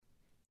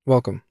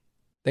Welcome.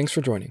 Thanks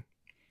for joining.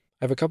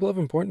 I have a couple of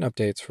important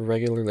updates for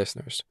regular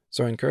listeners,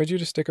 so I encourage you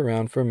to stick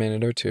around for a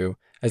minute or two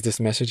as this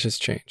message has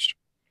changed.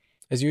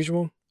 As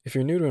usual, if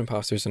you're new to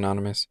Imposters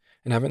Anonymous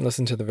and haven't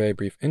listened to the very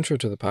brief intro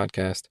to the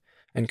podcast,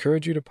 I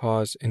encourage you to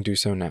pause and do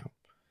so now.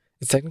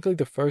 It's technically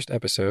the first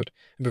episode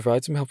and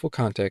provides some helpful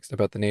context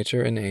about the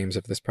nature and aims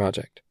of this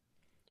project.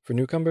 For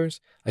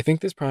newcomers, I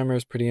think this primer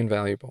is pretty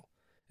invaluable,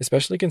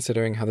 especially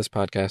considering how this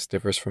podcast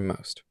differs from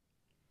most.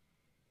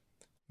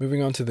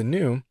 Moving on to the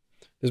new,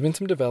 there's been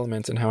some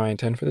developments in how I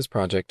intend for this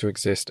project to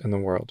exist in the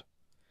world.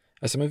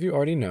 As some of you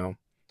already know,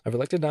 I've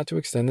elected not to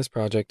extend this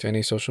project to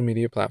any social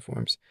media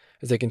platforms,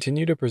 as they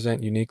continue to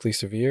present uniquely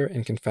severe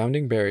and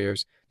confounding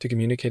barriers to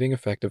communicating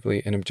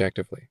effectively and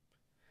objectively.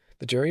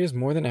 The jury is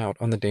more than out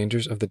on the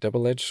dangers of the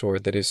double-edged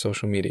sword that is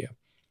social media,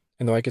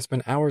 and though I could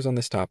spend hours on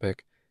this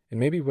topic, and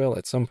maybe will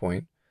at some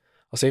point,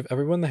 I'll save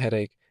everyone the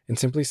headache and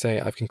simply say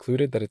I've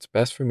concluded that it's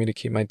best for me to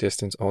keep my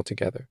distance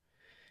altogether,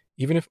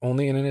 even if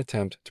only in an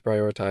attempt to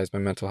prioritize my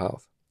mental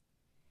health.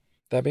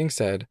 That being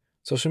said,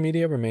 social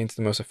media remains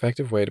the most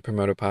effective way to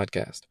promote a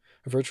podcast,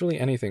 or virtually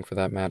anything for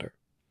that matter.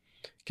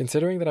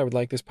 Considering that I would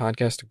like this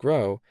podcast to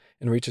grow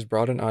and reach as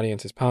broad an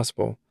audience as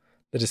possible,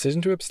 the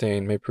decision to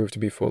abstain may prove to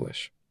be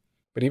foolish.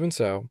 But even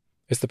so,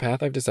 it's the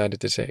path I've decided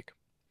to take.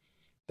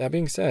 That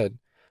being said,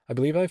 I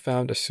believe I've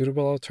found a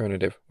suitable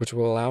alternative which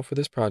will allow for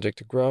this project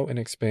to grow and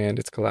expand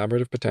its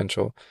collaborative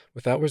potential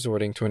without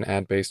resorting to an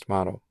ad-based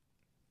model.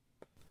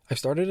 I've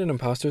started an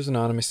Imposters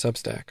Anonymous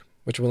Substack,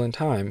 which will in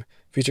time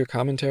feature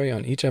commentary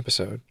on each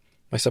episode,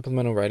 my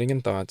supplemental writing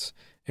and thoughts,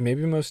 and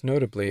maybe most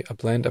notably a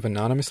blend of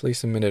anonymously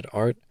submitted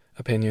art,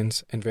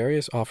 opinions, and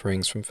various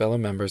offerings from fellow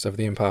members of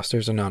the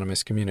Imposters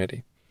Anonymous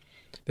community.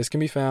 This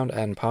can be found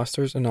at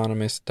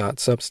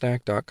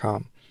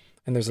impostersanonymous.substack.com,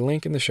 and there's a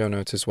link in the show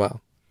notes as well.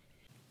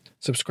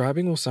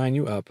 Subscribing will sign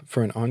you up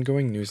for an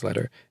ongoing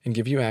newsletter and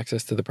give you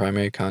access to the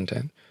primary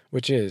content,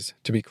 which is,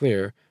 to be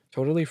clear,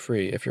 totally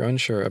free if you're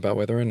unsure about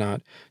whether or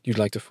not you'd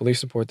like to fully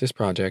support this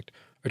project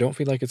or don't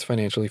feel like it's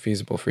financially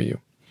feasible for you.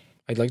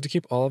 I'd like to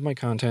keep all of my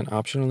content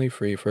optionally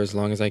free for as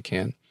long as I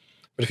can,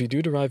 but if you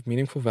do derive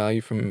meaningful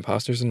value from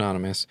Imposters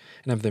Anonymous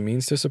and have the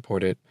means to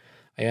support it,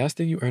 I ask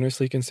that you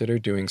earnestly consider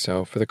doing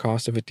so for the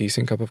cost of a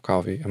decent cup of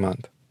coffee a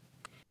month.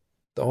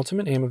 The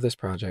ultimate aim of this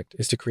project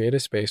is to create a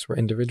space where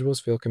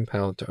individuals feel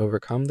compelled to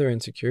overcome their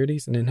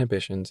insecurities and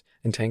inhibitions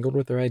entangled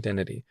with their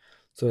identity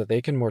so that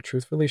they can more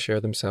truthfully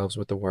share themselves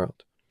with the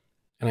world.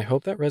 And I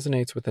hope that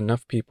resonates with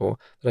enough people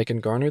that I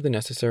can garner the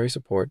necessary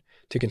support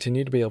to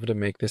continue to be able to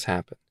make this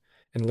happen,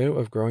 in lieu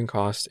of growing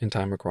costs and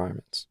time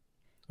requirements.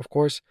 Of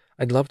course,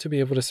 I'd love to be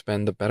able to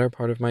spend the better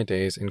part of my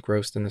days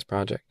engrossed in this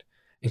project,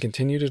 and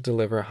continue to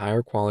deliver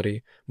higher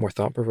quality, more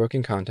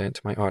thought-provoking content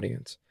to my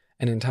audience,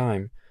 and in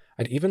time,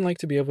 I'd even like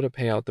to be able to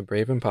pay out the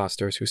brave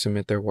imposters who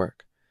submit their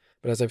work.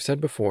 But as I've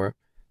said before,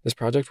 this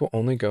project will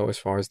only go as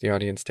far as the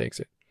audience takes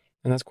it,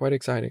 and that's quite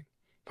exciting,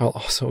 while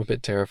also a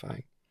bit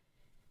terrifying.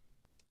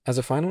 As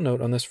a final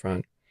note on this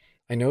front,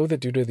 I know that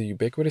due to the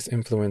ubiquitous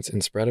influence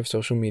and spread of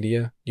social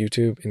media,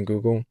 YouTube, and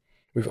Google,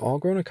 we've all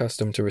grown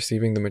accustomed to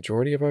receiving the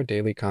majority of our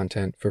daily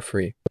content for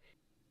free.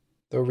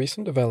 Though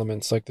recent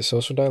developments like the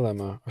social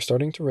dilemma are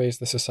starting to raise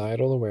the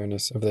societal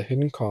awareness of the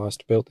hidden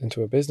cost built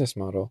into a business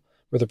model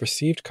where the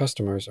perceived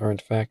customers are in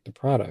fact the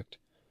product,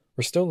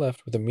 we're still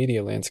left with a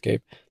media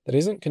landscape that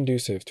isn't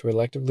conducive to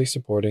electively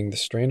supporting the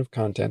strain of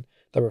content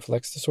that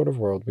reflects the sort of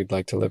world we'd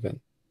like to live in.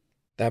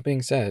 That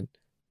being said,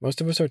 most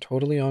of us are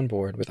totally on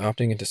board with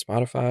opting into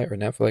Spotify or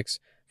Netflix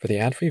for the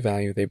ad-free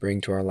value they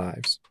bring to our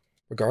lives,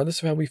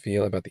 regardless of how we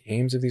feel about the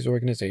aims of these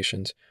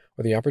organizations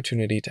or the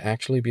opportunity to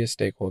actually be a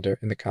stakeholder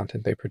in the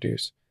content they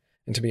produce.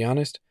 And to be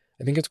honest,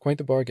 I think it's quite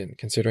the bargain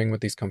considering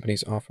what these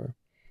companies offer.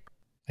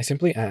 I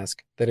simply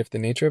ask that if the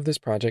nature of this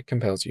project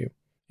compels you,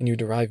 and you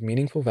derive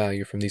meaningful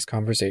value from these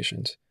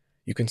conversations,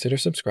 you consider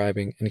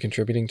subscribing and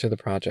contributing to the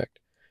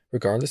project,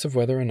 regardless of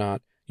whether or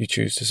not you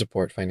choose to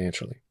support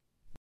financially.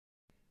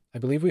 I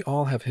believe we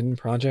all have hidden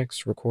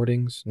projects,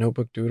 recordings,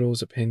 notebook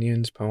doodles,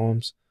 opinions,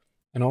 poems,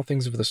 and all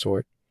things of the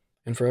sort,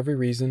 and for every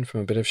reason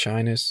from a bit of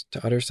shyness to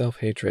utter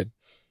self-hatred,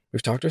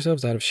 we've talked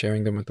ourselves out of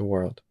sharing them with the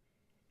world.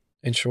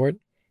 In short,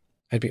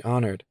 I'd be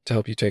honored to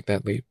help you take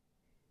that leap.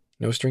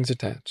 No strings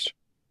attached.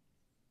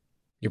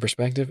 Your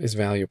perspective is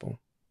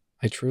valuable.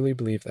 I truly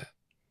believe that.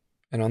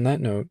 And on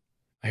that note,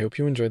 I hope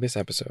you enjoyed this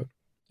episode,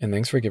 and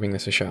thanks for giving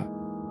this a shot.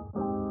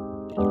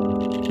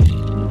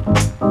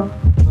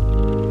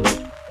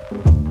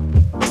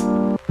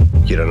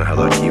 You don't know how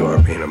lucky you are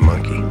being a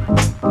monkey.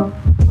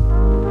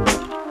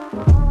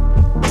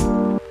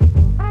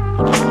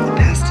 The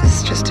past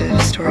is just a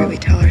story we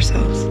tell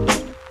ourselves.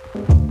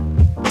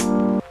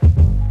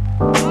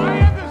 I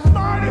am the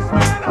smartest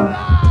man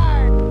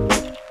alive!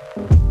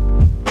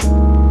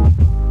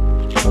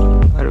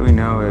 How do we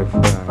know if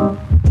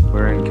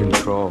we're in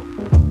control?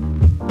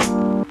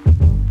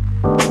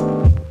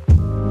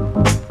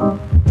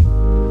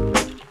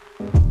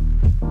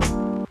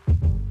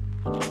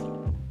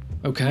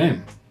 Okay,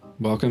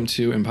 welcome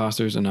to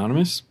Imposters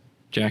Anonymous.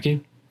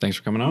 Jackie, thanks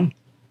for coming on.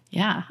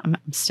 Yeah, I'm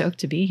stoked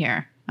to be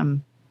here.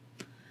 I'm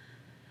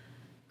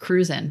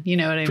cruising. You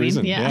know what I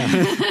Cruising, mean?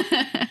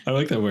 I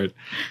like that word.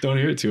 Don't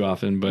hear it too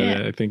often, but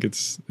Yeah. I think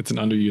it's an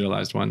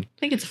underutilized one. I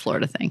think it's a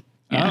Florida thing.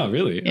 Yeah. Oh,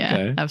 really? Yeah,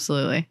 Okay.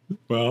 absolutely.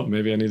 Well,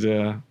 maybe I need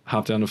to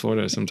hop down to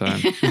Florida sometime.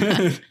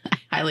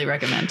 Highly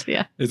recommend.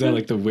 Yeah. Is that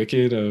like the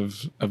Wicked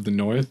of the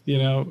North, you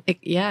know?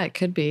 It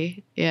could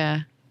be.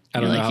 Yeah. I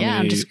don't You're know like, how I'm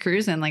many- just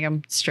cruising. Like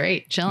I'm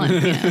straight, chilling.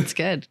 Yeah, it's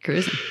good.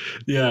 Cruising.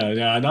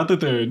 Yeah. Not that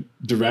they're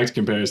direct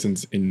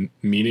comparisons in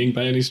meaning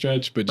by any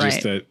stretch, but just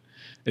Right. that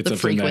it's The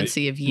something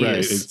frequency of Right,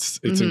 use.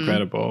 it's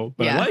incredible.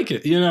 But I Yeah. like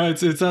it. You know,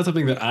 it's not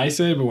something that I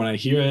say, but when I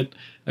hear it,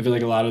 I feel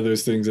like a lot of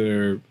those things that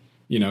are,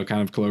 you know,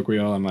 kind of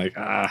colloquial, I'm like,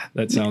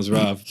 that sounds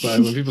rough. But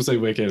when people say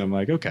Wicked, I'm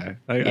like, okay,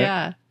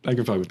 Yeah. I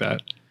can fuck with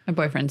that. My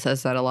boyfriend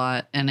says that a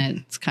lot, and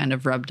it's kind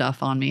of rubbed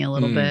off on me a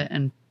little bit.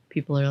 And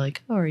people are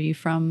like, "Oh, are you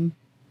from,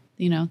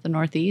 you know, the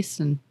Northeast?"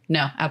 And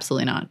no,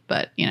 absolutely not.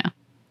 But you know,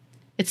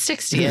 it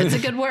sticks to you. It's a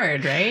good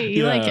word, right?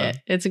 You like Yeah. it.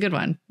 It's a good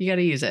one. You got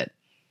to use it.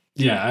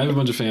 Yeah, I have a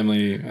bunch of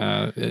family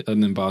in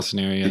the Boston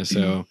area,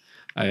 so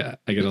I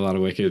get a lot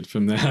of Wicked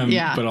from them.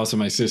 Yeah. But also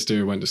my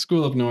sister went to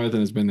school up north and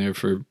has been there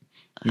for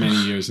many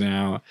years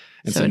now.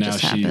 And so it now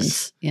just she's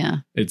happens. Yeah,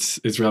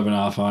 it's rubbing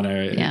off on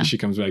her. Yeah. She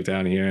comes back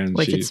down here and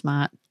wicked she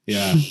smart.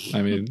 yeah,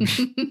 I mean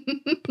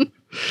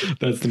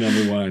that's the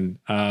number one.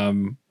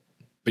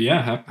 But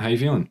yeah, how you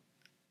feeling?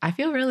 I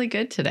feel really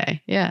good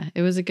today. Yeah,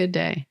 it was a good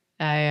day.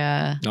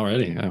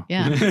 Already? Oh.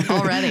 Yeah,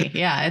 already.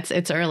 Yeah,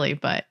 it's early,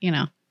 but you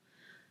know,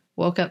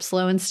 woke up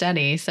slow and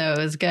steady, so it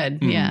was good.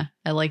 Yeah,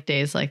 I like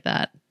days like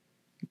that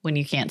when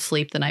you can't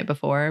sleep the night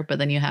before, but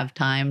then you have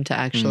time to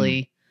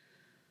actually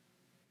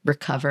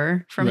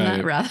recover from Right.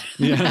 that rather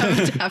Yeah.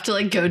 than have to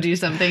like go do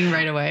something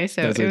right away.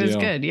 So That's it was ideal.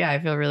 good. Yeah, I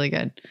feel really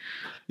good.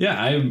 Yeah,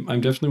 I'm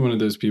definitely one of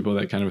those people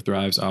that kind of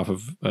thrives off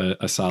of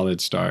a solid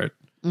start,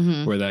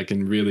 where that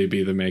can really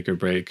be the make or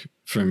break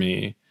for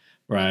me.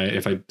 Right?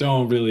 If I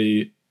don't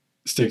really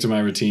stick to my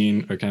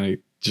routine or kind of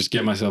just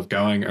get myself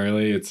going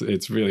early,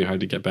 it's really hard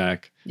to get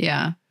back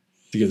Yeah.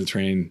 to get the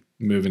train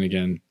moving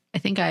again. I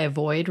think I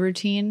avoid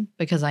routine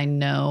because I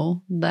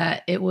know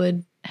that it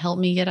would help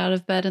me get out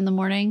of bed in the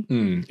morning.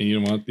 And you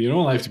don't want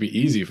life to be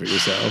easy for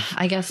yourself.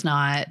 I guess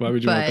not. Why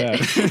would you want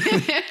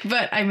that?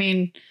 But I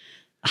mean,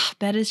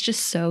 bed is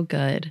just so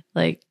good.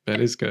 Like That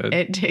is good.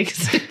 it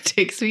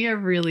takes me a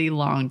really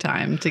long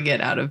time to get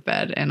out of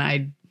bed, and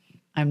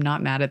I'm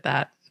not mad at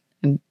that.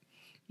 And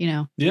you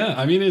know, Yeah,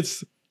 I mean,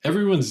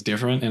 everyone's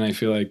different, and I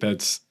feel like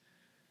that's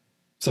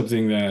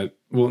something that,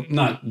 well,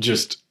 not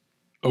just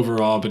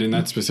overall, but in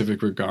that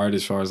specific regard,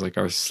 as far as like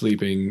our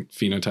sleeping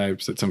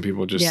phenotypes, that some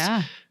people just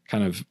yeah,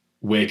 kind of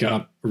wake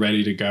up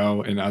ready to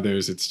go, and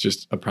others it's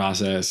just a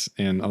process.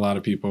 And a lot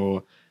of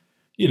people,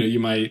 you know, you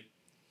might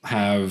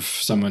have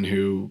someone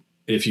who,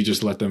 if you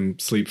just let them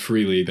sleep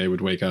freely, they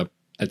would wake up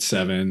at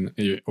 7,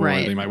 or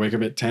Right. they might wake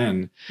up at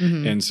 10.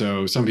 Mhm. And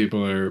so some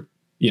people are,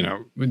 you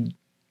know,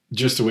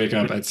 just to wake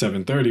up at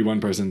 7:30, one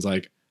person's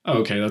like, oh,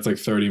 okay, that's like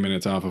 30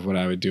 minutes off of what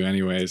I would do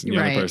anyways. And the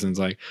Right. other person's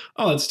like,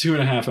 oh, that's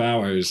 2.5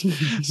 hours.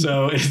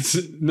 So it's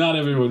not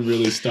everyone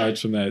really starts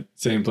from that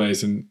same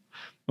place. And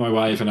my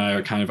wife and I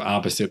are kind of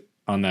opposite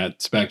on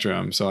that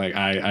spectrum. So like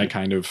I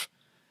kind of,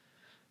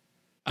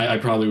 I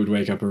probably would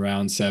wake up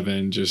around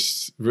 7,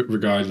 just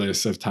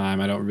regardless of time.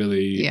 I don't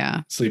really,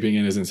 Yeah. sleeping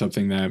in isn't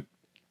something that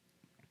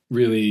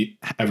really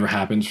ever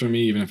happens for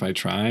me, even if I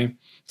try.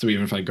 So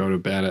even if I go to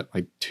bed at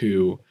like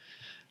 2,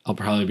 I'll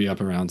probably be up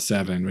around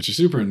 7, which is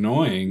super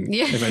annoying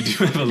Yeah. if I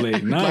do have a late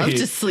I'd love night.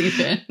 to sleep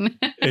in.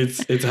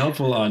 It's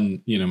helpful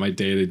on, you know, my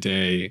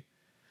day-to-day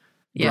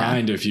Yeah.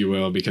 grind, if you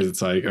will, because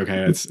it's like,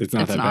 okay, it's not It's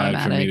that an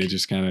bad for me automatic. to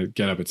just kind of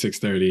get up at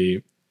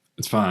 6:30.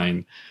 It's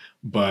fine.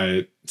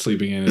 But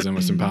sleeping in is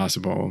almost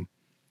impossible.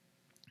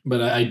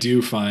 But I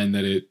do find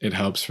that it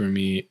helps for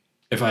me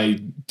if I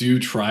do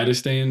try to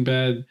stay in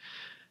bed,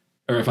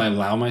 or if I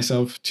allow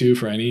myself to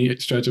for any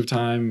stretch of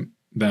time,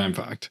 then I'm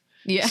fucked.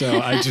 Yeah.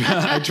 So I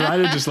try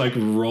to just like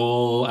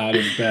roll out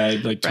of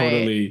bed, like Right.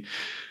 totally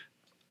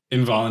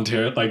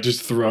involuntary, like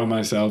just throw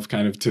myself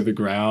kind of to the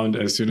ground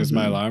as soon as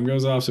my alarm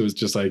goes off. So it's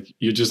just like,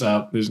 you're just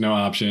up, there's no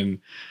option.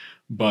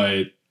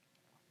 But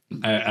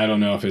I don't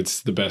know if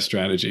it's the best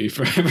strategy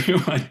for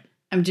everyone.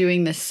 I'm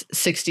doing this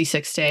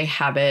 66-day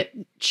habit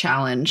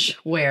challenge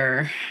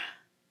where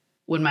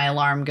when my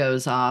alarm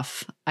goes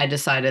off, I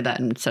decided that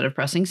instead of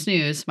pressing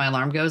snooze, my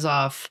alarm goes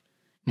off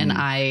and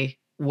I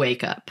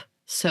wake up.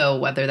 So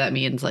whether that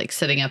means like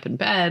sitting up in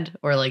bed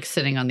or like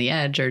sitting on the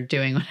edge or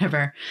doing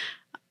whatever,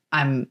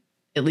 I'm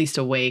at least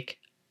awake,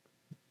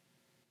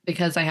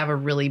 because I have a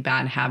really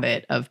bad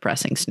habit of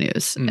pressing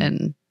snooze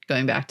and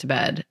going back to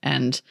bed.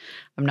 And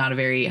I'm not a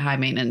very high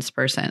maintenance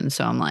person.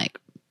 So I'm like,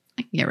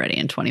 I can get ready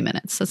in 20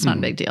 minutes. That's not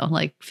a big deal.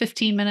 Like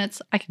 15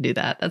 minutes, I can do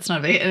that. That's not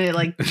a big, and it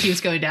like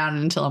keeps going down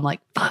until I'm like,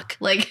 fuck,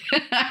 like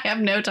I have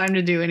no time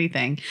to do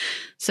anything.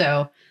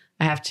 So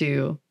I have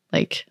to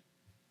like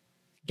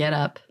get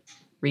up,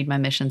 read my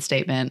mission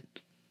statement,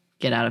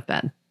 get out of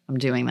bed. I'm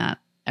doing that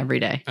every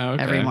day, Oh,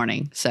 okay. every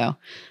morning. So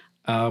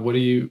What do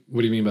you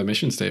mean by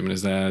mission statement?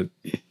 Is that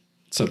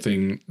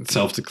something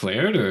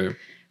self-declared, or?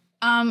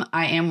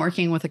 I am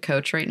working with a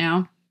coach right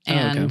now.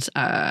 And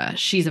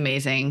she's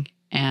amazing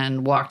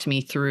and walked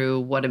me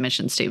through what a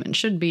mission statement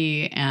should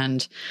be.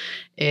 And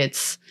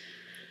it's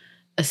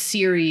a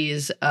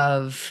series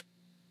of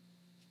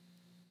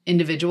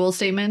individual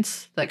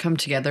statements that come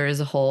together as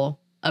a whole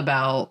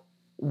about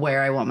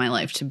where I want my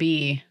life to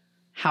be,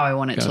 how I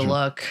want it to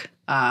look,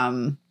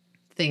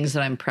 things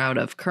that I'm proud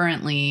of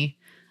currently.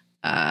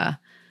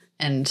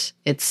 And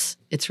it's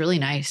really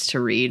nice to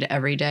read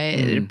every day.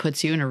 It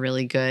puts you in a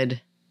really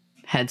good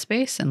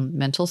headspace and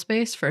mental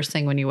space first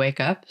thing when you wake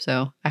up.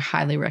 So I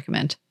highly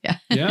recommend. Yeah.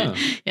 Yeah.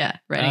 Yeah.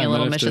 Writing a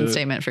little mission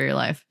statement for your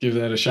life. Give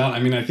that a shot.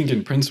 I mean, I think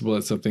in principle,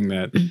 it's something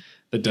that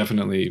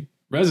definitely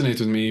resonates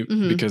with me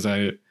because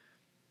I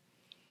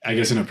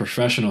guess in a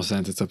professional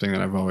sense, it's something that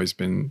I've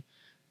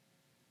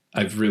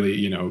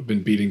really,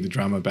 been beating the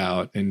drum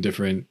about in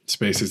different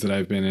spaces that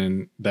I've been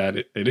in, that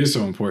it is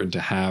so important to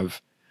have,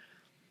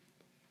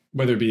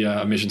 whether it be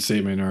a mission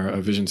statement or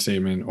a vision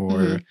statement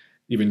or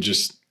even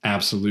just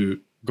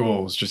absolute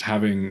goals, just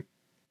having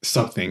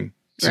something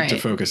to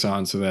focus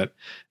on, so that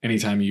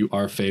anytime you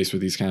are faced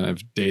with these kind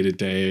of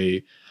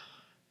day-to-day,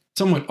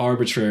 somewhat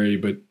arbitrary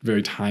but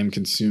very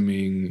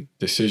time-consuming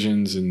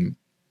decisions and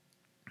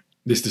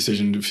this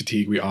decision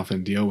fatigue we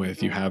often deal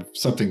with, you have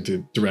something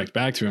to direct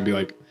back to and be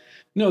like,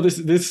 no,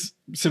 this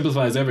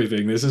simplifies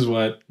everything. This is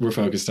what we're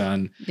focused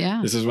on. Yeah.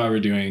 This is why we're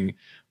doing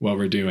what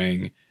we're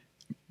doing.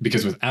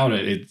 Because without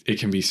it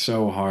can be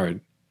so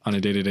hard on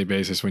a day-to-day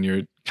basis when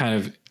you're kind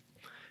of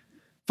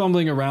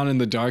fumbling around in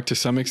the dark to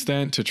some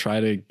extent to try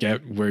to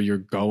get where you're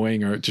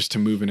going, or just to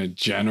move in a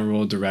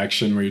general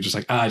direction where you're just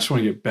like, I just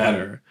want to get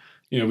better.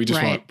 We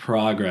just want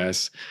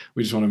progress.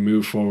 We just want to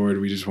move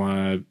forward. We just want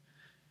to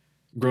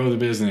grow the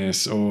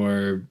business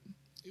or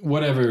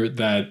whatever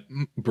that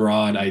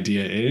broad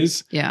idea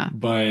is. Yeah.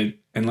 But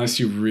unless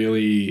you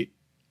really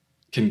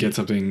can get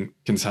something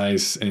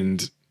concise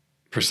and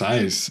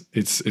precise,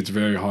 it's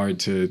very hard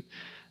to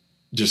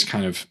just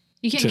kind of...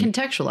 You can't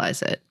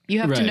contextualize it. You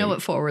have to know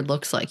what forward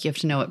looks like. You have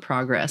to know what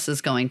progress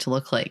is going to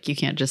look like. You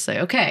can't just say,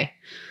 okay,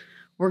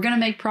 we're going to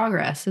make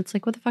progress. It's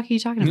like, what the fuck are you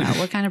talking about?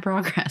 What kind of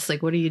progress?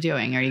 Like, what are you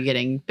doing? Are you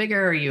getting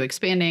bigger? Are you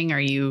expanding? Are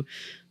you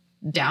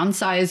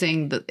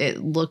downsizing?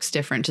 It looks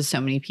different to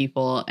so many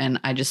people. And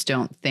I just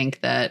don't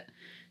think that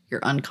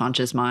your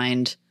unconscious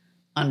mind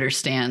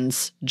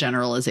understands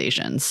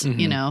generalizations.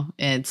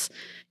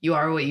 You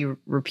are what you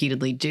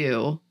repeatedly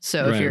do.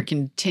 So if you're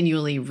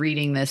continually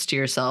reading this to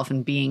yourself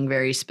and being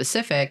very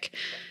specific,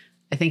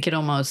 I think it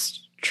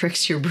almost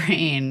tricks your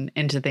brain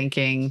into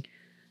thinking,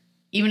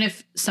 even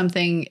if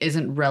something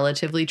isn't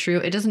relatively true,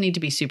 it doesn't need to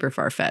be super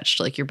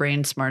far-fetched. Like, your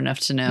brain's smart enough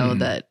to know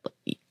that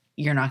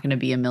you're not going to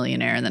be a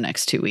millionaire in the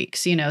next 2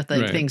 weeks,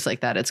 things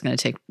like that. It's going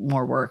to take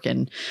more work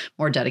and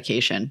more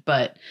dedication.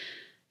 But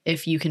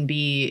if you can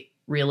be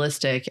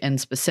realistic and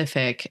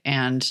specific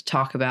and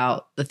talk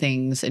about the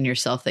things in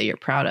yourself that you're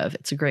proud of,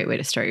 it's a great way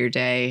to start your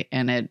day,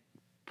 and it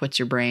puts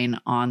your brain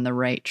on the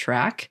right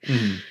track.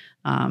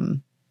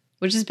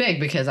 Which is big,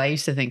 because I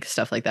used to think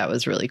stuff like that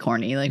was really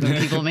corny. Like, when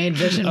people made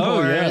vision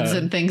boards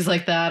and things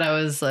like that, I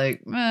was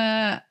like,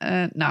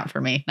 not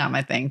for me, not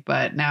my thing.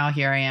 But now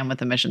here I am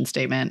with a mission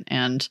statement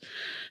and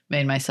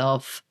made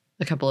myself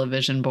a couple of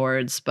vision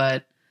boards.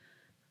 But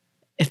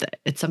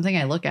it's something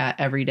I look at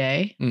every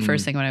day,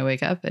 first thing when I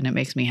wake up, and it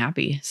makes me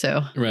happy.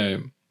 So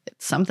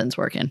something's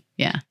working.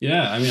 Yeah.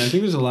 Yeah. I mean, I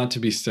think there's a lot to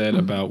be said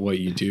about what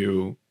you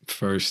do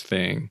first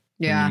thing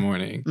in the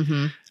morning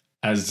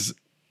as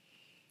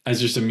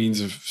just a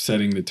means of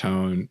setting the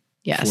tone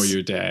for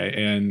your day.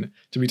 And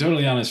to be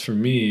totally honest, for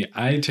me,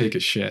 I take a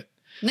shit.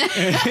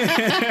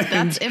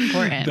 That's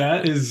important.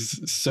 That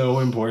is so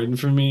important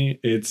for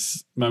me.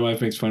 My wife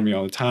makes fun of me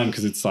all the time,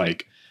 because it's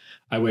like,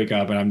 I wake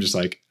up and I'm just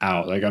like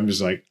out. Like, I'm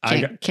just like,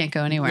 can't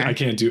go anywhere. I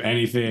can't do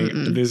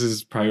anything. This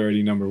is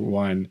priority number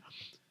one.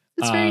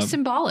 It's very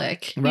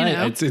symbolic.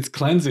 Right. It's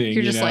cleansing.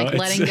 You're just like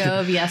letting go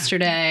of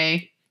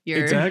yesterday.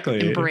 You're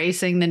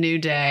embracing the new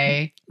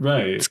day.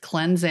 Right. It's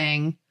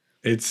cleansing.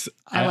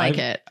 I like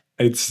it.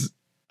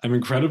 I'm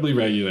incredibly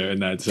regular in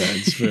that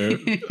sense.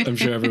 I'm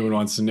sure everyone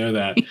wants to know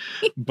that,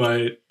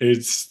 but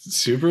it's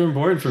super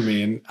important for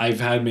me. And I've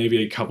had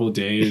maybe a couple of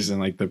days in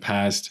like the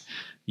past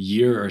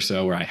year or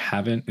so where I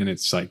haven't, and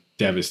it's like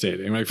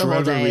devastating. Like, for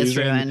whatever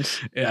reason,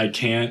 I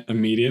can't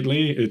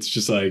immediately. It's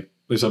just like,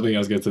 if something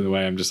else gets in the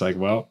way, I'm just like,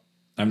 well,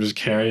 I'm just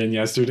carrying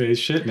yesterday's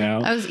shit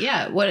now.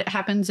 What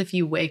happens if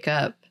you wake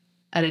up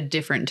at a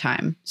different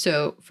time?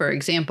 So, for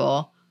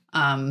example,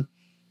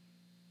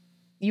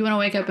 you want to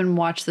wake up and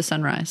watch the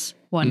sunrise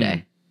one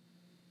day.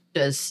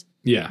 Does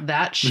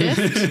that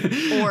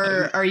shift?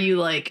 Or are you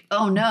like,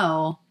 oh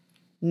no,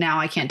 now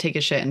I can't take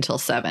a shit until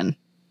 7?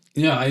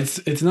 Yeah,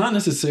 it's not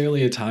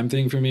necessarily a time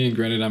thing for me. And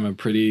granted, I'm a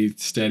pretty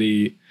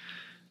steady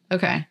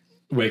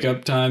wake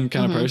up time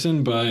kind of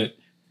person, but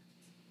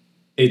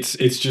it's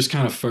just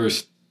kind of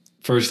first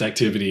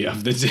activity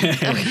of the day.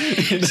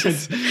 Okay.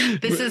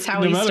 This is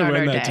how we start our day. No matter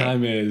when that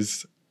time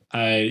is,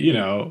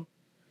 I'll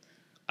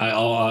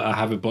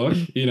have a book,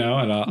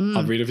 and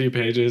I'll read a few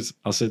pages.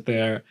 I'll sit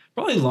there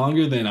probably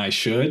longer than I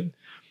should,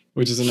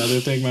 which is another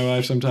thing my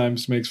wife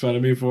sometimes makes fun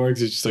of me for,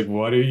 because it's just like,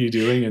 what are you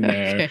doing in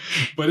there? Okay.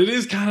 But it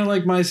is kind of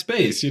like my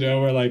space,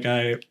 where like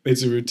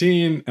it's a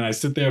routine and I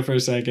sit there for a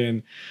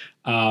second.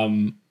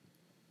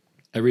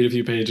 I read a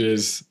few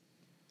pages,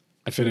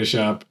 I finish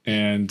up,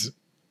 and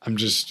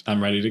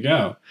I'm ready to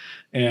go.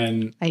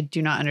 And I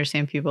do not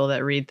understand people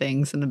that read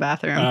things in the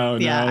bathroom. Oh,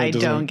 no, yeah, it I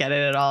doesn't- don't get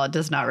it at all. It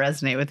does not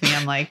resonate with me.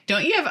 I'm like,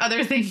 don't you have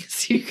other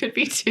things you could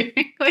be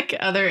doing? Like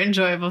other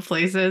enjoyable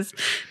places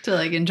to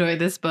like enjoy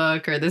this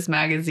book or this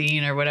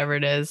magazine or whatever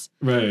it is.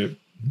 right.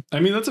 I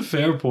mean, that's a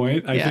fair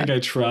point. I Yeah. think I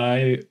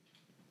try.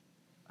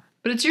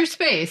 But it's your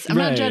space. I'm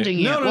Right. not judging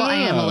you. No, well, I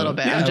am a no. little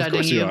bit. Yeah, I'm of judging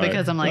course you you are,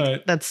 because I'm like,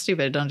 but- that's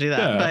stupid. Don't do that.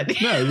 Yeah.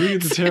 But No, I think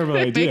it's a terrible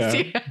It makes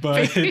idea, you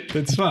but happy.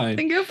 it's fine.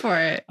 then go for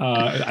it.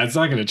 It's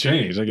not going to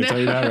change. I can tell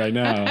you that right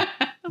now.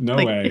 No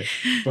Like- way.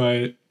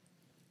 But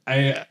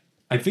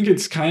I think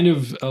it's kind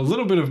of a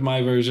little bit of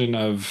my version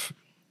of,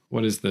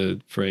 what is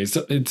the phrase?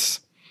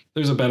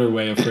 There's a better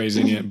way of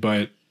phrasing it,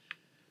 but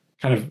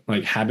kind of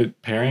like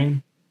habit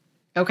pairing,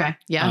 Okay.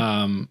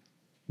 Yeah.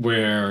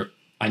 where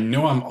I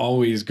know I'm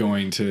always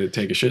going to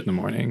take a shit in the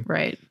morning.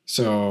 right.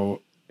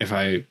 So if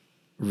I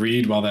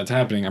read while that's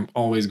happening, I'm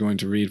always going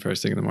to read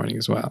first thing in the morning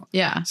as well.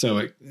 Yeah.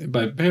 So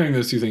by pairing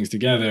those two things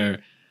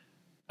together,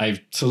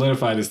 I've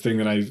solidified this thing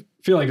that I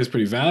feel like is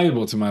pretty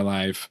valuable to my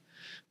life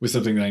with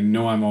something that I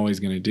know I'm always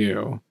going to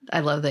do.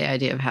 I love the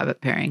idea of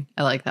habit pairing.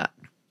 I like that.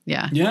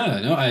 Yeah. Yeah,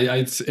 no,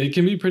 it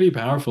can be pretty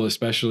powerful,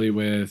 especially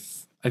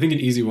with, I think an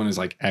easy one is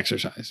like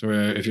exercise,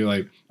 where if you're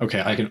like,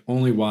 okay, I can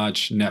only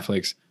watch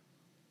Netflix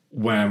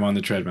when I'm on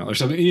the treadmill or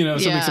something,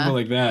 something Yeah. simple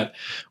like that,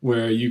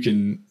 where you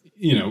can,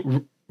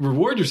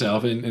 reward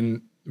yourself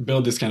and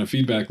build this kind of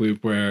feedback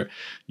loop where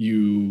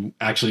you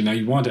actually now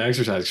you want to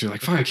exercise because you're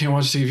like, fuck, I can't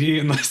watch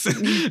TV unless I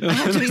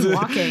have to be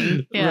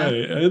walking. Yeah.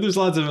 Right. There's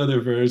lots of other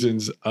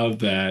versions of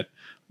that,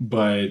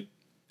 but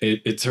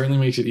it certainly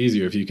makes it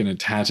easier if you can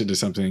attach it to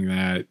something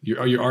that you're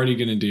already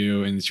going to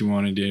do and that you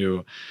want to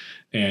do,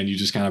 and you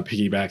just kind of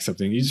piggyback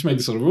something. You just make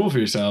this little rule for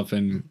yourself,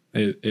 and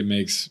it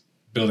makes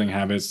building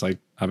habits, like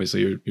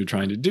obviously you're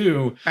trying to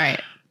do, Right.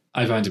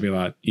 I find to be a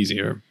lot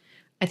easier.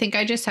 I think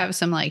I just have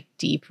some like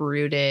deep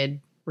rooted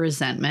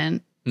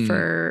resentment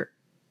for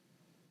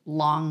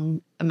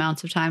long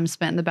amounts of time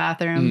spent in the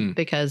bathroom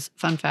because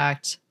fun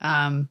fact,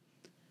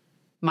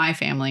 my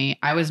family,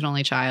 I was an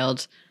only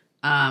child,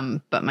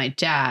 but my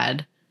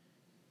dad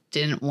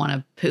didn't want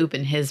to poop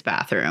in his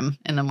bathroom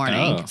in the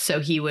morning. Oh.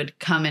 So he would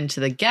come into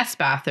the guest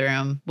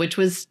bathroom, which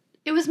was,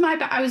 I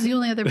was the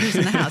only other person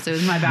in the house. It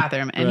was my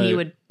bathroom. And he Right.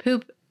 would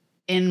poop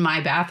in my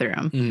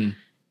bathroom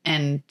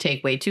and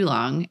take way too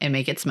long and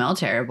make it smell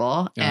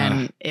terrible.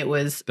 And it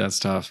was That's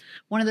tough.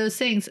 one of those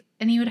things.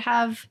 And he would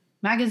have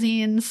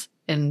magazines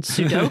and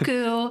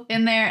Sudoku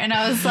in there. And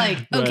I was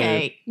like,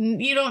 okay,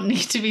 you don't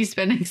need to be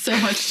spending so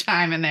much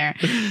time in there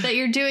that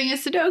you're doing a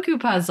Sudoku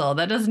puzzle.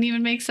 That doesn't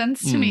even make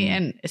sense to me.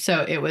 And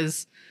so it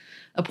was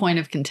a point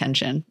of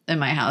contention in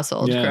my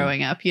household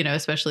growing up,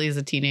 especially as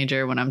a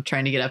teenager when I'm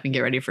trying to get up and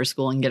get ready for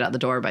school and get out the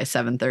door by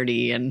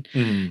 7:30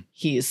 and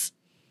he's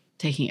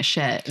taking a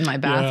shit in my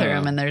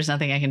bathroom and there's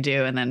nothing I can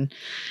do. And then,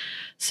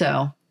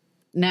 so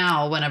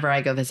now whenever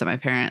I go visit my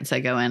parents, I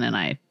go in and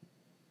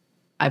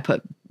I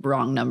put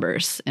wrong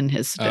numbers in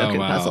his Sudoku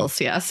puzzles.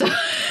 Yeah. So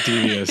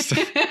Devious.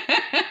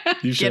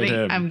 You showed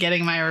him. I'm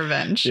getting my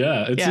revenge.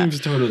 Yeah, it seems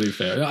totally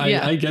fair.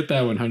 I get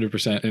that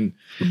 100%. And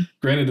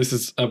granted, this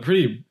is a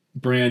pretty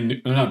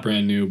not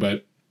brand new,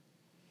 but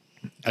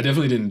I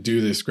definitely didn't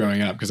do this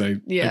growing up because I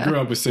grew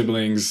up with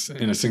siblings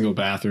in a single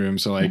bathroom.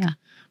 So like,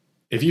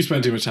 if you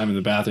spent too much time in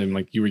the bathroom,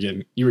 like you were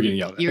getting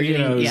yelled at. You were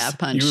getting,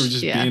 punched. You were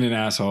just being an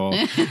asshole.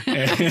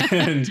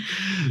 And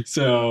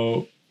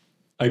so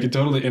I could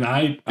totally, and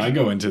I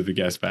go into the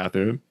guest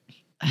bathroom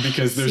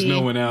because there's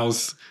no one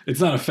else. It's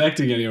not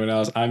affecting anyone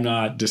else. I'm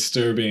not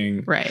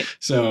disturbing. Right.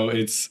 So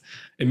it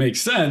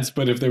makes sense.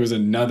 But if there was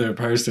another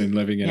person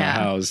living in a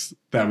house,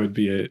 that would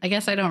be it. I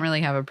guess I don't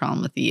really have a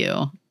problem with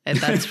you. And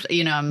that's,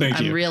 I'm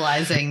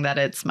realizing that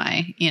it's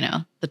my,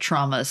 the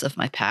traumas of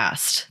my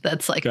past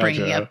that's like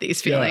bringing up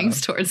these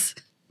feelings towards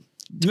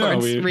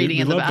reading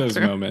in the love those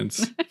bathroom.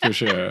 moments for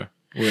sure,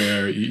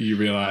 where you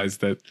realize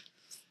that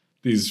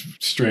these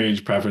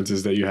strange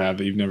preferences that you have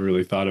that you've never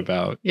really thought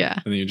about. Yeah.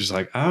 And then you're just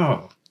like,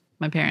 oh.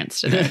 My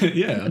parents did it.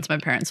 Yeah. It's my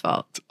parents'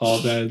 fault. All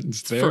that.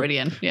 It's their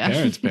Freudian. Yeah.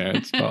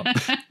 Parents' fault.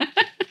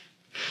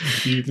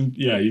 You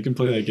can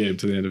play that game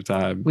to the end of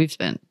time. We've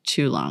spent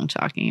too long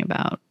talking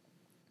about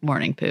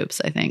morning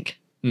poops, I think.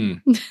 I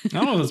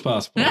don't know if that's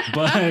possible,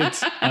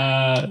 but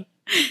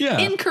yeah.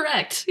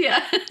 Incorrect.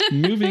 Yeah.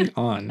 Moving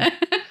on.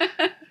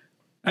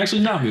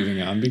 Actually, not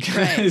moving on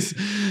because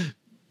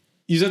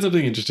you said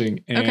something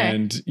interesting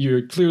and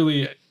you're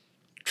clearly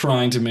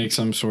trying to make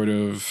some sort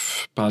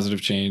of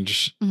positive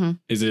change.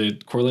 Is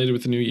it correlated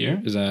with the new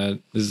year? Is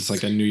this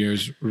like a New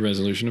Year's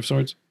resolution of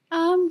sorts?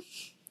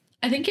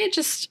 I think it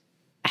just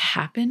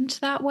happened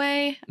that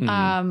way.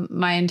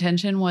 My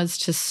intention was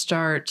to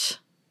start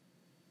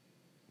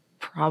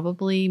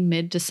probably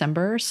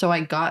mid-December. So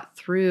I got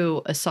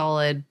through a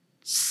solid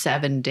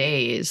 7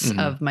 days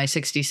of my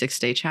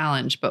 66-day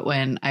challenge. But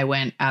when I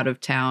went out of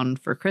town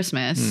for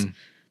Christmas,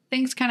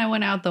 things kind of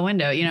went out the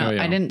window. You know, Oh,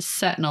 yeah. I didn't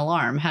set an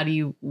alarm. How do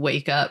you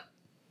wake up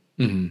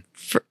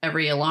for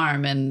every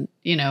alarm? And,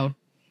 you know,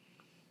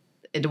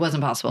 it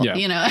wasn't possible, Yeah.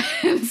 you know?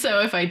 And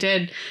so if I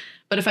did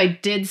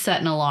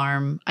set an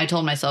alarm, I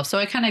told myself, so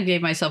I kind of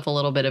gave myself a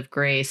little bit of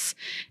grace.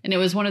 And it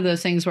was one of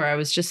those things where I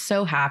was just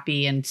so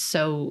happy and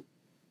so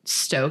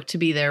stoked to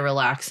be there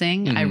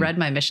relaxing. I read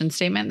my mission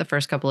statement the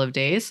first couple of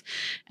days.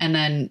 And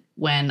then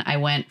when I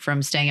went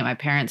from staying at my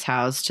parents'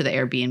 house to the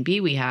Airbnb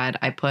we had,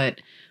 I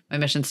put my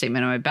mission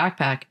statement in my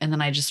backpack and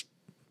then I just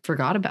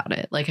forgot about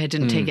it. Like I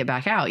didn't take it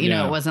back out. You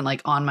know, Yeah. it wasn't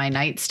like on my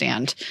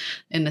nightstand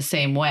in the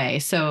same way.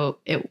 So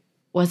it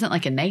wasn't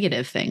like a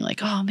negative thing. Like,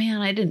 oh man,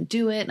 I didn't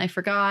do it and I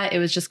forgot. It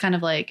was just kind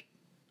of like,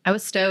 I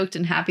was stoked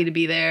and happy to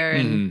be there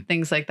and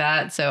things like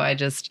that. So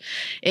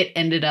it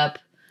ended up,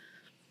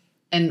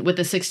 and with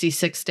the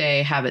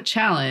 66-day habit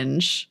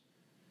challenge,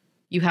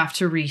 you have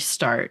to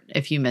restart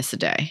if you miss a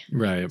day.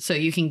 Right. So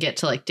you can get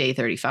to like day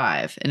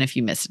 35. And if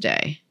you miss a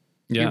day,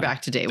 Yeah. you're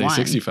back to day Day one.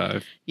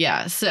 65.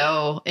 Yeah.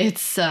 So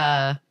it's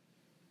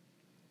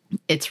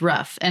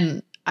rough.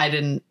 And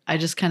I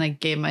just kind of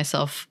gave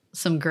myself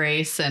some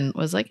grace and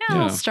was like,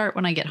 Yeah. I'll start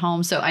when I get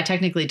home. So I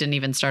technically didn't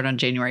even start on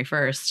January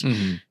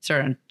 1st.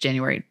 Started on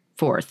January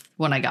 4th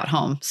when I got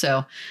home.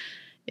 So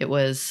it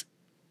was,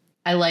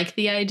 I like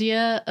the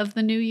idea of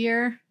the new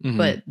year,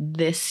 but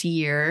this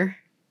year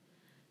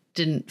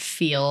didn't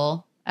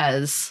feel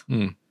as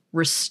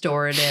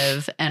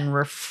restorative and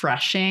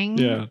refreshing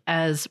Yeah.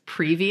 as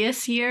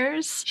previous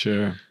years.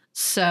 Sure.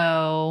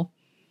 So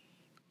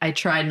I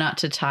tried not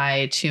to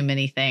tie too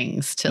many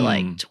things to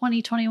like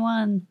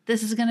 2021.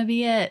 This is going to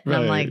be it. And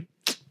I'm Right.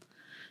 like,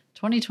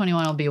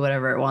 2021 will be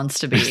whatever it wants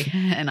to be.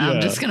 And I'm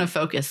Yeah. just going to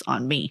focus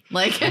on me.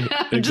 Like I'm just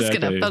going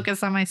Exactly. to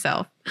focus on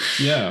myself.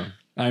 Yeah.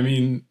 I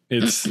mean,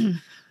 it's been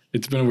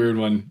a weird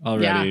one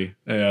already.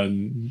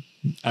 And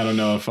I don't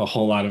know if a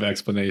whole lot of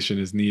explanation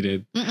is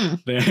needed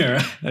there.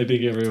 I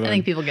think everyone, I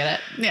think people get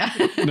it.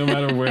 Yeah. no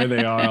matter where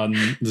they are on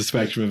the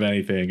spectrum of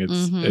anything,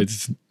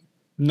 it's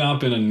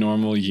not been a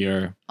normal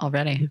year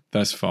Already.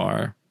 thus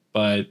far.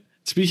 But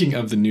speaking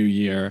of the new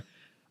year,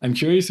 I'm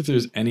curious if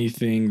there's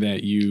anything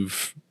that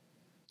you've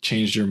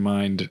changed your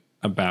mind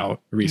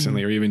about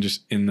recently, or even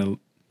just in the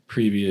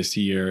previous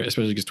year,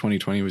 especially because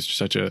 2020 was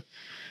such a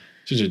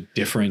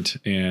different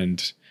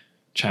and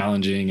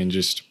challenging and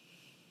just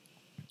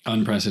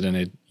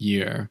unprecedented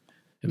year.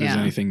 If there's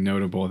Yeah. anything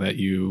notable that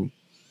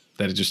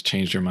it just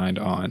changed your mind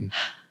on.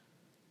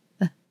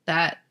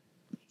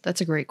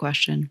 That's a great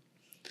question.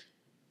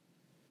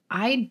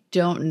 I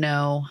don't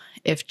know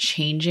if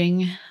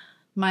changing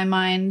my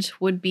mind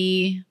would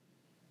be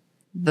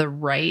the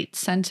right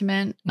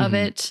sentiment of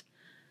it,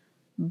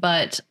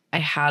 but I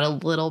had a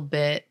little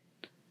bit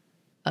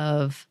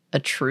of a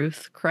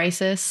truth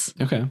crisis.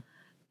 Okay.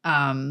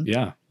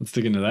 Yeah, let's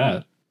dig into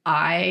that.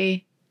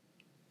 I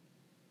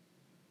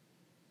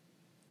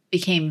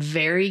became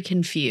very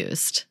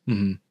confused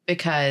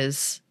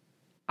because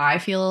I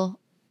feel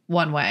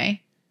one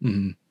way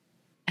and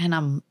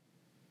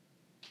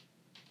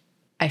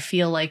I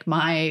feel like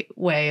my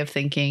way of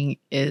thinking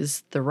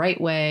is the right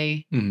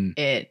way.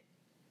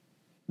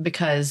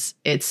 Because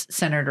it's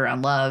centered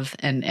around love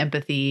and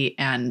empathy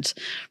and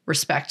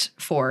respect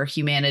for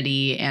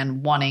humanity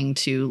and wanting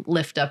to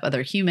lift up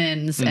other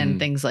humans and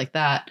things like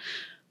that.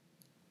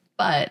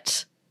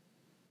 But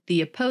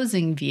the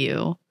opposing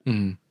view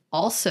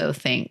also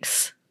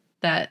thinks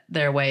that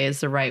their way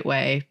is the right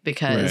way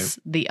because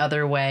the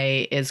other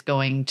way is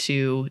going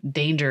to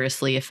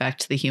dangerously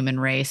affect the human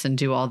race and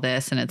do all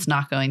this, and it's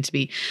not going to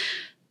be.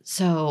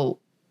 So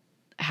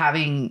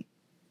having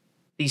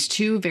these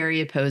two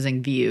very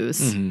opposing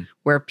views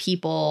where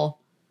people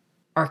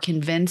are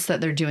convinced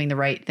that they're doing the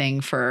right thing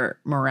for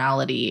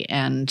morality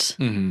and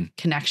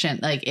connection,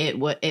 like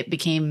it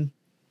became,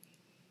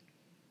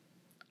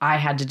 I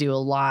had to do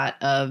a lot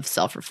of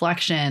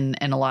self-reflection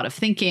and a lot of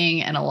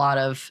thinking and a lot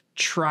of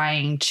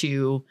trying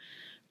to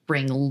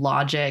bring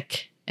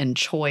logic and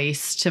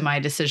choice to my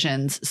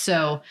decisions.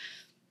 So,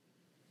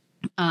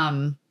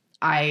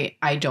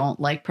 I don't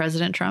like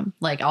President Trump.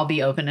 Like, I'll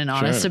be open and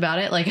honest about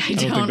it. Like, I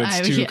don't think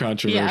that's too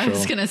controversial. Yeah, I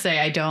was gonna say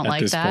I don't at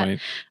like this that.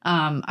 point.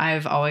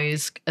 I've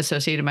always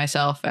associated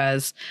myself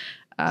as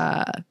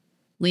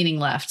leaning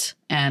left,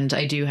 and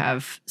I do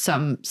have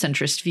some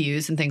centrist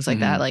views and things like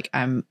that. Like,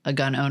 I'm a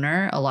gun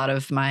owner. A lot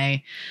of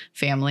my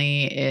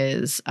family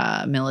is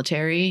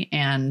military,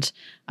 and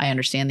I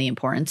understand the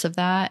importance of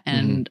that,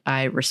 and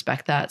I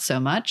respect that so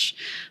much.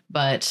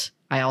 But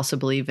I also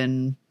believe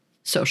in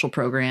social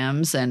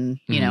programs and,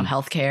 you know,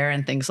 healthcare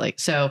and things like,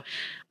 so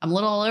I'm a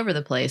little all over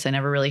the place. I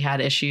never really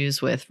had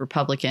issues with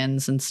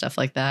Republicans and stuff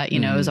like that. You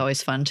know, it was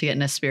always fun to get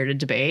in a spirited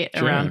debate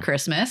around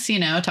Christmas, you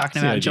know,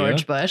 talking about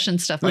George Bush and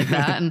stuff like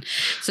that. And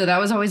so that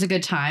was always a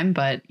good time.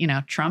 But, you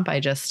know, Trump,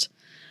 I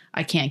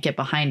can't get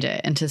behind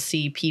it. And to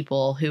see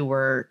people who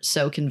were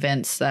so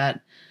convinced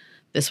that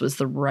this was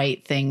the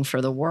right thing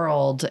for the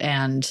world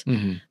and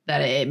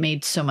that it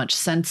made so much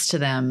sense to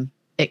them,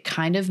 it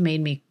kind of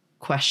made me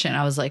question.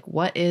 I was like,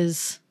 what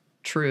is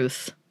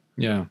truth?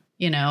 Yeah.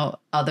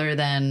 Other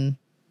than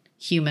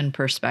human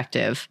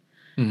perspective.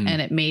 Mhm.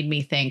 And it made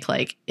me think,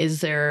 like,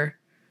 is there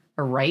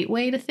a right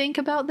way to think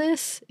about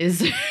this? Is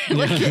there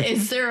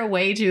is there a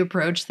way to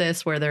approach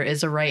this where there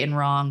is a right and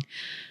wrong?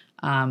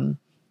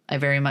 I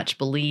very much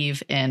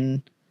believe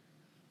in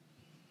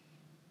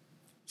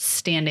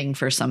standing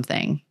for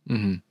something.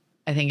 Mm-hmm.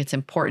 I think it's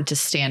important to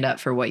stand up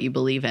for what you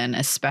believe in,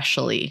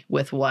 especially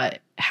with what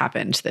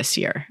happened this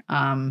year.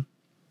 I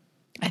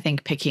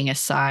think picking a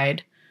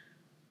side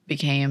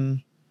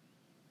became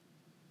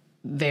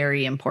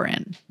very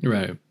important.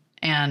 Right.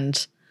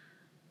 And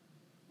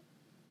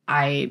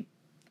I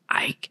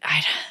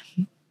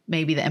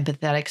maybe the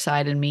empathetic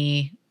side in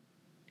me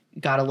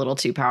got a little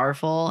too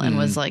powerful and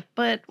was like,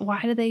 but why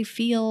do they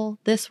feel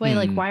this way?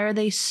 Like, why are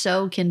they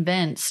so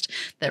convinced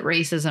that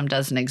racism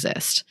doesn't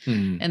exist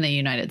in the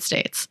United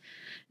States?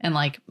 And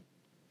like,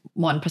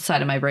 one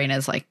side of my brain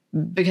is like,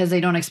 because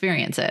they don't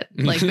experience it,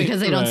 like, because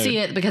they don't see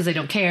it, because they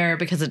don't care,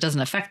 because it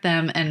doesn't affect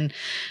them. And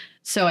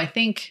so I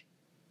think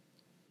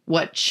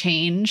what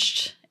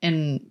changed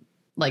in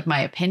like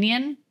my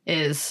opinion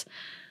is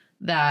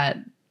that,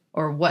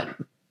 or what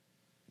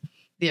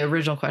the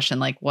original question,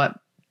 like what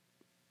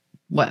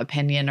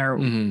opinion or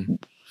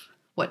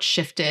what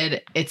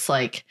shifted. It's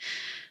like,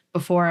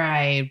 before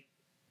I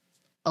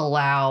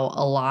allow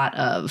a lot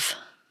of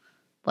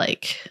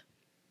like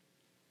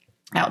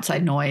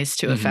outside noise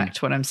to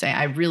affect what I'm saying,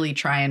 I really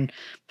try and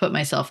put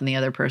myself in the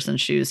other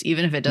person's shoes.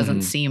 Even if it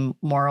doesn't seem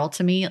moral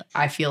to me,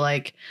 I feel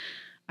like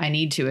I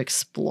need to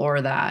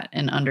explore that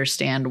and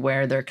understand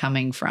where they're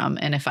coming from.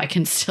 And if I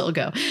can still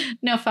go,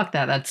 no, fuck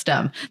that, that's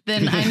dumb,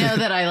 then I know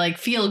that I like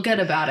feel good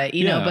about it,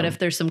 you know. But if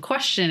there's some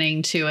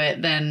questioning to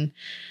it, then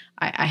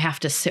I have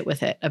to sit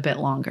with it a bit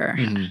longer,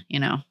 you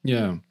know?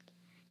 Yeah.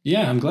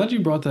 Yeah. I'm glad you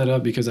brought that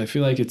up, because I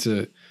feel like it's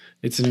an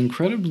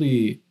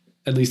incredibly,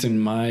 at least in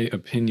my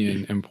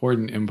opinion,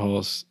 important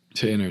impulse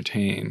to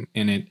entertain.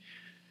 And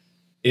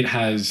it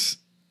has,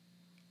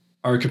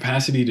 our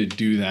capacity to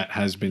do that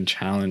has been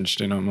challenged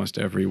in almost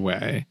every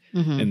way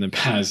in the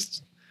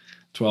past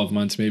 12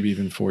 months, maybe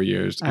even 4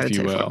 years, if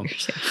you will. 4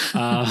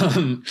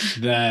 years,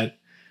 that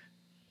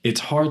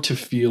it's hard to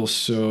feel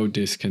so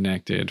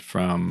disconnected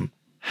from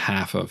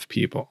half of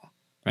people,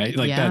 right?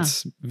 Like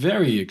that's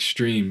very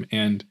extreme.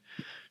 And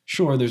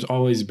sure, there's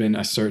always been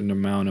a certain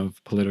amount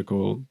of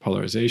political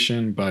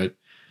polarization, but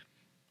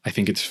I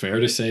think it's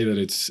fair to say that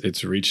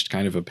it's reached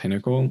kind of a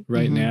pinnacle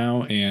right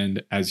now.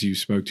 And as you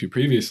spoke to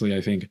previously, I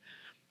think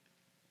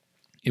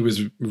it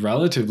was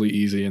relatively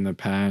easy in the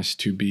past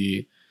to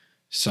be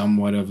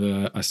somewhat of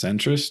a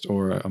centrist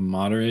or a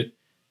moderate,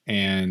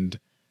 and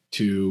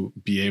to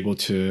be able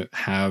to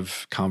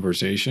have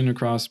conversation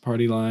across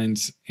party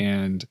lines.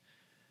 And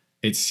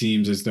it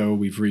seems as though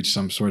we've reached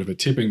some sort of a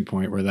tipping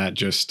point where that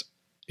just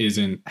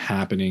isn't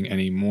happening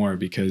anymore,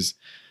 because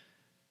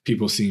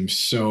people seem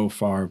so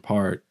far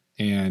apart.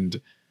 And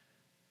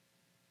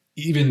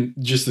even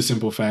just the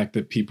simple fact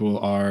that people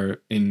are,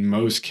 in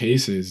most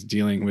cases,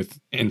 dealing with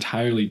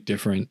entirely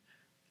different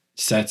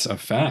sets of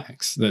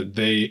facts that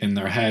they, in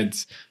their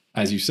heads,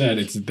 as you said,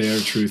 it's their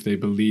truth they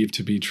believe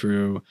to be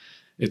true.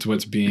 It's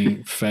what's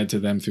being fed to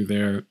them through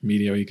their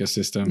media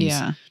ecosystems.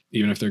 Yeah.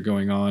 Even if they're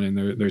going on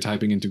and they're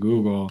typing into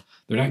Google,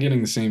 they're not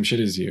getting the same shit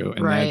as you.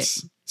 And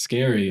that's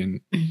scary,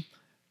 and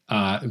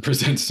it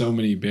presents so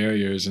many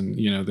barriers. And,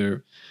 you know,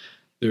 their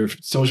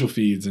social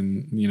feeds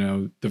and, you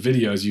know, the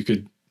videos you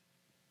could,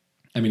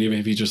 I mean, even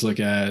if you just look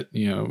at,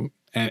 you know,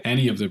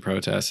 any of the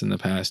protests in the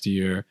past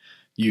year,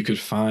 you could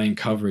find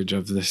coverage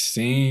of the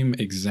same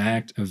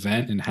exact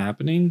event and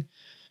happening,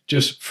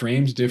 just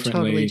framed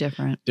differently,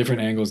 totally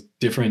different angles,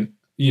 different,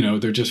 you know,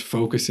 they're just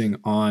focusing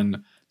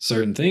on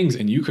certain things.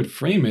 And you could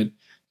frame it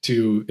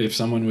to, if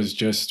someone was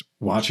just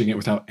watching it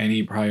without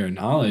any prior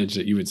knowledge,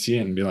 that you would see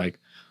it and be like,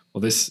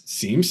 well, this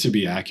seems to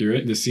be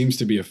accurate. This seems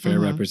to be a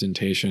fair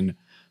representation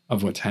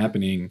of what's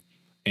happening.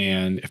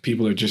 And if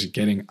people are just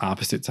getting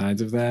opposite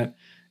sides of that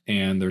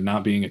and they're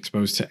not being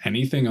exposed to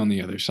anything on the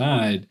other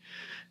side,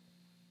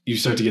 you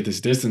start to get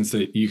this distance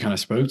that you kind of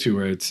spoke to,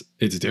 where it's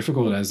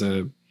difficult as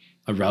a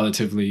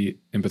relatively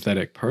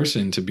empathetic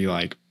person to be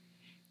like,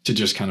 to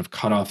just kind of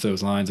cut off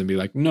those lines and be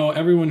like, no,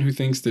 everyone who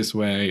thinks this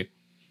way,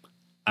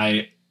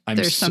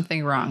 there's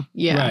something wrong.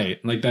 Yeah.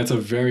 Right. Like, that's a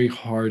very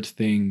hard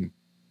thing,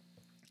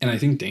 and I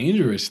think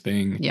dangerous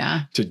thing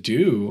to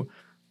do.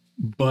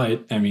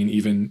 But I mean,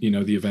 even, you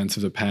know, the events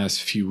of the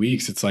past few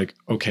weeks, it's like,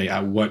 okay,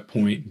 at what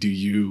point do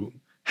you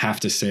have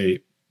to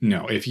say,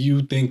 no, if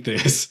you think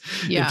this,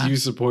 if you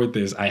support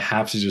this, I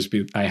have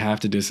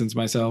to distance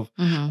myself,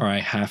 or I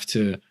have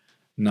to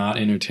not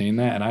entertain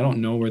that. And I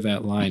don't know where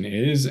that line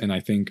is. And I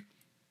think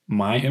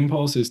my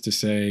impulse is to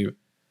say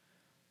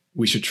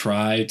we should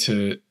try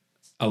to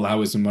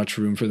allow as much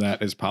room for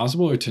that as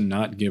possible, or to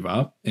not give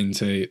up and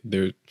say,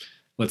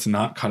 let's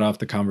not cut off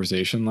the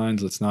conversation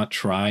lines. Let's not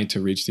try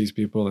to reach these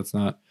people. Let's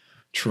not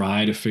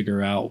try to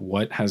figure out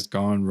what has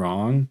gone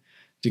wrong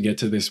to get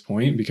to this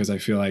point. Because I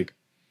feel like,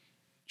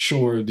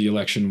 sure, the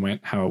election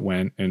went how it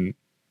went. And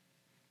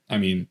I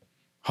mean,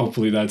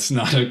 hopefully that's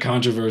not a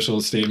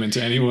controversial statement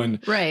to anyone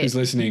Right. who's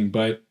listening,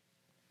 but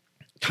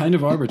kind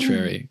of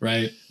arbitrary,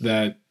 right?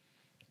 That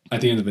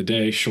at the end of the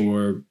day,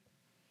 sure,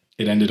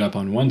 it ended up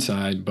on one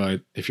side,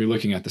 but if you're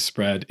looking at the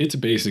spread, it's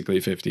basically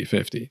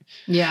 50-50.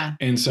 Yeah.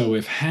 And so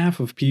if half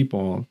of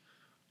people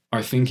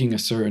are thinking a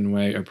certain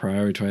way or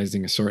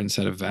prioritizing a certain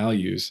set of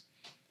values,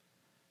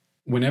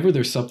 whenever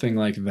there's something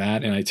like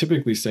that, and I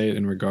typically say it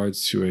in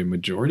regards to a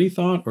majority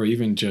thought or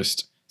even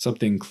just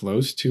something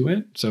close to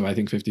it. So I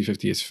think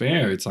 50-50 is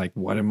fair. It's like,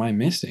 what am I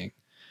missing?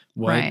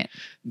 What, Right.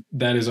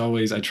 That is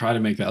always, I try to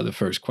make that the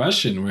first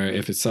question, where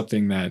if it's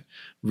something that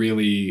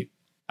really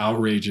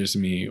outrages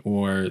me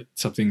or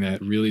something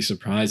that really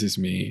surprises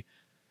me,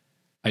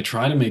 I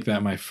try to make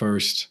that my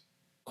first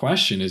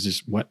question, is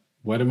just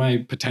what am I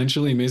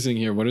potentially missing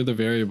here? What are the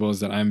variables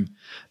that I'm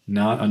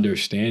not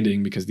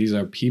understanding? Because these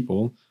are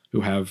people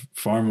who have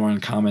far more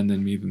in common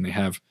than me, than they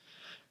have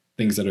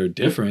things that are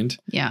different.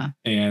 Yeah.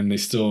 And they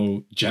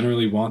still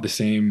generally want the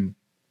same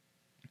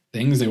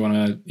things. They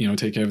want to,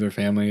 take care of their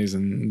families,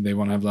 and they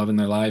want to have love in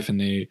their life,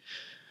 and they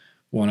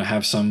want to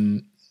have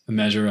some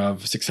measure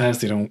of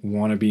success. They don't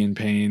want to be in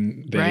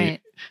pain.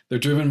 They're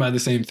driven by the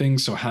same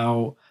things. So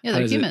how They're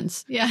does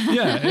humans.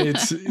 Yeah.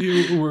 it's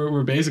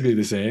we're basically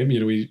the same.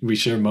 We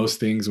share most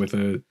things with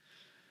a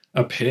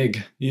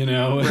pig,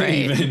 Right.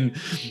 even.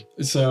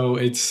 So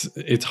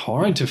it's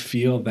hard to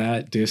feel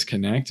that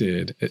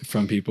disconnected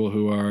from people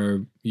who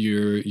are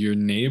your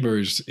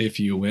neighbors, if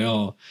you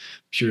will,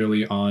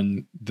 purely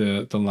on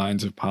the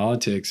lines of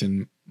politics.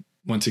 And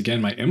once again,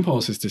 my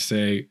impulse is to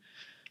say,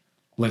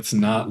 let's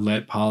not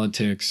let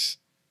politics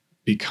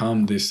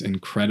become this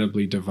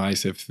incredibly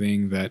divisive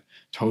thing that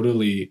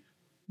totally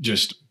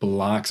just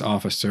blocks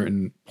off a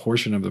certain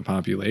portion of the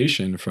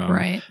population from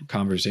Right.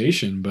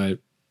 conversation. But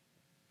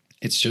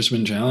it's just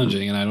been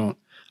challenging, and I don't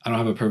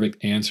have a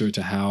perfect answer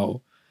to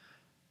how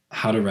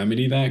to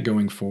remedy that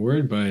going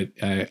forward. But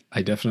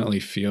I definitely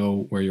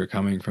feel where you're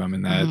coming from,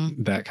 and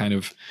that kind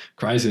of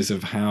crisis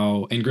of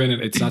how, and granted,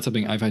 it's not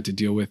something I've had to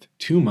deal with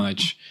too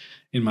much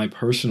in my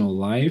personal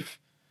life,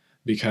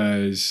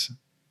 because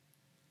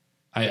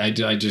I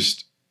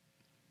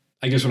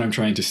guess what I'm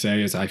trying to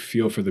say is I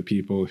feel for the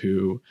people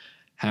who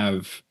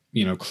have,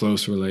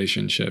 close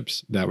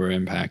relationships that were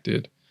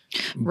impacted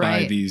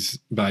Right.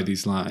 by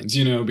these lines,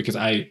 because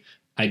I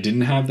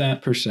didn't have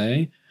that per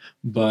se,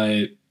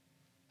 but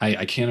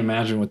I can't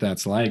imagine what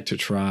that's like to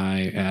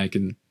try. And I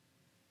can,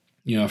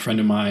 a friend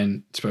of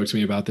mine spoke to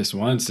me about this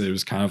once. It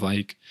was kind of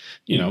like,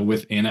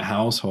 within a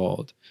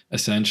household,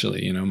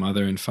 essentially,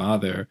 mother and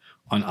father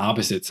on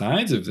opposite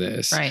sides of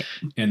this. Right.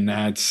 And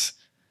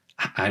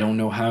I don't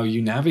know how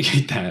you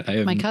navigate that.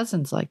 My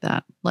cousin's like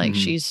that. Like,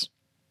 Mhm. she's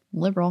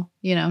liberal,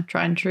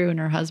 tried and true. And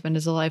her husband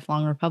is a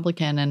lifelong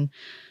Republican. And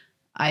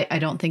I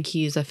don't think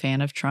he's a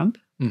fan of Trump,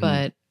 Mhm.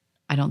 but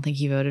I don't think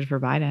he voted for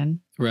Biden,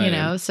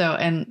 Right. So,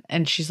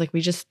 and she's like,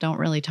 we just don't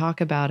really talk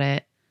about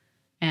it.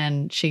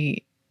 And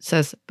she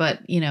says,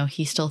 but,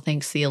 he still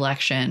thinks the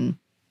election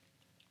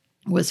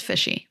was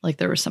fishy. Like,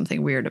 there was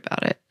something weird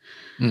about it.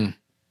 Mm.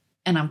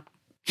 And I'm,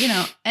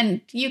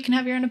 and you can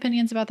have your own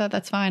opinions about that.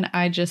 That's fine.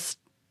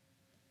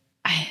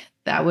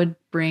 That would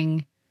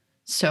bring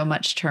so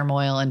much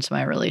turmoil into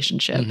my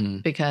relationship,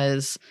 Mhm.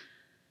 because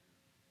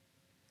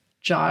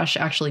Josh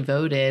actually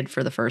voted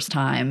for the first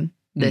time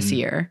this Mhm.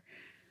 year.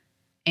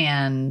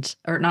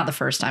 Or not the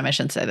first time, I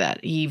shouldn't say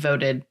that. He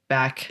voted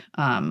back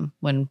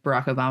when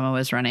Barack Obama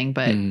was running,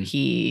 but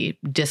he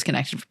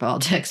disconnected from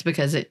politics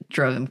because it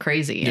drove him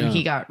crazy. And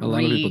he got a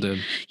lot of people did.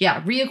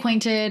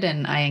 reacquainted,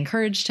 and I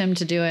encouraged him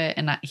to do it.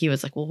 And he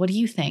was like, well, what do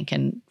you think?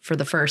 And for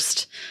the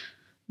first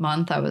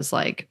month, I was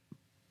like,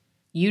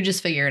 you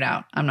just figure it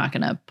out. I'm not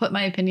going to put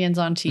my opinions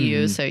onto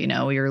you. So,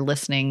 you're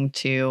listening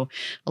to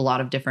a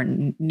lot of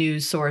different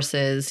news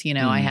sources.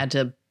 I had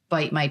to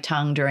bite my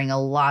tongue during a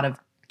lot of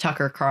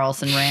Tucker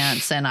Carlson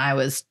rants, and I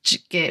was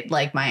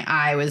my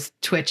eye was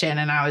twitching,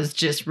 and I was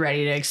just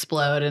ready to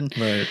explode. And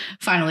Right.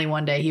 finally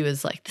one day he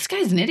was like, this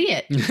guy's an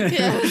idiot.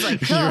 Yeah, I was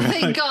like, oh, You're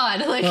thank right.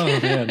 God. Like, Oh,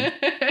 man.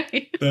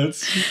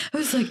 That's I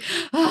was like,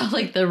 oh,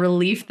 like the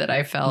relief that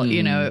I felt,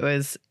 it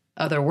was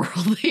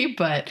otherworldly,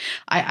 but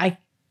I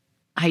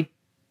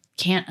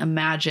can't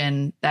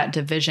imagine that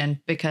division,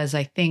 because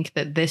I think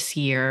that this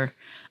year,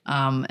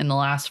 in the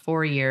last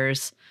 4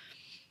 years,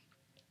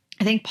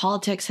 I think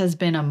politics has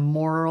been a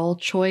moral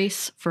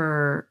choice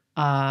for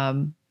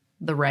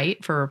the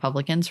right, for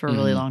Republicans, for a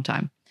really long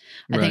time.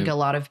 I think Right. a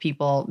lot of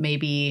people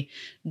maybe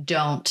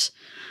don't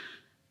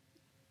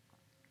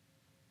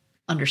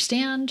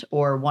understand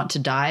or want to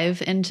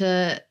dive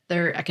into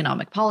their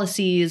economic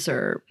policies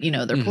or,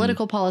 their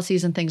political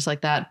policies and things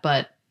like that.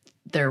 But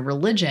their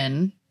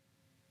religion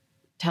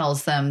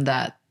tells them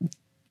that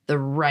the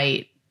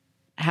right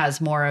has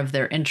more of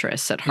their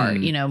interests at heart,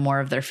 more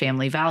of their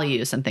family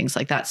values and things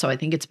like that. So I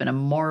think it's been a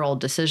moral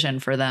decision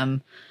for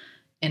them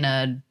in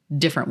a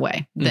different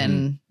way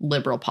than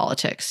liberal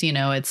politics.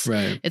 It's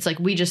Right. it's like,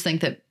 we just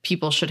think that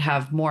people should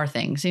have more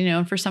things,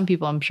 and for some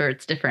people, I'm sure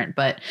it's different,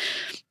 but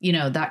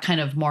that kind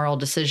of moral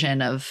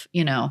decision of,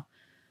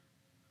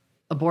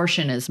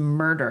 abortion is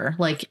murder.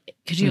 Like,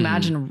 could you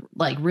imagine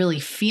like really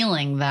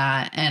feeling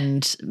that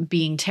and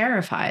being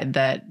terrified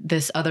that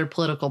this other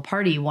political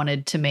party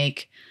wanted to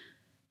make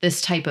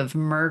this type of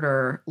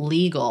murder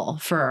legal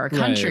for our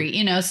country, Right.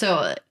 you know?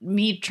 So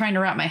me trying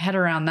to wrap my head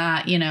around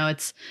that, you know,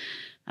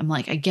 I'm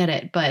like, I get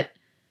it. But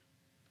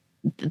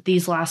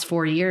these last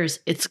 4 years,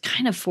 it's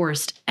kind of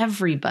forced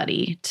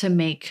everybody to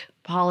make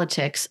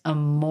politics a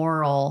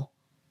moral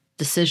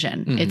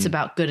decision. It's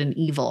about good and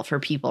evil for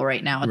people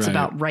right now. It's Right.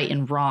 about right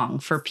and wrong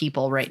for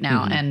people right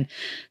now. And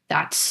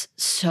that's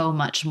so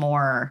much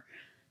more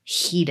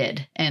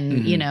heated.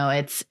 And, you know,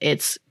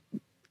 it's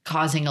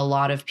causing a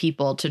lot of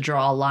people to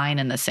draw a line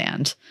in the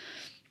sand.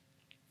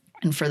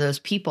 And for those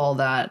people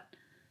that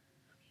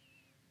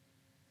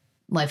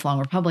lifelong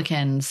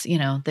Republicans, you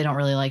know, they don't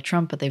really like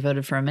Trump, but they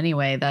voted for him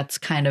anyway. That's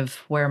kind of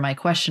where my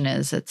question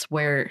is. It's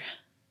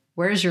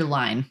where's your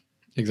line?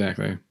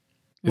 Exactly.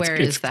 Where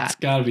is that? It's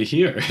got to be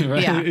here,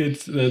 right? Yeah.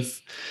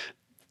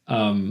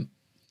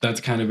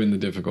 That's kind of been the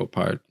difficult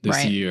part this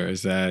Right. year,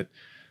 is that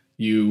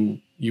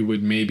you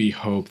would maybe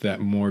hope that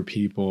more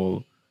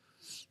people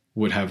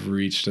would have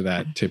reached to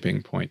that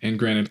tipping point. And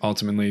granted,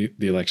 ultimately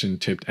the election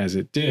tipped as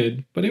it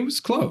did, but it was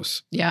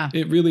close. Yeah.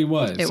 It really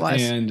was. It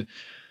was. And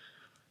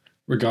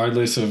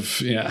regardless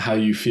of how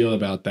you feel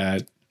about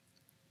that,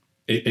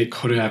 it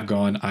could have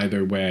gone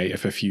either way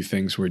if a few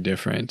things were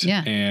different.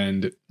 Yeah.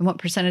 And And what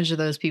percentage of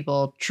those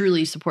people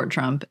truly support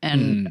Trump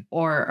and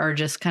or are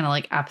just kind of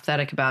like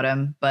apathetic about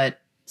him, but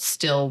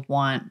still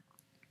want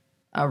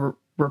a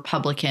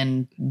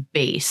Republican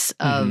base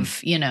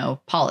of, you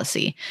know,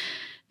 policy?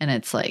 And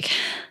it's like,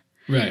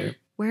 right.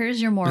 where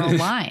is your moral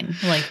line?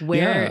 Like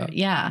where?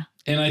 Yeah.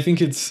 And I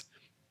think it's,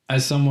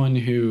 as someone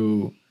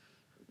who,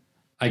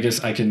 I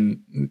guess I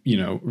can, you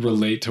know,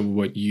 relate to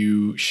what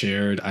you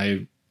shared.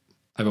 I've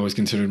always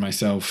considered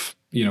myself,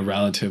 you know,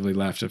 relatively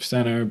left of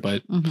center,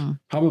 but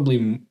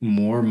probably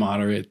more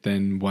moderate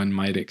than one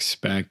might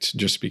expect,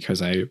 just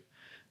because I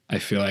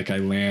feel like I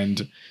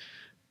land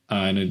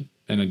in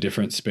a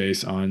different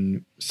space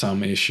on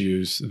some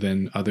issues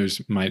than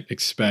others might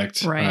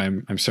expect. Right.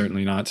 I'm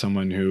certainly not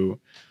someone who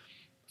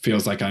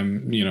feels like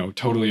I'm, you know,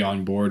 totally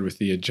on board with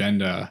the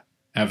agenda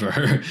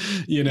ever,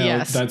 you know,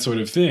 Yes. that sort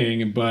of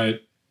thing.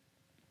 But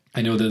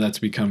I know that that's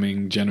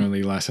becoming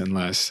generally less and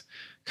less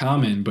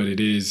common, but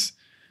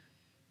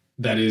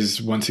that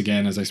is once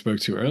again, as I spoke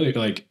to earlier,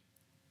 like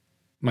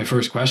my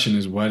first question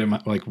is, what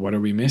are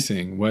we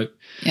missing? What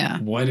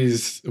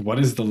is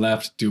the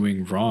left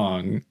doing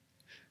wrong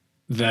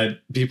that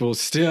people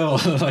still,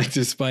 like,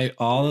 despite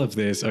all of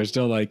this, are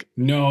still like,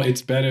 no,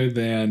 it's better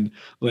than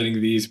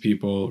letting these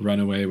people run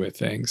away with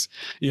things.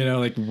 You know,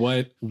 like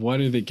what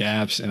are the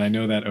gaps? And I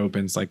know that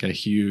opens like a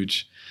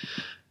huge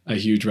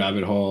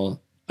rabbit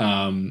hole.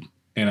 And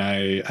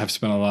I have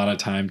spent a lot of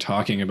time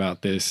talking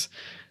about this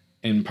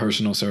in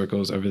personal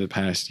circles over the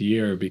past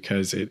year,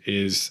 because it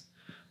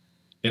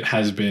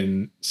has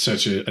been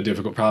such a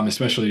difficult problem,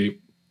 especially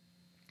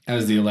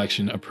as the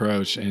election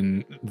approached,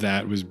 and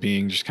that was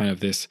being just kind of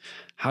this,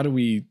 how do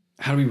we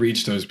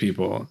reach those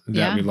people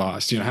that we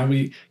lost? You know, how do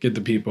we get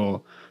the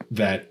people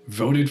that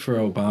voted for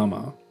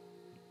Obama,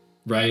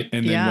 right?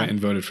 And then went and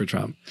voted for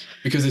Trump?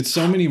 Because it's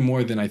so many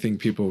more than I think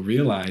people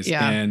realize.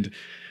 Yeah. And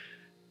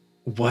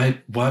what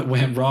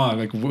went wrong?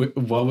 Like,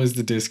 what was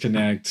the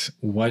disconnect?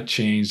 What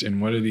changed?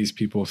 And what are these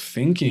people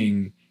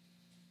thinking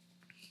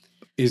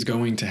is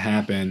going to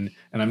happen?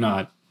 And I'm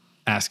not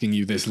asking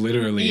you this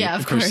literally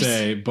of per course.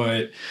 se,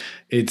 but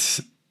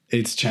it's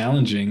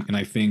challenging. And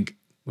I think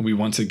we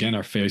once again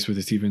are faced with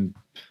this even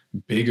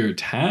bigger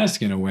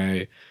task in a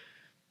way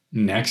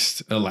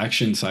next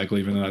election cycle,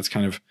 even though that's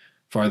kind of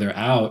farther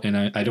out. And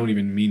I don't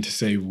even mean to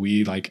say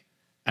we, like,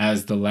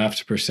 as the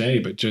left per se,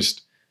 but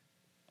just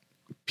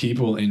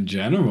people in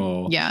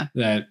general. Yeah.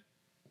 That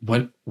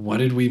what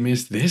did we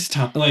miss this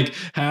time? Like,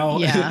 how?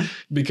 Yeah.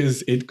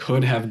 Because it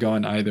could have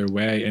gone either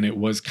way, and it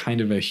was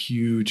kind of a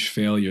huge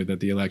failure that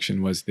the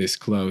election was this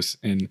close.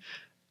 And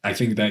I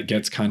think that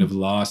gets kind of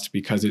lost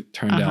because it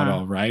turned out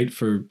all right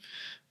for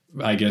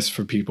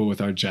people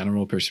with our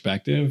general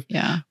perspective.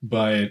 Yeah.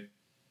 But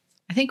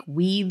I think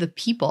we, the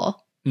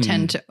people,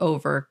 tend to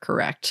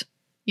overcorrect.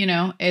 You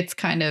know, it's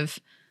kind of,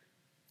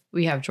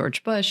 we have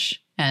George Bush,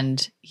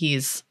 and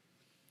he's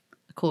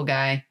a cool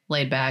guy,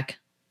 laid back.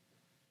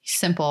 He's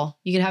simple.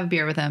 You could have a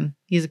beer with him.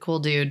 He's a cool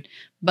dude.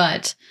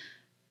 But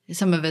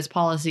some of his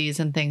policies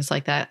and things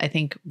like that, I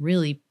think,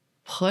 really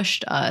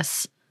pushed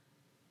us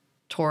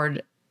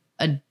toward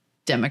a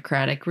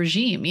democratic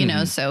regime, you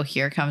know? So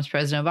here comes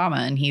President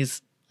Obama, and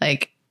he's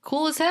like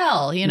cool as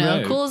hell, you know,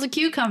 Right. cool as a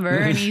cucumber.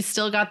 And he's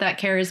still got that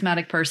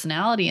charismatic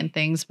personality and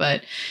things.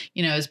 But,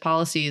 you know, his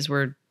policies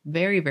were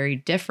very, very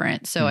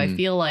different. So I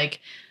feel like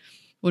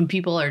when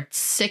people are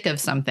sick of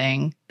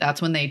something,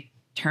 that's when they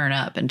turn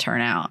up and turn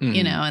out,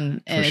 you know,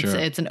 and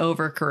it's an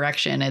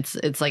overcorrection.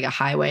 It's like a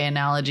highway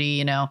analogy,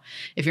 you know,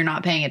 if you're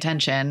not paying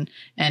attention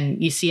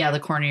and you see out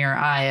of the corner of your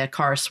eye a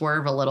car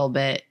swerve a little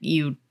bit,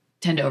 you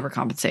tend to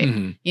overcompensate.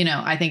 Mhm. You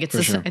know, I think it's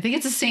For sure. I think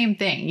it's the same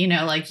thing. You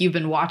know, like you've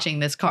been watching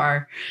this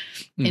car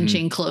Mhm.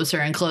 inching closer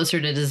and closer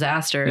to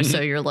disaster, Mhm.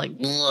 so you're like,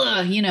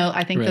 ugh, you know.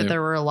 I think Right. that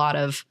there were a lot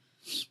of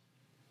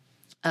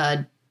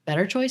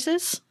better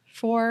choices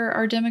for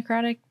our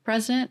Democratic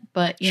president,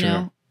 but you Sure.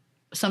 know,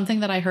 something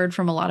that I heard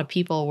from a lot of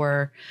people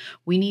were,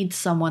 we need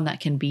someone that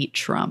can beat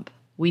Trump.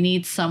 We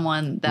need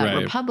someone that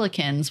Right.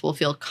 Republicans will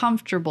feel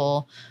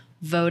comfortable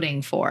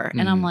voting for.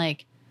 And I'm Mhm.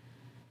 like,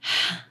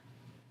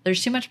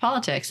 there's too much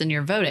politics in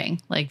your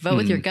voting. Like, vote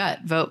with your Mhm. gut.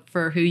 Vote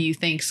for who you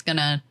think's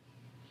gonna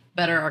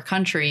better our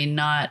country,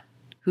 not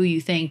who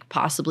you think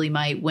possibly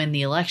might win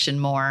the election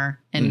more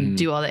and Mhm.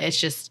 do all that. It's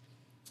just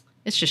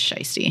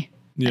shiesty.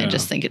 I Yeah.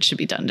 just think it should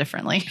be done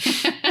differently.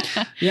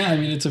 Yeah, I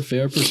mean, it's a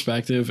fair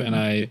perspective, and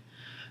I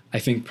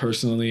think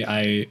personally,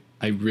 I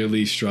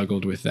really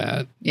struggled with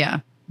that Yeah.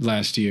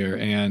 last year,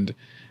 and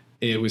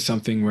it was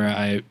something where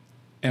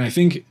I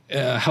think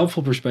a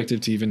helpful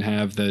perspective to even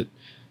have that,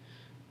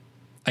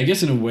 I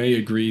guess in a way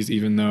agrees,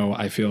 even though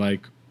I feel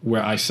like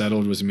where I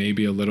settled was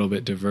maybe a little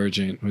bit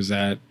divergent, was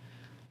that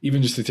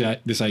even just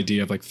this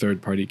idea of like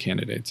third party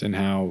candidates and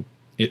how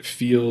it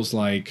feels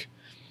like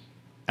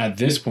at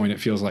this point, it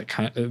feels like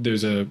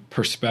there's a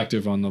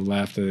perspective on the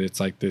left that it's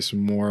like this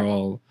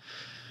moral,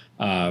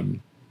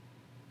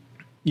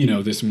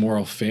 this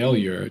moral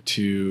failure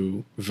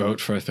to vote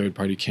for a third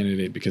party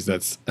candidate because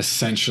that's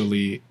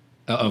essentially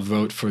a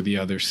vote for the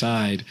other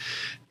side.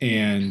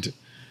 And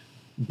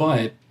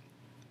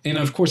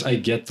of course I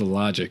get the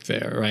logic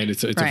there, right?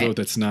 It's Right. a vote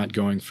that's not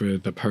going for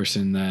the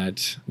person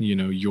that, you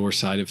know, your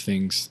side of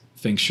things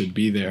should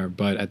be there.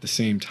 But at the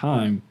same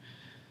time,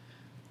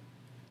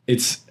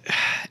 it's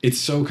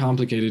so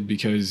complicated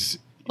because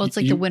Well, it's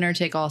like the winner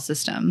take all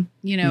system.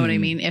 You know what I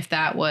mean? If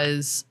that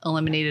was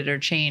eliminated or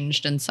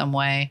changed in some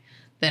way,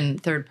 then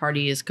third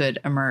parties could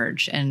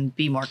emerge and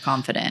be more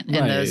confident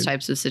in those Right.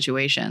 types of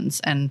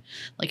situations. And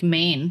like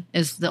Maine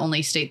is the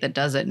only state that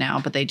does it now,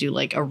 but they do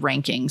like a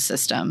ranking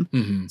system.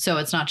 Mhm. So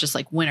it's not just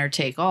like winner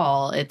take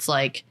all. It's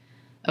like,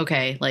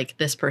 okay, like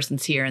this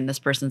person's here and this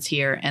person's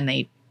here, and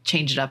they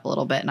change it up a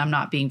little bit. And I'm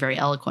not being very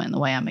eloquent in the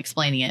way I'm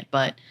explaining it,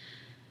 but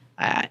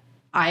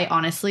I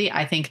honestly,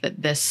 I think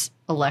that this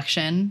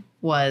election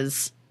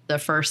was the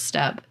first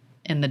step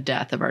in the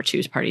death of our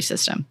two-party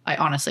system.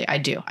 I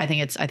do. I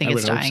think it's would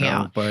hope dying so,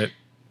 out. but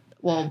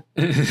Well,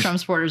 Trump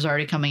supporters are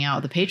already coming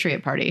out with the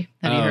Patriot Party.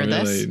 Have you heard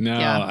really? this? No,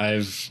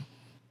 Yeah.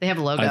 They have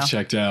a logo. I've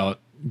checked out,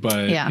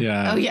 but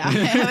Yeah. Oh, yeah. I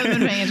haven't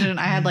been paying attention.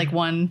 I had like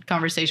one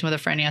conversation with a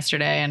friend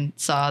yesterday and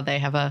saw they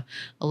have a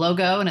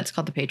logo and it's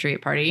called the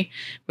Patriot Party,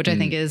 which I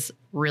think is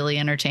really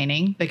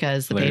entertaining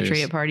because the Hilarious.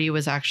 Patriot Party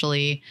was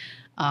actually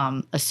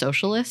a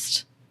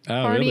socialist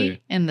Oh, party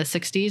really? in the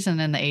 60s and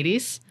in the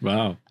 80s.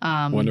 Wow.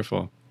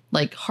 Wonderful.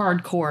 Like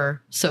hardcore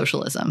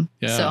socialism.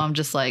 Yeah. So I'm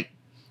just like,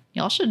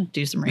 y'all should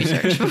do some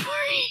research before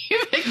you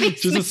pick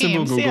these Just a simple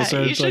names. Google Yeah,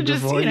 search you should like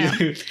just, before you know,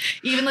 you.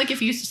 even like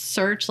if you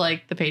search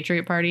like the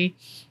Patriot Party,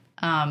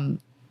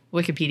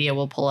 Wikipedia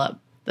will pull up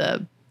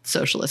the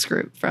socialist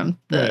group from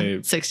the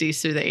Right.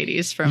 60s through the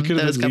 80s You from could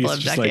have those at couple least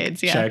of just,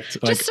 decades. like, Yeah.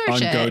 checked like Just search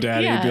on it.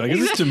 GoDaddy and be Yeah, like, is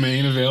this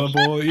domain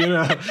available? You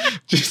know,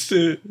 just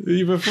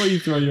before you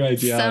throw your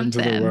idea out into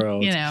the Something,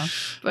 world. you know.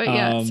 But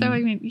yeah, so I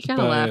mean, you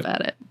gotta but- laugh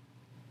at it.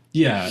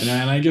 Yeah,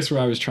 and I guess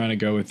where I was trying to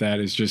go with that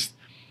is just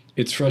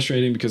it's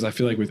frustrating because I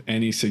feel like with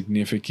any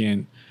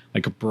significant,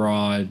 like a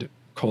broad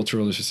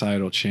cultural or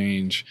societal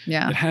change,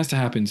 Yeah. it has to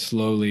happen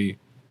slowly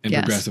and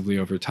Yes. progressively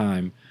over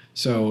time.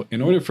 So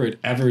in order for it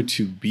ever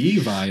to be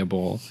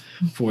viable,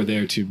 for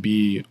there to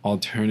be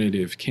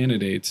alternative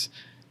candidates,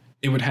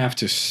 it would have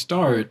to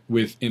start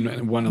with,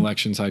 in one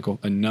election cycle,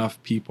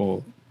 enough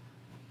people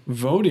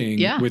voting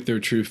Yeah. with their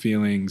true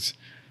feelings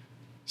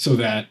so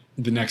that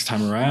the next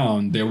time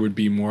around, there would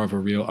be more of a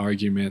real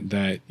argument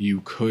that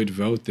you could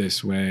vote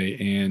this way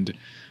and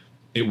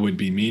it would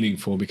be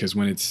meaningful, because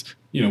when it's,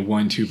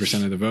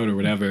 1-2% of the vote or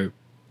whatever,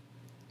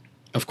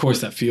 of course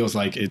that feels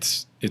like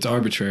it's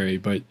arbitrary,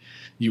 but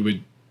you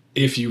would,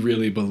 if you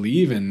really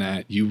believe in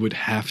that, you would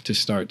have to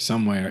start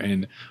somewhere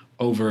and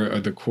over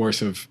the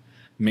course of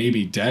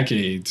maybe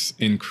decades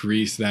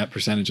increase that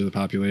percentage of the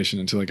population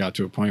until it got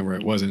to a point where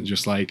it wasn't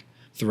just like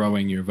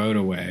throwing your vote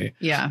away.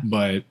 Yeah.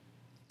 But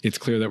it's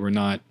clear that we're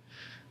not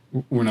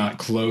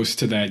close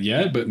to that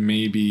yet, but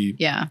maybe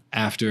Yeah.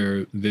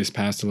 after this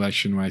past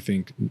election, where I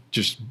think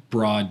just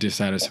broad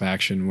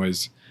dissatisfaction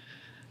was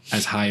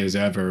as high as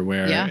ever,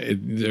 where Yeah.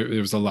 there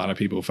was a lot of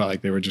people who felt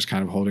like they were just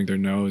kind of holding their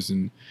nose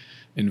and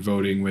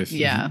voting with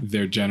Yeah.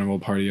 their general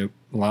party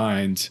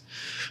lines.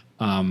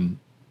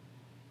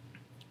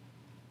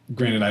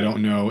 Granted, I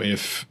don't know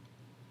if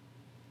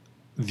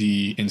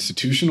the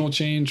institutional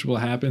change will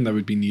happen that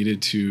would be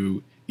needed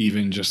to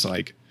even just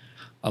like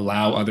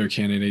allow other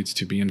candidates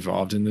to be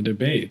involved in the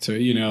debate. So,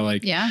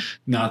 Yeah.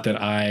 not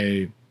that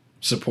I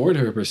support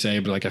her per se,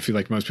 but like I feel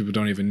like most people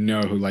don't even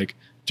know who like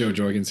Joe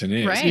Jorgensen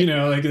is. Right.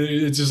 Like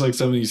it's just like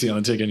something you see on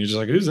the ticket and you're just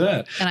like, who's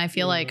that? And I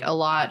feel like a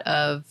lot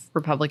of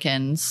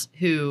Republicans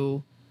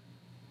who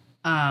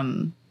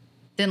didn't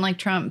like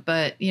Trump,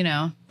 but,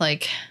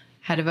 like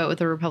had to vote with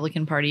the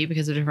Republican Party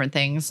because of different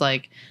things,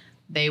 like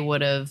they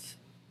would have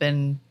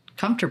been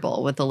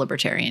comfortable with the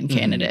libertarian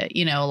candidate,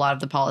 you know, a lot of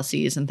the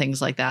policies and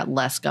things like that,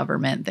 less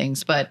government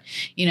things. But,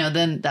 you know,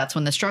 then that's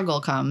when the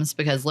struggle comes,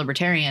 because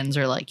libertarians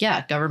are like,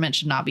 yeah, government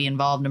should not be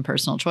involved in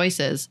personal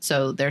choices.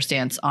 So their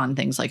stance on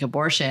things like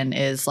abortion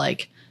is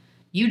like,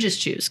 you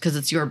just choose because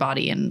it's your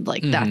body. And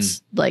like,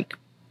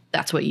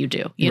 that's what you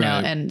do, you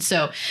know? And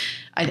so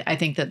I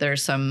think that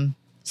there's some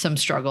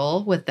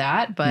struggle with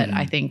that, but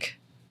I think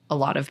a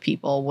lot of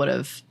people would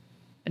have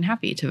been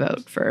happy to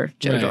vote for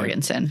Joe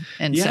Jorgensen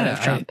instead of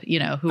Trump, you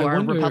know, who are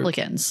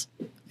Republicans.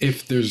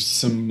 If there's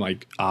some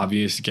like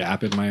obvious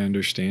gap in my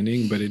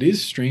understanding, but it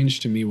is strange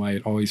to me why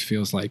it always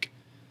feels like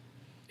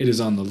it is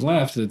on the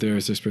left that there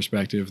is this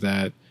perspective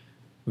that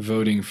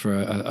voting for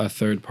a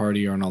third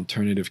party or an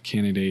alternative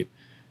candidate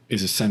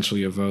is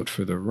essentially a vote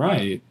for the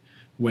right,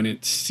 when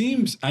it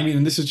seems, I mean,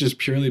 and this is just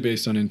purely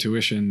based on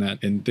intuition,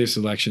 that in this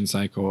election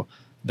cycle,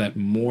 that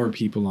more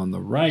people on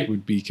the right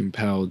would be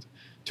compelled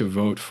to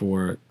vote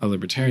for a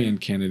libertarian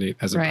candidate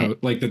as opposed,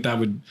 like that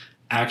would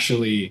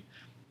actually,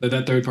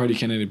 that third party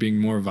candidate being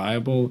more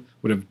viable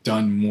would have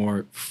done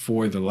more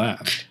for the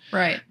left.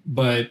 Right.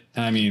 But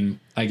I mean,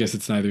 I guess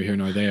it's neither here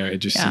nor there. It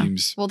just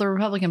seems. Well, the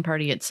Republican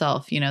Party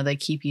itself, you know, they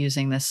keep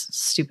using this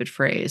stupid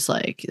phrase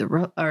like,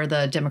 or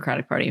the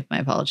Democratic Party, my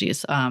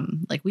apologies.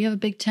 Like, we have a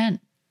big tent.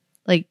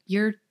 Like,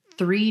 you're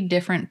 3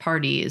 different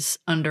parties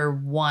under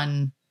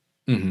one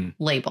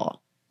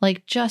label.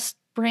 Like, just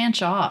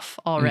branch off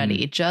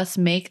already. Just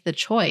make the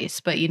choice.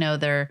 But, you know,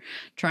 they're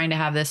trying to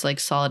have this like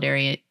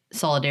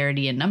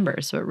solidarity in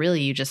numbers, but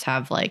really you just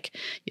have like,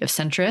 you have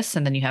centrists,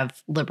 and then you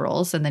have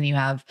liberals, and then you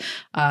have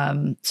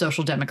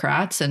social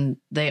democrats, and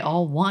they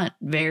all want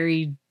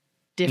very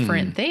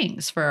different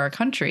things for our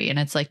country. And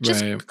it's like,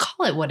 just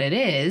call it what it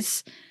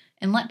is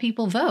and let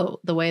people vote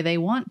the way they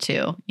want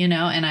to, you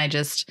know? And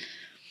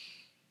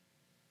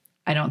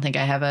I don't think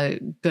I have a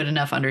good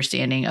enough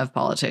understanding of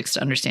politics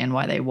to understand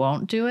why they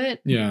won't do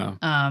it. Yeah.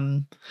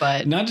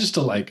 But not just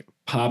to like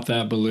pop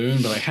that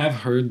balloon, but I have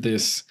heard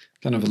this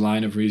kind of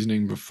line of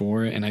reasoning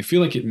before, and I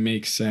feel like it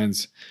makes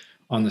sense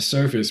on the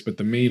surface, but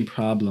the main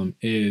problem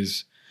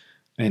is,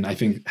 and I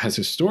think has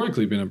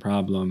historically been a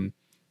problem,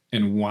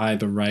 and why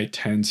the right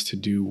tends to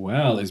do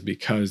well, is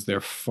because they're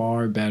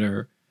far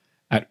better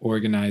at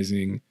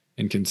organizing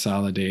and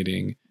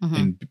consolidating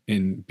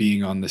and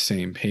being on the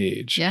same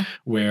page. Yeah.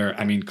 Where,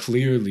 I mean,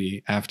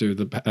 clearly after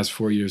the past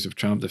 4 years of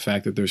Trump, the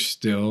fact that there's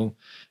still,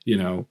 you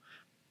know,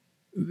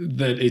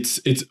 that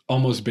it's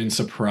almost been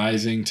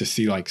surprising to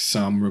see like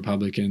some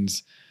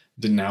Republicans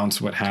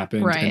denounce what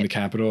happened in the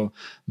Capitol,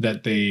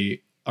 that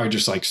they are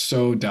just like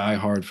so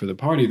diehard for the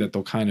party that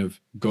they'll kind of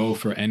go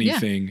for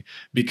anything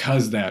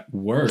because that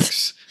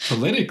works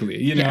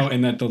politically, you know,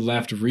 and that the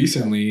left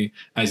recently,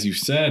 as you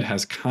said,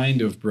 has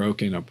kind of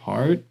broken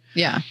apart.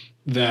 Yeah.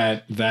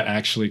 That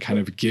actually kind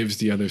of gives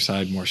the other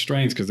side more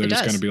strength, because they're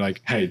just going to be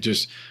like, hey,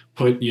 just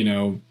put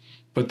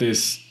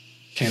this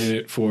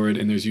candidate forward,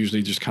 and there's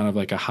usually just kind of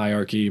like a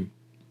hierarchy.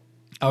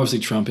 Obviously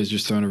Trump has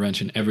just thrown a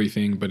wrench in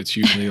everything, but it's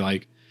usually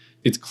like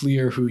it's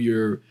clear who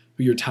your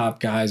top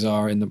guys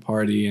are in the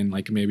party, and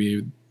like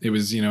maybe it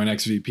was, you know, an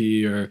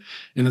ex-VP and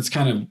that's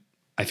kind of,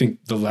 I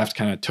think the left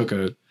kind of took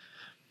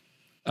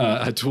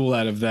a tool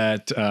out of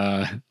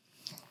that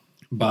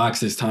box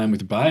this time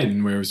with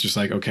Biden, where it was just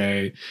like,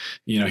 okay,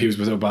 you know, he was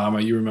with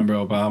Obama. You remember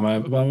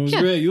Obama? Obama was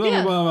great. You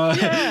love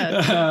Obama.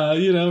 Yeah.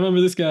 You know,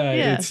 remember this guy.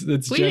 Yeah.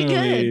 It's we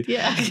generally, did good.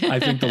 Yeah. I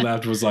think the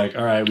left was like,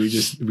 all right,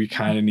 we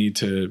kind of need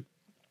to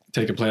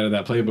take a play out of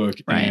that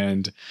playbook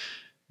and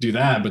do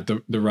that. But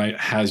the right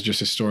has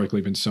just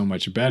historically been so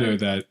much better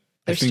that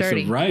I think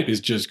the right is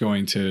just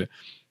going to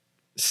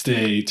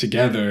stay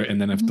together.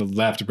 And then if the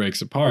left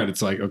breaks apart,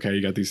 it's like, okay,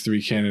 you got these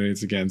 3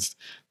 candidates against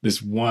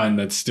this one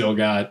that's still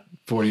got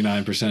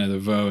 49% of the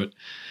vote.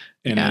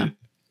 And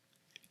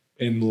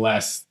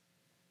unless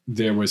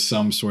there was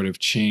some sort of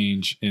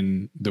change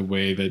in the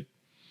way that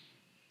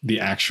the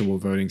actual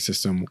voting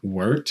system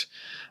worked,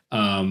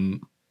 the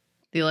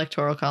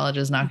Electoral College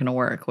is not going to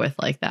work with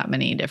like that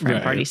many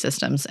different party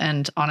systems.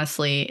 And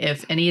honestly,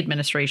 if any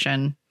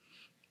administration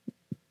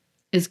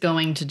is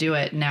going to do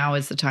it, now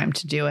is the time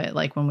to do it.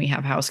 Like when we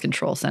have House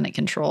control, Senate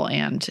control,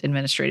 and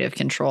administrative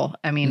control.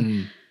 I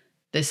mean,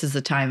 this is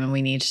the time, and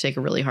we need to take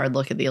a really hard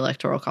look at the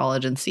Electoral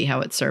College and see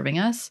how it's serving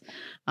us,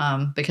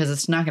 because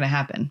it's not going to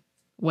happen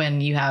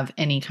when you have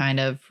any kind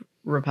of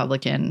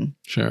Republican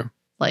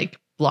like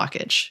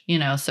blockage, you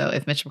know. So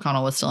if Mitch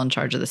McConnell was still in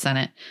charge of the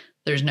Senate,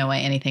 there's no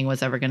way anything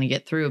was ever going to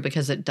get through,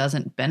 because it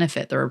doesn't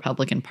benefit the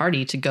Republican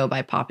Party to go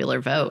by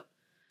popular vote.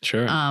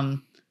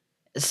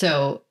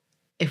 So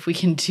if we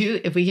can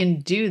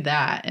do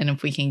that, and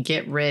if we can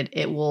get rid,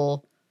 it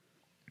will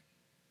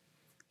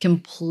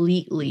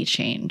completely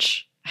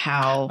change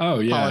how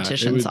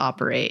politicians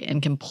operate,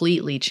 and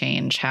completely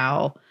change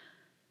how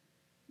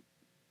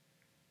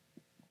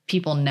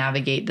people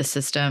navigate the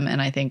system.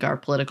 And I think our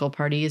political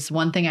parties,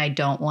 one thing I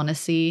don't want to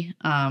see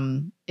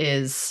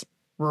is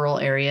rural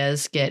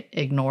areas get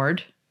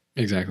ignored.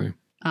 Exactly.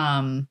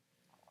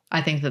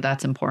 I think that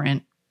that's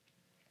important.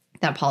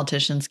 that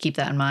politicians keep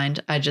that in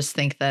mind. I just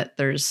think that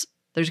there's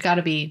got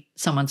to be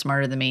someone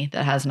smarter than me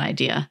that has an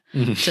idea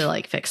to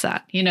like fix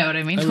that. You know what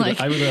I mean?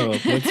 I would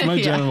hope. That's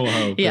my general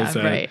hope. Yeah, is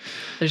that right.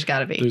 There's got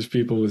to be. There's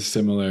people with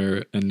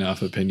similar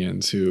enough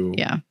opinions who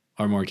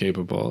are more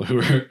capable, who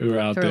are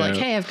out there. Like,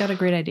 hey, I've got a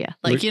great idea.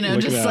 Like,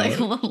 just like,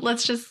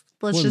 let's just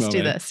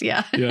do this.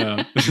 Yeah.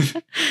 Yeah,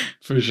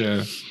 for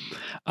sure.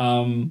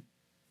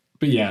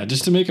 But yeah,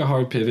 just to make a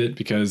hard pivot,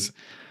 because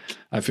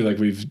I feel like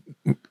we've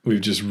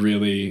just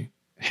really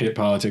hit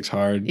politics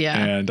hard. Yeah.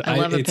 And I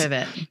love a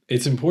pivot.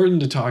 It's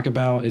important to talk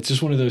about. It's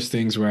just one of those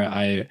things where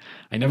I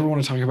never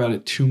want to talk about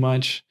it too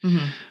much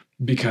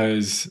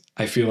because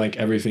I feel like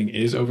everything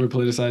is over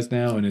politicized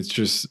now, and it's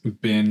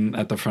just been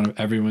at the front of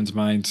everyone's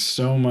mind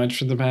so much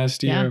for the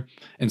past year.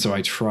 Yeah. And so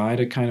I try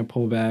to kind of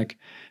pull back,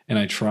 and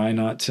I try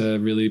not to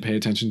really pay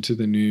attention to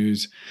the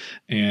news,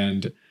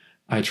 and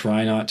I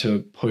try not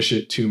to push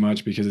it too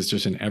much because it's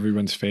just in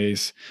everyone's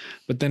face.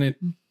 But then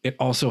it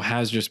also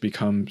has just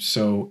become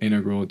so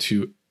integral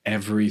to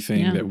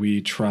everything that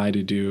we try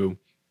to do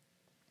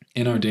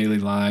in our daily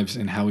lives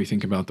and how we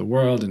think about the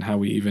world and how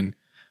we even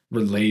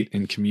relate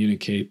and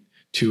communicate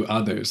to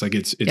others. Like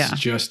it's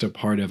just a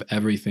part of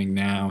everything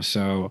now.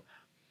 So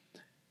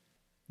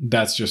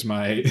that's just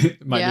my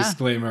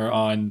disclaimer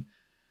on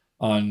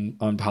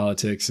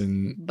politics.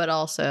 But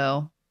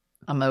also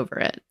I'm over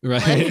it.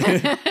 Right.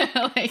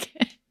 Like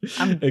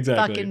I'm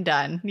fucking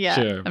done. Yeah.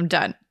 Sure. I'm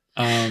done.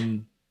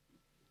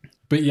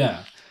 But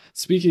yeah,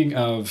 speaking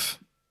of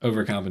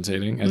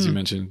overcompensating, as you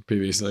mentioned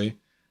previously,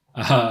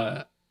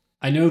 I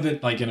know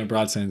that like in a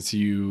broad sense,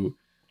 you,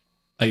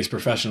 at least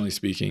professionally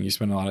speaking, you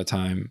spend a lot of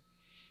time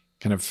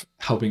kind of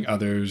helping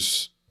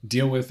others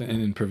deal with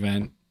and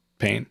prevent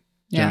pain,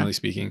 generally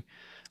speaking,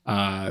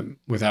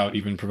 without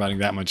even providing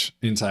that much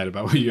insight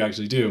about what you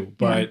actually do.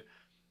 But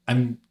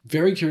I'm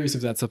very curious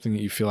if that's something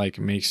that you feel like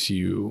makes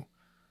you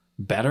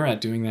better at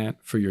doing that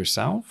for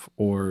yourself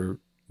or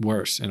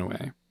worse in a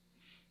way.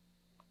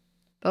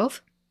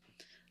 Both.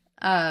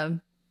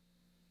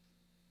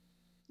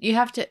 You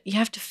have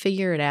to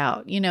figure it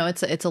out. You know,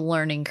 it's a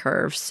learning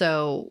curve.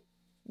 So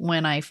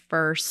when I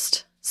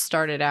first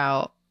started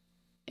out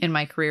in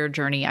my career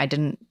journey, I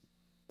didn't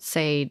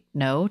say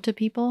no to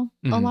people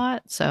a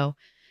lot. So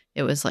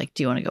it was like,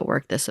 do you want to go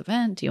work this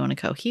event? Do you want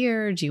to go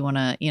here? Do you want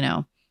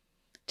to,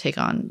 take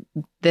on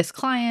this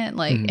client?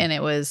 Like, and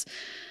it was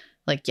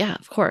like, yeah,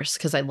 of course.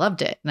 'Cause I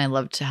loved it and I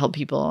loved to help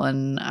people,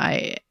 and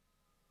I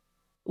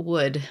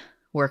would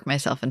work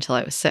myself until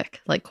I was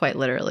sick, like quite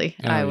literally.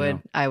 I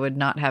would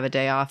not have a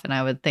day off, and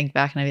I would think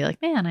back and I'd be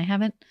like, man, I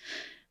haven't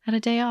had a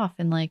day off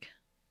in like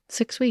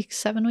 6 weeks,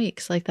 7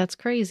 weeks. Like, that's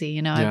crazy.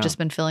 I've just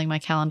been filling my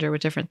calendar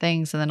with different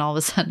things. And then all of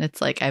a sudden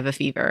it's like, I have a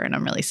fever and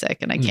I'm really sick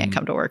and I can't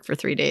come to work for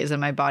 3 days. And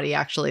my body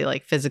actually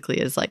like physically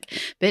is like,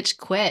 bitch,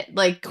 quit it,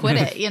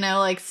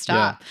 like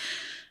stop. Yeah.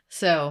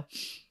 So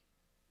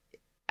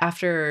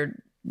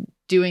after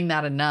doing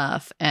that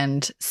enough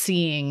and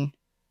seeing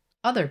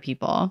other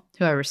people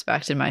who I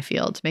respect in my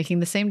field making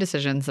the same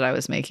decisions that I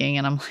was making,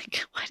 and I'm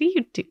like, why do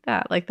you do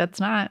that? Like, that's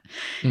not.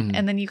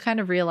 And then you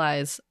kind of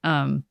realize,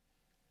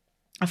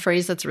 a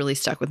phrase that's really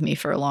stuck with me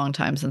for a long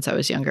time since I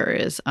was younger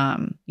is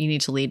you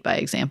need to lead by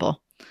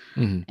example.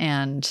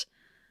 And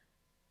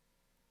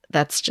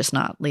that's just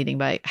not leading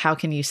by. How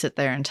can you sit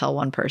there and tell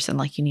one person,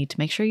 like, you need to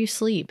make sure you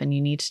sleep and you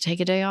need to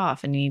take a day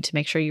off and you need to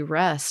make sure you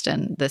rest,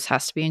 and this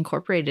has to be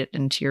incorporated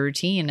into your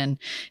routine. And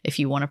if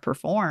you want to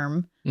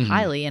perform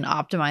highly and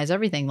optimize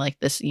everything like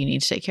this, you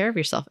need to take care of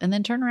yourself, and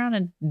then turn around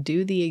and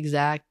do the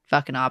exact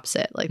fucking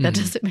opposite. Like, that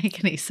doesn't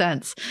make any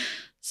sense.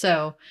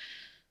 So,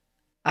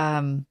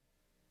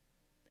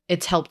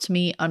 it's helped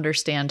me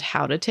understand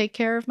how to take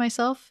care of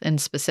myself in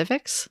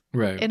specifics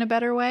in a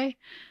better way.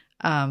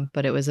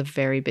 But it was a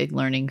very big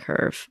learning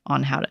curve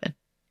on how to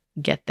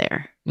get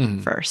there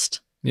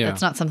first. Yeah.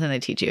 That's not something they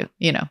teach you,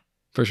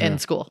 for sure. In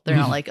school. They're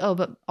not like, oh,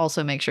 but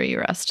also make sure you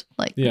rest.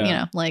 Like,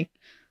 like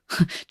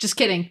just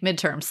kidding,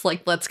 midterms,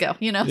 like, let's go,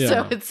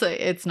 so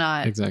it's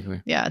not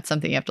exactly. Yeah. It's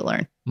something you have to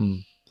learn.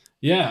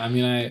 Yeah. I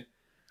mean,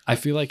 I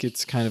feel like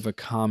it's kind of a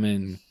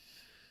common,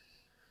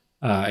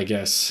 I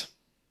guess,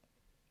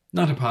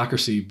 not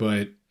hypocrisy,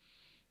 but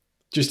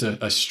just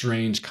a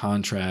strange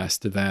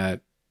contrast that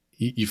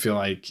you feel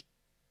like,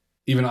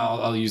 even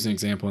I'll use an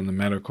example in the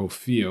medical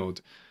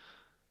field,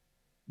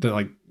 that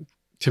like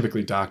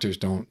typically doctors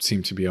don't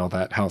seem to be all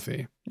that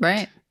healthy.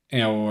 Right.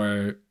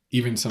 Or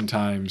even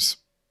sometimes,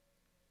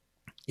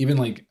 even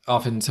like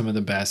often some of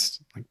the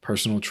best like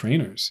personal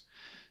trainers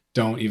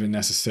don't even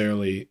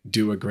necessarily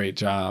do a great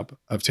job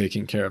of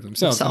taking care of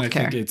themselves. Self-care.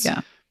 And I think it's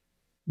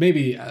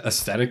maybe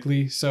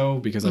aesthetically so,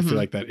 because I feel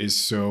like that is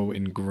so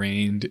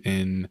ingrained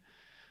in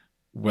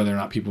whether or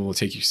not people will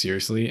take you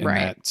seriously in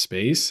that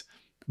space.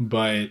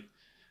 But,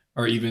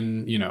 or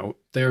even,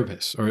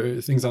 therapists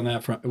or things on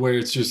that front, where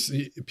it's just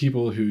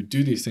people who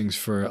do these things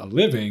for a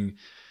living,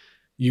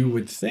 you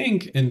would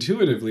think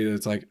intuitively that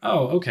it's like,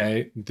 oh,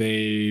 okay,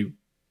 they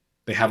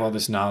have all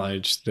this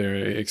knowledge, they're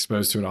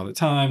exposed to it all the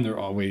time, they're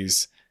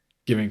always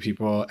giving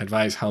people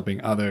advice, helping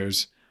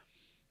others.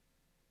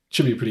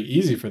 should be pretty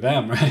easy for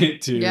them,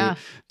 right? Yeah.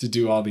 To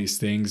do all these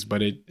things,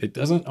 but it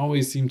doesn't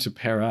always seem to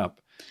pair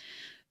up.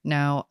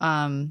 No.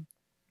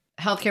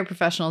 Healthcare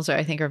professionals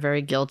I think are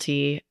very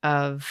guilty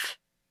of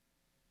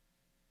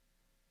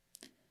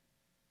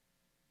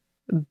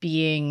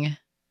being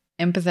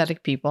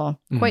empathetic people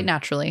quite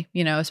naturally,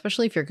 you know,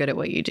 especially if you're good at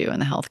what you do in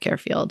the healthcare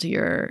field.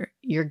 You're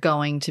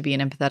going to be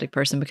an empathetic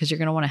person because you're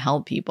going to want to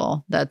help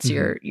people. That's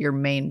your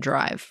main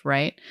drive,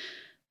 right?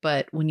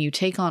 But when you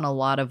take on a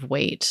lot of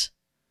weight,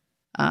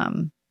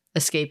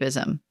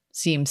 escapism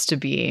seems to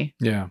be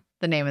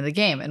the name of the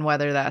game. And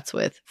whether that's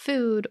with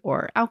food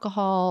or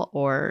alcohol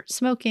or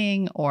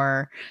smoking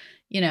or,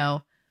 you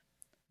know,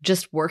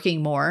 just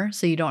working more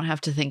so you don't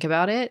have to think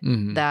about it,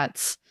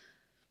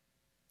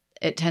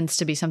 it tends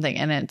to be something.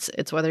 And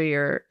it's whether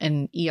you're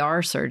an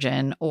ER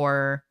surgeon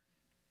or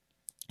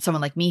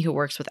someone like me who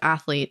works with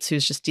athletes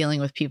who's just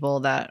dealing with people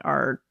that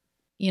are,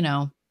 you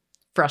know,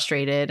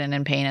 frustrated and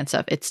in pain and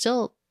stuff. It's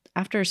still,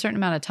 after a certain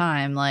amount of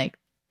time, like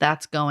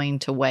that's going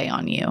to weigh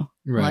on you.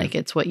 Right. Like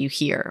it's what you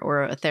hear,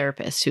 or a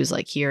therapist who's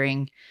like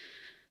hearing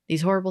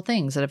these horrible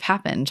things that have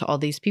happened to all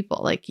these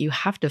people. Like you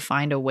have to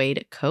find a way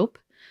to cope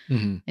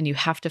and you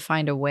have to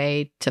find a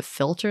way to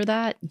filter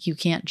that. You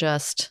can't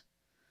just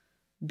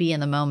be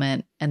in the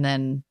moment and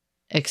then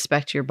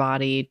expect your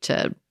body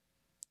to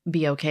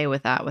be okay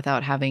with that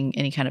without having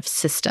any kind of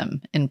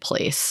system in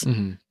place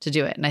to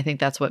do it. And I think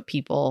that's what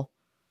people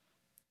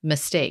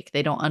mistake.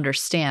 They don't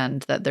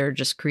understand that they're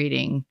just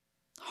creating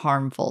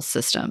harmful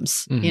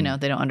systems. You know,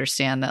 they don't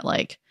understand that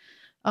like,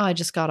 oh, I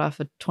just got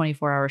off a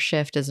 24-hour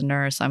shift as a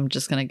nurse. I'm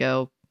just going to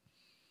go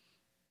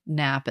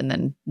nap and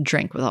then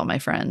drink with all my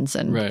friends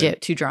and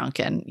get too drunk.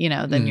 And, you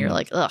know, then you're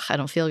like, ugh, I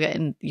don't feel good.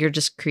 And you're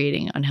just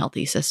creating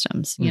unhealthy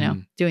systems. You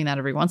know, doing that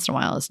every once in a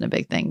while isn't a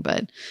big thing.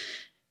 But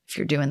if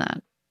you're doing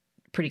that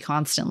pretty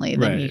constantly,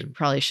 then you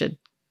probably should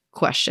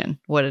question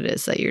what it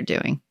is that you're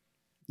doing.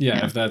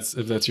 Yeah. If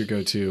that's your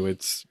go-to,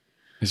 it's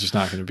just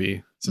not going to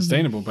be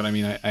sustainable. But I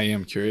mean, I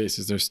am curious,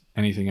 is there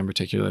anything in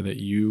particular that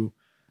you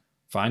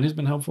find has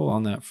been helpful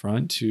on that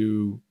front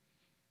to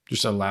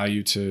just allow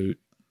you to,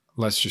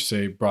 let's just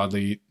say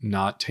broadly,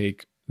 not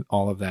take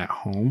all of that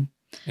home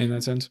in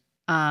that sense?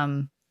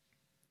 One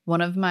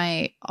of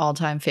my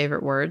all-time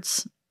favorite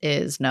words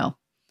is no.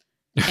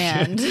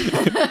 And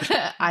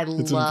I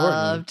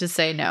love to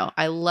say no.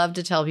 I love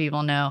to tell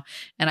people no.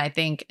 And I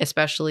think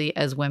especially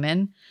as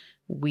women,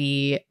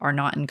 we are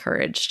not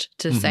encouraged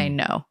to say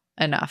no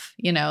enough.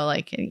 You know,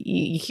 like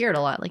you hear it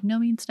a lot, like no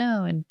means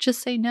no and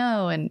just say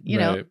no. And, you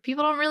know,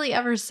 people don't really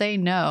ever say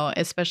no,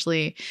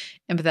 especially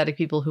empathetic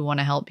people who want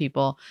to help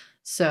people.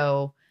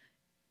 So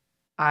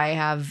I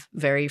have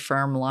very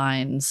firm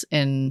lines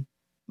in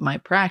my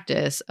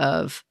practice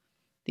of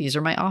these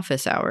are my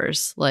office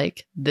hours.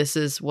 Like this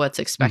is what's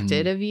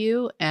expected of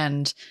you.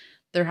 And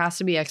there has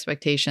to be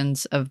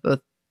expectations of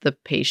both the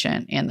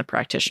patient and the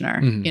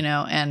practitioner, you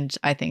know? And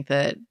I think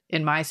that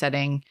in my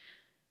setting,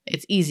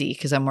 it's easy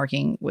because I'm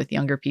working with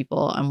younger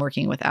people. I'm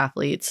working with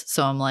athletes.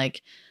 So I'm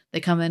like, they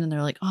come in and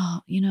they're like,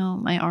 oh, you know,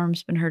 my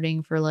arm's been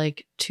hurting for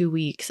like 2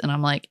 weeks. And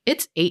I'm like,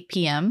 it's 8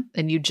 p.m.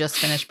 and you just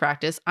finished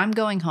practice. I'm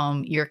going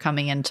home. You're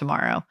coming in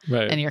tomorrow.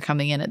 And you're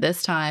coming in at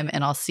this time.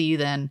 And I'll see you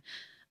then.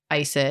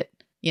 Ice it.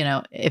 You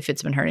know, if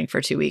it's been hurting for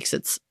 2 weeks,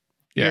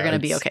 you're going to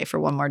be okay for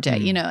one more day,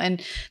 you know,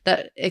 and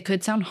that it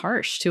could sound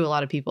harsh to a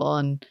lot of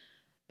people.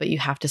 But you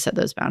have to set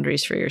those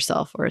boundaries for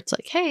yourself where it's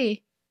like,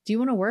 hey, do you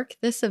want to work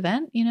this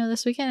event, you know,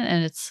 this weekend?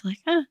 And it's like,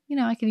 you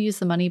know, I could use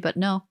the money, but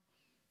no.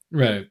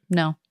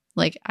 No.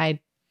 Like I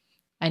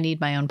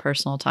need my own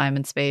personal time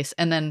and space.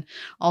 And then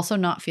also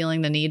not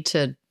feeling the need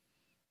to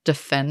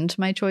defend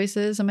my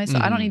choices and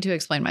myself. I don't need to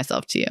explain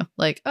myself to you.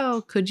 Like,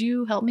 oh, could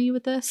you help me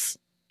with this?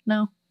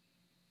 No.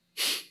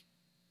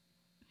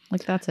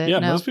 Like that's it. Yeah,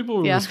 no. most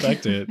people will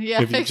respect it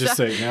if you just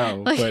say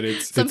no. Like,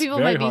 but some people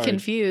might be hard.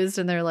 confused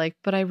and they're like,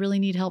 but I really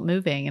need help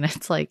moving. And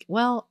it's like,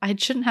 well, I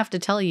shouldn't have to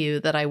tell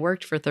you that I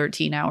worked for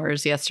 13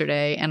 hours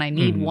yesterday and I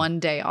need one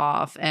day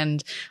off.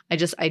 And I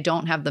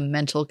don't have the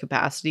mental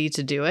capacity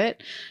to do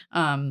it.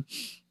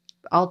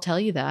 I'll tell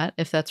you that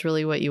if that's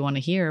really what you want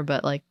to hear,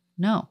 but like,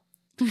 no.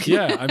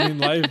 Yeah. I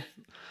mean,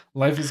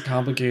 life is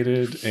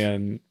complicated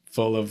and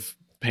full of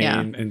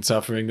pain and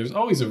suffering. There's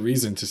always a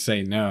reason to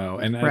say no.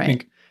 And I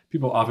think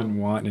people often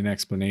want an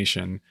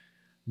explanation,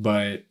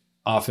 but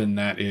often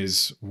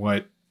that's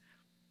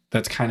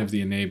kind of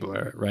the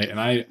enabler, right? And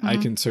I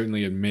can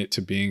certainly admit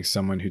to being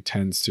someone who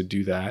tends to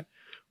do that,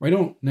 where I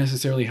don't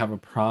necessarily have a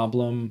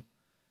problem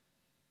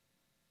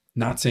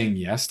not saying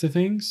yes to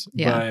things,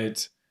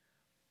 but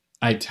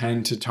I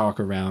tend to talk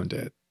around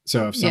it.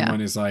 So if someone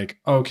is like,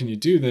 oh, can you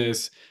do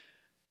this?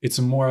 It's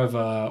more of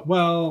a,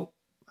 well,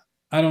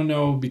 I don't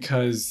know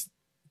because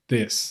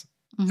this,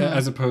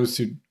 as opposed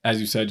to, as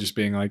you said, just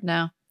being like,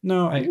 no,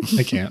 I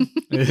can't.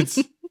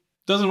 It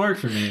doesn't work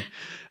for me.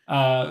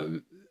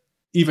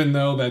 Even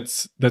though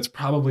that's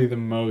probably the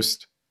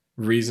most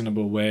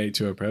reasonable way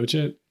to approach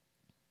it.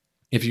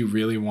 If you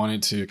really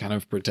wanted to kind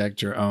of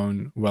protect your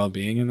own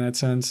well-being in that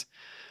sense,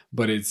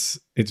 but it's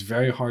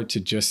very hard to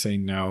just say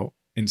no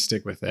and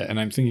stick with it. And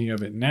I'm thinking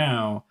of it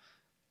now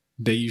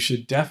that you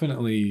should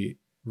definitely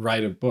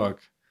write a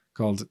book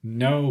called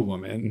No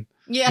Woman.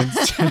 Yeah.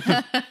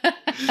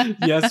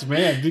 Yes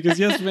Man, because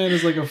Yes Man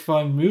is like a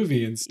fun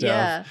movie and stuff.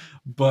 Yeah.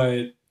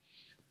 But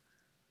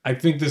I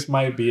think this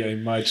might be a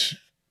much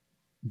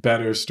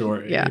better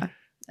story. Yeah.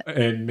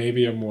 And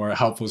maybe a more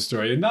helpful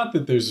story. And not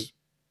that there's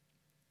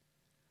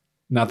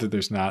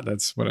not,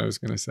 that's what I was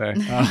going to say.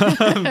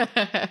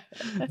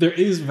 There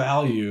is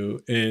value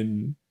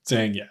in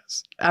saying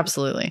yes.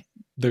 Absolutely.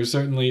 There's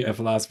certainly a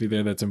philosophy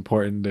there that's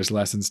important. There's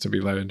lessons to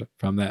be learned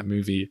from that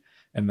movie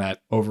and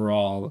that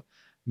overall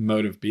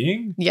mode of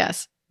being.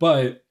 Yes.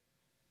 But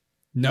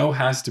no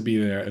has to be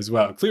there as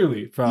well.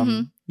 Clearly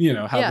from,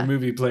 how the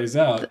movie plays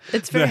out.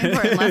 It's a very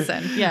important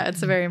lesson. Yeah,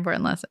 it's a very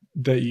important lesson.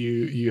 That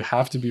you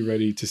have to be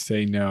ready to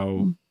say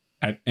no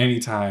at any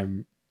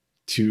time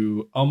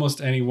to almost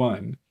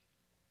anyone.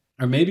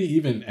 Or maybe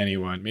even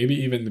anyone, maybe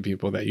even the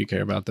people that you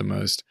care about the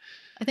most.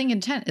 I think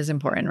intent is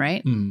important,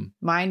 right?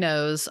 My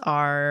no's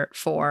are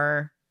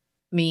for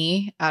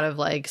me out of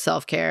like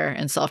self-care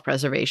and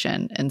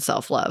self-preservation and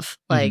self-love.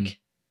 Like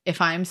if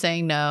I'm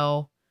saying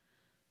no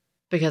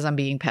because I'm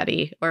being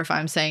petty, or if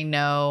I'm saying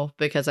no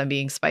because I'm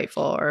being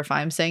spiteful, or if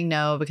I'm saying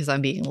no because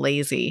I'm being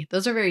lazy,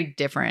 those are very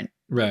different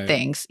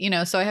things,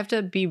 so I have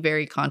to be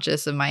very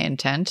conscious of my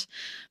intent.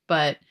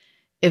 But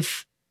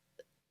if,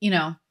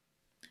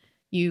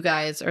 you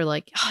guys are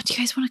like, oh, do you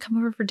guys want to come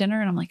over for dinner?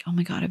 And I'm like, oh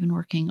my God, I've been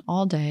working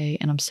all day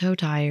and I'm so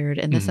tired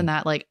and this and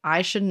that. Like,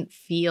 I shouldn't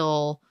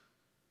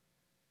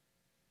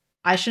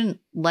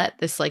let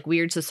this like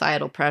weird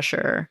societal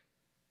pressure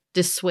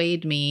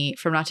dissuade me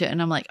from not to.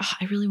 And I'm like, oh,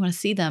 I really want to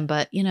see them,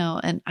 but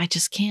and I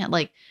just can't,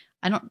 like,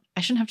 I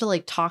shouldn't have to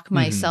like talk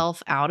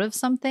myself out of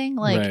something.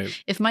 Like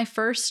if my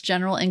first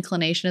general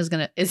inclination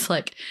is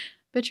like,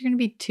 but you're going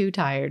to be too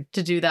tired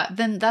to do that,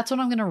 then that's what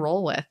I'm going to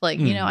roll with. Like,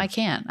 I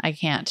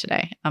can't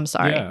today. I'm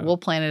sorry. Yeah. We'll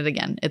plan it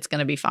again. It's going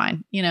to be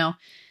fine, And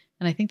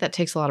I think that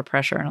takes a lot of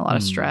pressure and a lot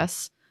of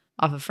stress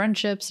off of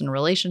friendships and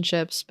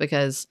relationships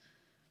because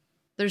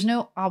there's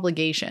no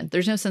obligation.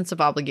 There's no sense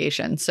of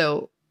obligation.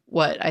 So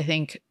what I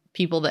think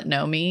people that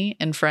know me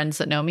and friends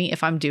that know me,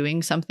 if I'm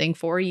doing something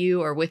for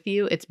you or with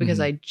you, it's because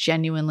I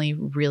genuinely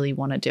really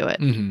want to do it.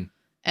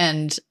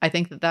 And I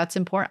think that that's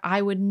important.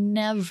 I would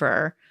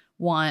never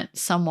want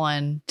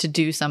someone to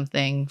do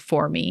something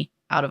for me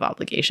out of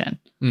obligation.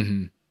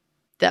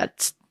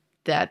 That's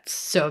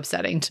so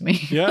upsetting to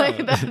me. Yeah.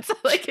 Like that's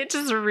like, it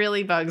just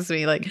really bugs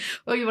me. Like,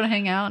 oh, you want to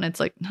hang out? And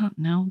it's like,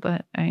 no,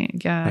 but I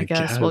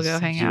guess we'll go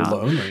hang out.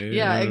 Lonely.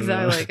 Yeah,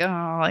 exactly.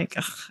 Like,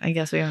 I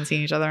guess we haven't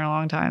seen each other in a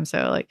long time.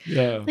 So like,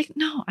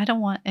 no, I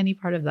don't want any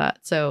part of that.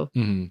 So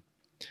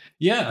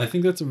yeah, I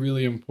think that's a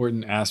really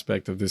important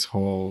aspect of this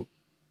whole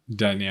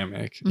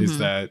dynamic is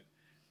that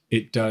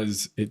it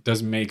does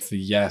make the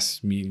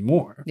yes mean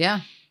more.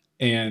 Yeah.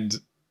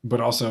 But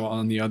also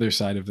on the other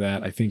side of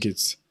that, I think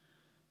it's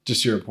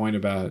just your point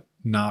about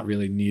not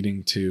really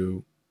needing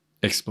to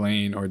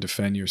explain or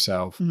defend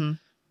yourself,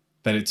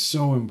 that it's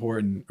so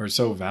important or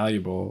so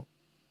valuable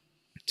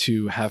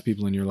to have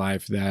people in your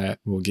life that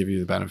will give you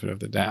the benefit of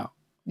the doubt.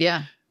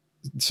 Yeah.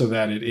 So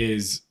that it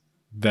is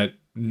that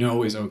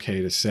no is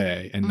okay to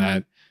say, and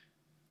that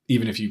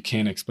even if you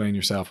can't explain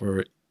yourself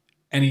or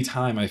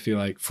anytime, I feel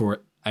like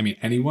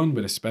anyone,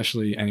 but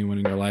especially anyone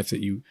in your life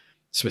that you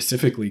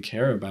specifically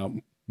care about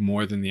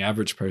more than the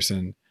average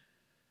person,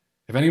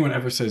 if anyone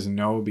ever says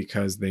no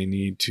because they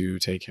need to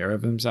take care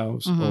of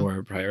themselves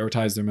or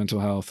prioritize their mental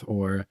health,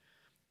 or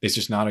it's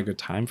just not a good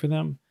time for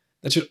them,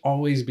 that should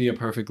always be a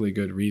perfectly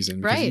good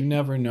reason, because you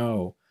never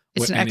know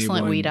it's what an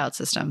excellent weed out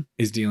system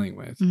is dealing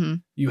with.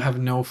 You have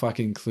no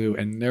fucking clue.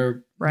 And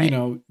they're,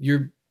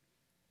 your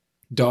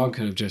dog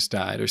could have just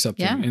died or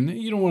something. Yeah. And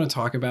you don't want to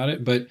talk about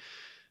it, but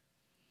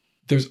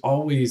there's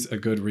always a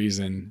good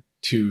reason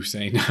to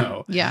say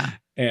no. Yeah.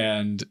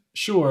 And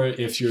sure,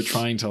 if you're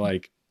trying to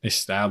like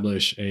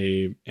establish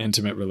a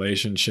intimate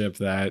relationship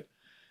that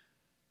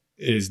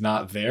is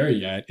not there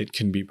yet, it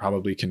can be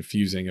probably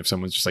confusing if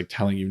someone's just like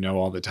telling you no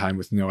all the time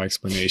with no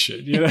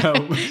explanation,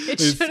 It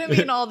shouldn't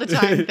be an all the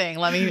time thing.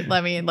 Let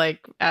me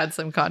like add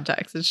some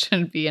context. It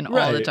shouldn't be an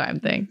all the time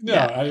thing. No,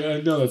 yeah.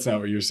 I know that's not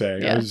what you're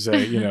saying. I was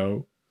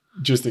saying,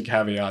 just a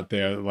caveat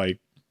there, like,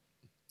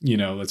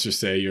 let's just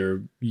say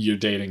you're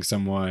dating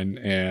someone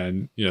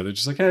and, they're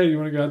just like, hey, you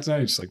want to go out tonight?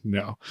 You're just like,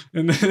 no.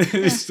 And then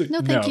it's like,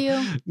 no, thank you.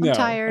 I'm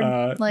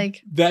tired.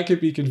 That could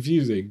be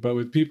confusing, but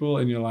with people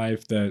in your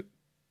life that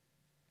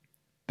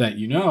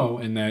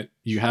and that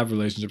you have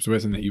relationships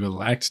with and that you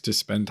elect to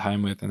spend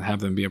time with and have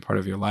them be a part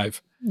of your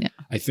life. Yeah.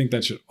 I think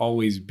that should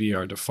always be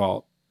our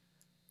default,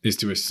 is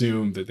to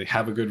assume that they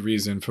have a good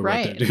reason for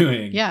what they're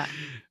doing. Yeah.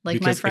 Like,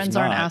 because my friends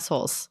aren't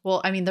assholes. Well,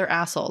 I mean, they're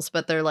assholes,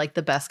 but they're like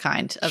the best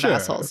kind of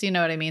assholes. You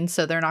know what I mean?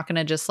 So they're not going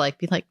to just like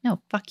be like,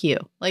 no, fuck you.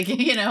 Like,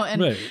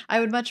 and I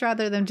would much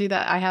rather them do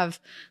that. I have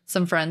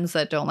some friends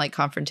that don't like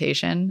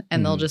confrontation,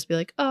 and they'll just be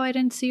like, oh, I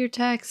didn't see your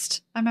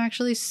text. I'm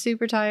actually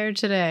super tired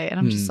today. And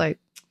I'm just like,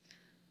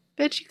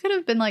 bitch, you could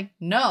have been like,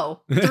 no,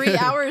 3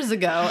 hours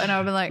ago. And I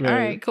would have been like, all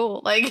right,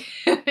 cool. Like,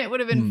 it would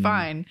have been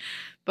fine.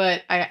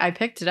 But I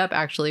picked it up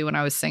actually when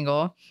I was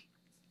single.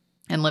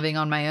 and living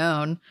on my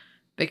own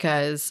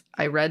because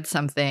I read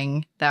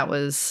something that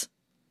was,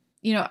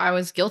 you know, I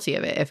was guilty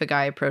of it. If a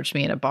guy approached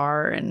me at a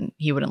bar and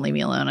he wouldn't leave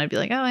me alone, I'd be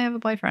like, oh, I have a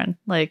boyfriend.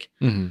 Like,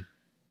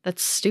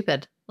 that's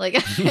stupid. Like,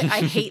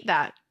 I hate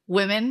that.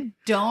 Women,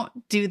 don't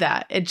do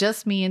that. It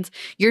just means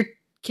you're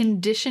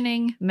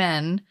conditioning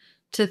men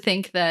to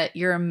think that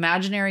your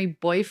imaginary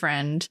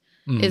boyfriend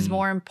is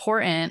more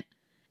important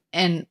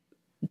and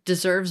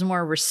deserves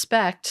more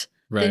respect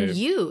than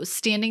you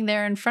standing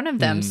there in front of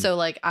them. So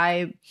like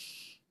I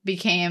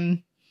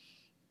became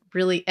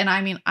really, and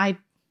I mean,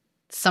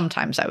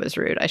 sometimes I was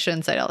rude. I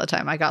shouldn't say it all the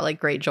time. I got like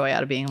great joy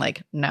out of being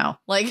like, no,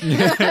 like,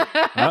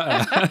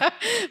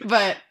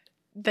 but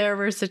there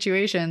were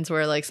situations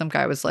where like some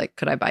guy was like,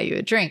 could I buy you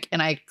a drink?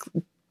 And I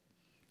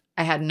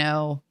had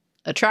no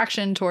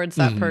attraction towards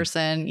that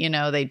person. You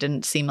know, they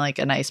didn't seem like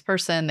a nice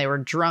person. They were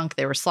drunk.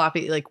 They were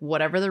sloppy, like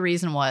whatever the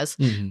reason was.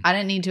 I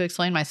didn't need to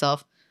explain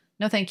myself.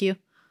 No, thank you.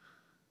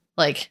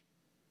 Like,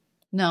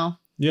 no.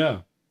 Yeah.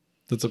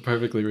 That's a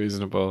perfectly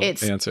reasonable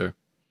answer.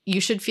 You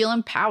should feel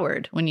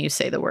empowered when you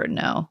say the word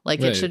no.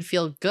 Like it should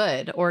feel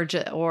good.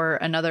 Or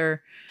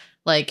another,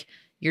 like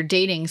you're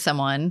dating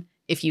someone.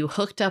 If you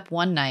hooked up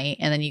one night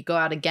and then you go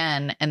out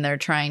again and they're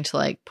trying to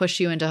like push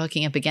you into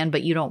hooking up again,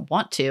 but you don't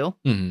want to,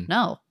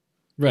 no.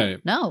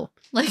 Right. No.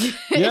 Like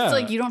it's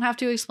like you don't have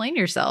to explain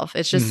yourself.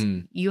 It's just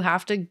you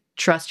have to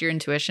trust your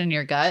intuition,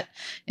 your gut,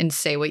 and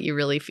say what you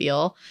really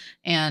feel.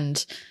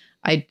 And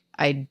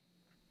I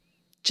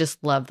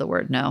just love the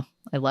word no.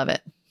 I love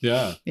it.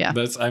 Yeah. Yeah.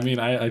 That's, I mean,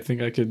 I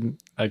think I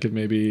could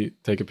maybe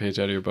take a page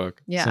out of your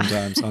book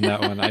sometimes on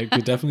that one. I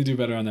could definitely do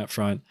better on that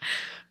front.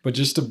 But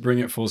just to bring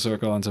it full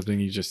circle on something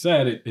you just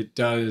said, it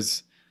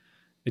does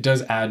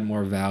add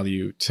more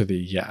value to the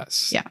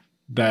yes. Yeah.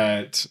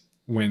 That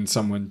when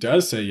someone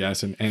does say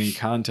yes in any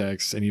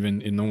context, and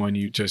even in the one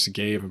you just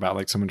gave about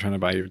like someone trying to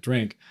buy you a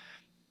drink,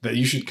 that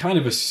you should kind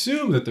of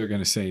assume that they're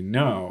going to say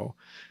no.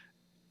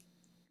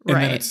 And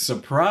then it's a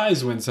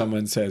surprise when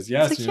someone says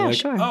yes. And you're like,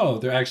 sure. Oh,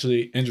 they're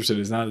actually interested.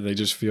 It's not that they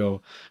just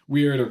feel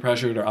weird or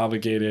pressured or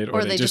obligated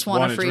or they just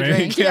want a free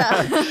drink.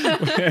 Yeah.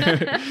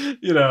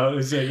 You know,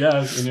 they say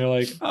yes. And you're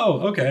like,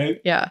 oh,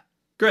 okay. Yeah.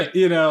 Great.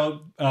 You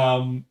know,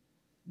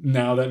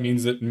 now that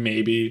means that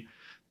maybe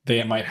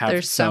they might have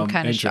there's some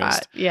kind interest. of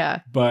shot. Yeah.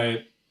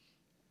 But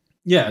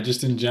yeah,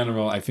 just in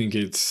general, I think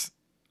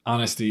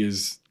honesty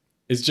is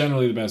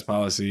generally the best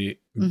policy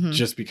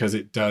just because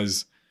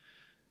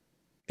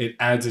it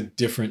adds a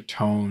different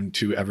tone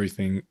to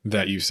everything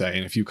that you say.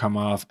 And if you come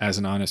off as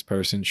an honest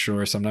person,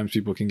 sure, sometimes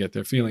people can get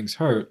their feelings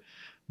hurt,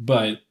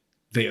 but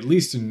they at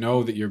least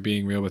know that you're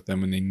being real with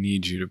them when they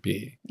need you to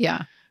be.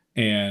 Yeah.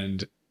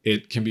 And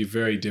it can be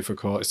very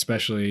difficult,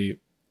 especially,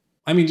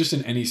 I mean, just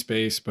in any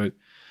space, but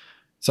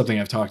something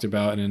I've talked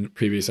about in a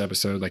previous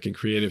episode, like in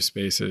creative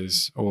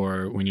spaces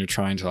or when you're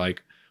trying to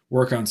like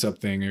work on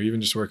something or even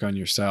just work on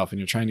yourself and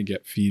you're trying to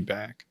get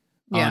feedback.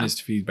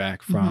 Honest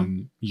feedback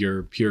from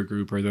your peer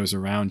group or those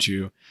around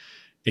you.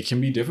 It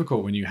can be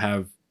difficult when you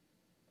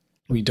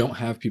don't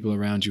have people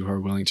around you who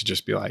are willing to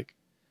just be like,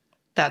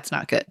 that's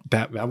not good.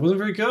 That wasn't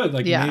very good.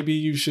 Like maybe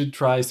you should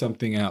try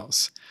something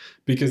else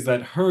because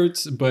that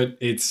hurts, but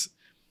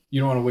you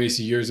don't want to waste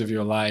years of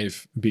your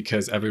life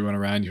because everyone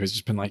around you has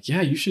just been like,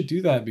 yeah, you should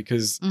do that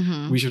because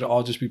we should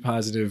all just be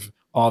positive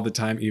all the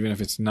time, even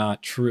if it's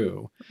not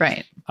true.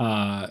 Right.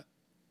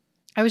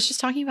 I was just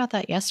talking about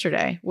that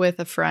yesterday with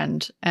a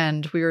friend,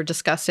 and we were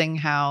discussing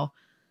how,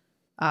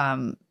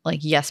 like,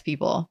 yes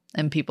people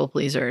and people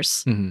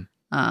pleasers,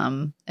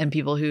 and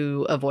people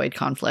who avoid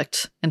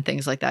conflict and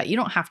things like that. You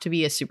don't have to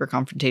be a super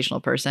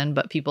confrontational person,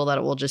 but people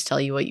that will just tell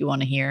you what you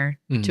want to hear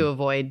to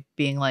avoid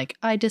being like,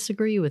 I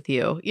disagree with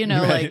you. You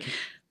know, like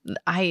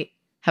I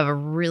have a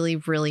really,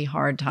 really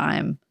hard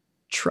time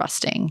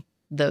trusting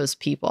those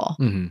people.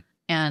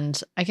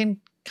 And I can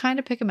kind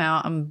of pick them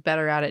out. I'm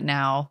better at it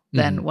now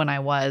than when I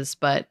was,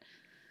 but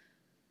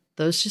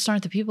those just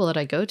aren't the people that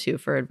I go to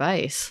for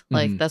advice.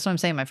 Like that's what I'm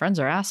saying. My friends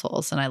are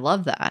assholes and I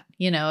love that.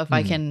 You know, if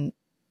I can,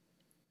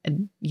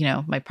 you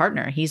know, my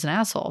partner, he's an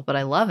asshole, but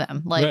I love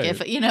him. Like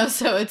if, you know,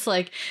 so it's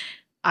like,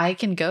 I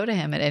can go to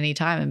him at any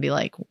time and be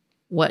like,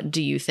 what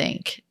do you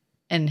think?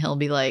 And he'll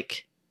be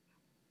like,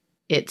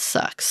 it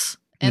sucks.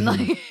 And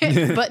like,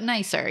 but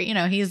nicer, you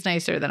know, he's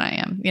nicer than I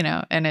am, you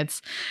know, and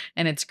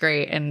it's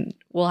great. And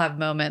we'll have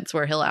moments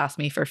where he'll ask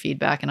me for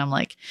feedback and I'm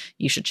like,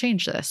 you should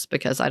change this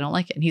because I don't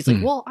like it. And he's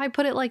like, well, I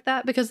put it like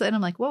that because, and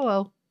I'm like,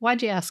 whoa,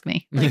 why'd you ask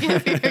me? Like,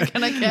 if you're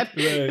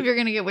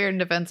going to get weird and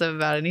defensive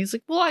about it. And he's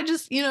like, well, I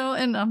just, you know,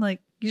 and I'm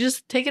like, you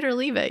just take it or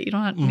leave it. You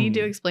don't need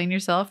to explain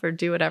yourself or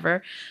do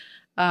whatever.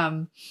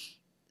 But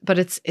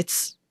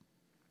it's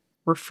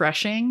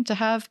refreshing to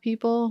have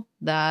people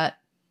that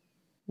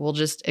will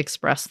just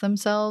express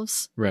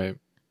themselves. Right.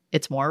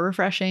 It's more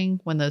refreshing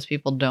when those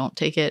people don't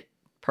take it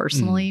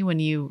personally when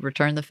you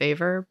return the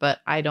favor, but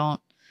I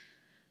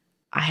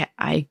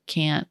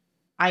can't.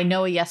 I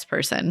know a yes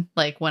person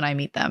like when I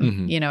meet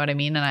them, you know what I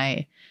mean?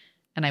 And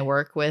I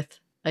work with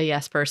a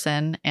yes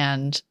person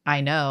and I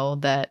know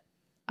that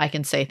I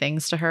can say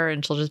things to her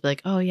and she'll just be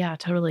like, "Oh yeah,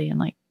 totally." And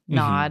like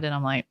nod, and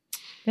I'm like,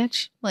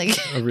 bitch, like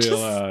A real,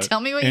 just tell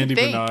me what Andy you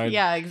think. Bernard.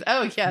 Yeah.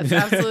 Oh yes,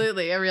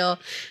 absolutely. A real.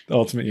 The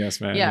ultimate yes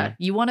man. Yeah.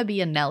 You want to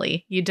be a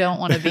Nelly. You don't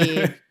want to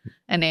be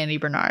an Andy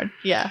Bernard.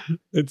 Yeah.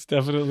 It's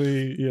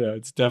definitely,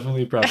 it's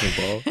definitely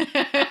preferable.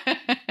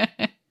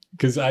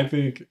 Because I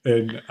think,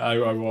 and I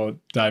won't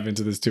dive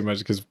into this too much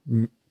because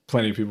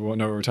plenty of people won't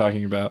know what we're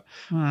talking about,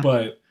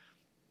 but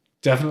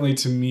definitely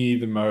to me,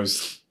 the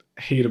most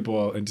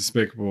hateable and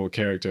despicable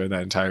character in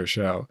that entire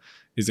show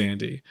is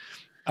Andy.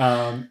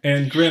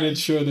 And granted,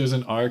 sure, there's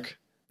an arc,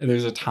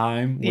 there's a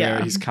time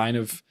where he kind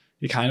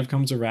of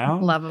comes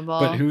around. Lovable.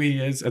 But who he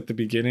is at the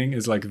beginning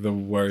is like the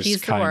worst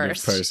of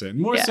person.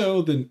 More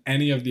so than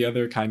any of the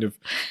other kind of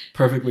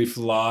perfectly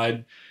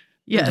flawed,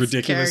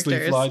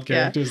 ridiculously flawed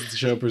characters that the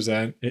show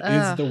present. It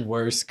is the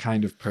worst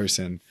kind of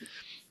person.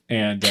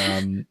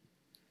 And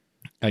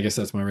I guess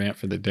that's my rant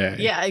for the day.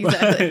 Yeah,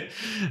 exactly.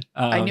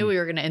 I knew we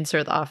were going to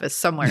insert The Office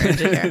somewhere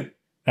into here.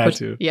 Had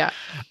to. Yeah.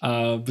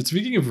 But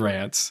speaking of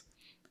rants,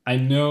 I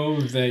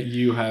know that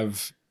you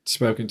have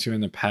spoken to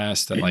in the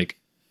past that, like,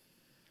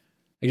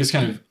 I guess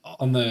kind of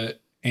on the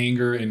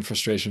anger and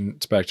frustration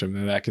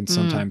spectrum, that can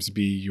sometimes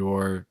be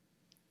your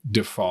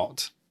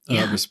default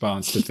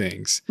response to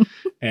things.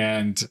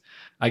 And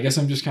I guess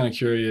I'm just kind of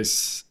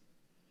curious,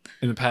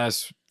 in the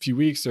past few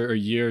weeks or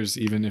years,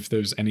 even if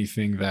there's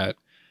anything that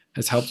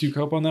has helped you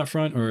cope on that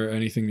front, or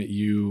anything that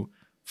you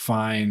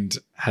find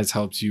has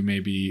helped you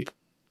maybe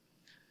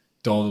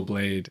dull the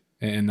blade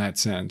in that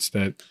sense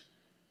that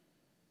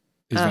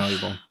is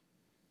valuable.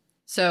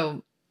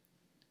 So,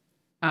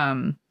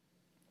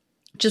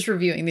 just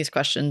reviewing these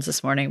questions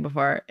this morning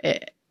before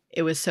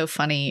it was so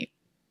funny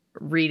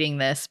reading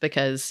this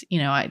because,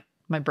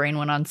 my brain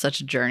went on such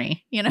a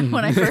journey,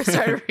 when I first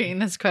started reading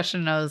this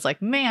question, I was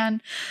like,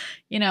 man,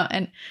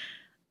 and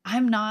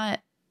I'm not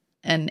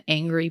an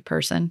angry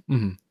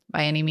person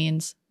by any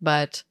means,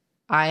 but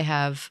I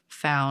have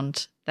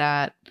found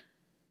that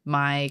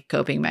my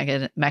coping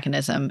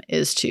mechanism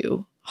is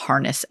to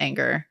harness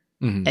anger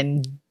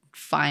and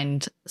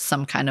find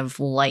some kind of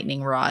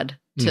lightning rod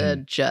to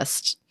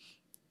just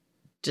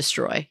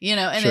destroy,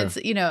 and it's,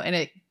 and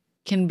it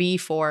can be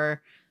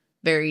for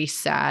very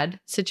sad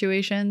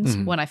situations.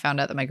 When I found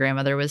out that my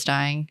grandmother was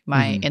dying,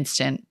 my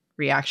instant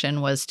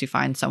reaction was to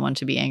find someone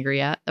to be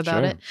angry at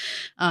about it.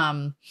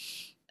 And,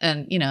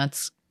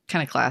 it's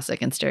kind of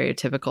classic and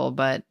stereotypical,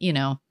 but,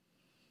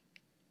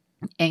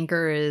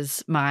 anger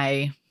is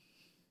my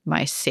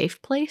safe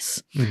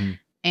place.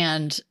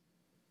 And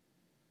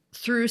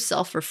through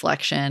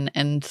self-reflection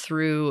and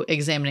through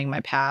examining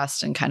my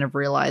past and kind of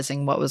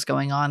realizing what was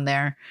going on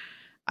there,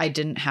 I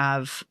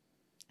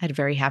had a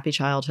very happy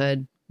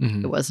childhood.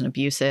 It wasn't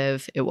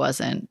abusive. It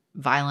wasn't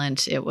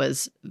violent. It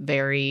was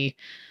very,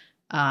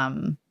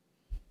 it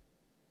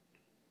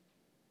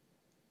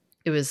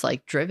was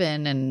like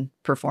driven and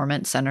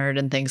performance centered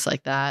and things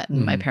like that.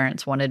 And my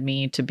parents wanted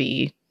me to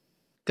be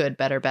good,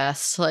 better,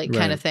 best,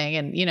 kind of thing.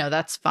 And,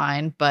 that's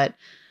fine. But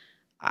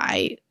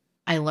I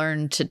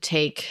learned to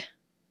take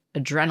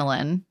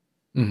adrenaline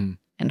and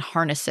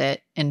harness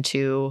it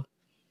into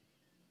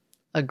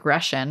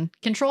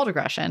controlled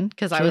aggression,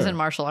 because I was in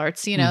martial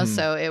arts,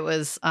 so it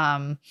was,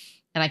 and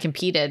I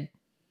competed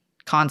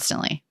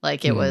constantly.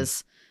 Like it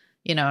was,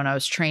 and I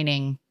was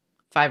training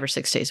 5 or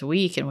 6 days a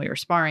week, and we were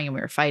sparring and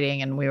we were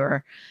fighting, and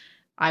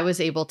I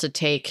was able to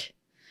take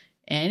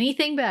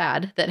anything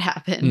bad that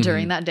happened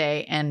during that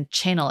day and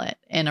channel it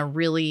in a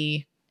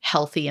really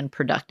healthy and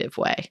productive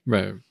way.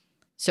 Right.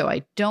 So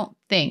I don't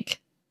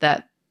think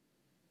that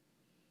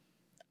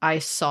I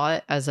saw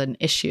it as an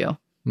issue.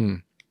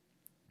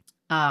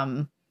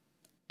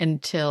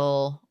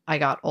 Until I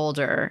got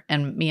older,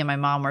 and me and my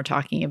mom were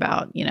talking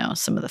about,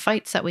 some of the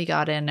fights that we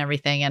got in and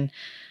everything. And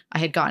I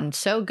had gotten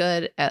so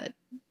good at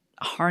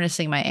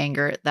harnessing my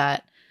anger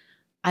that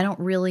I don't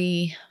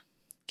really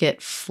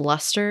get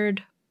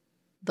flustered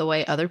the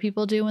way other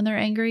people do when they're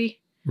angry.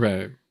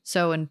 Right.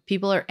 So when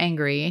people are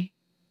angry,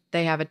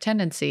 they have a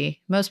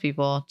tendency, most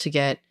people, to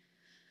get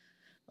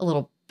a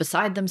little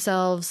beside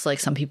themselves. Like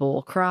some people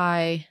will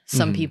cry,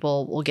 some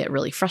people will get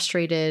really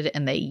frustrated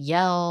and they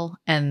yell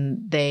and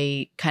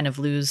they kind of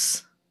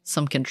lose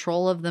some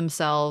control of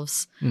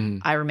themselves.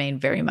 I remain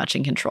very much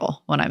in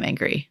control when I'm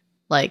angry.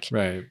 Like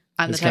I'm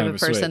the type of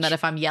person that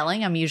if I'm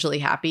yelling, I'm usually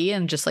happy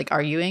and just like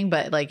arguing.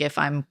 But like if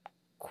I'm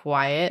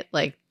quiet,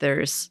 like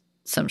there's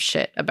some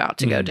shit about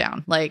to go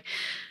down. Like,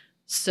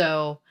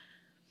 so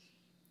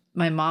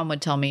my mom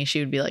would tell me, she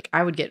would be like,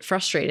 I would get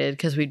frustrated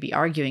because we'd be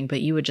arguing,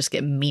 but you would just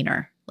get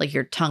meaner. Like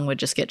your tongue would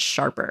just get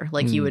sharper.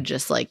 Like you would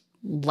just like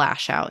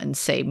lash out and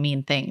say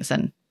mean things.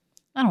 And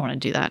I don't want to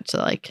do that to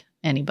like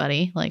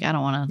anybody. Like I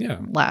don't want to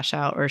lash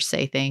out or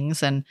say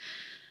things. And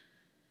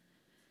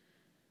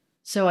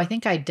so I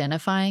think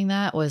identifying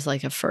that was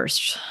like a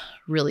first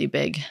really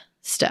big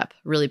step,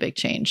 really big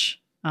change.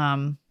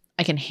 I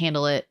can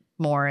handle it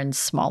more in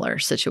smaller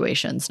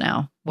situations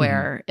now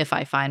where if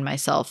I find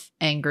myself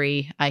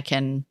angry, I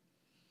can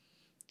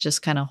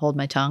just kind of hold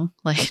my tongue,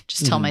 like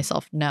just tell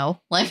myself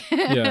no, like,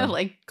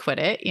 like quit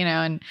it,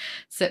 and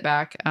sit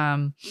back.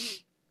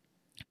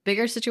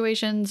 Bigger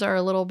situations are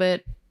a little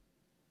bit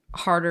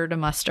harder to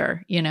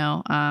muster. You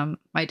know,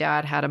 my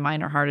dad had a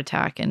minor heart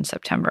attack in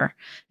September,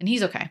 and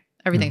he's okay.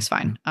 Everything's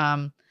fine.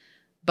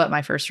 But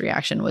my first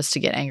reaction was to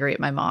get angry at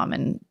my mom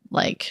and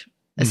like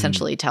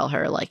essentially tell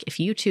her, like, if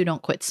you two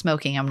don't quit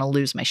smoking, I'm going to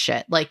lose my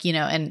shit. Like, you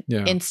know, and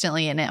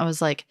instantly. And I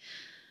was like,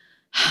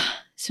 as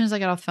soon as I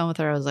got off the phone with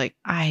her, I was like,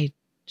 I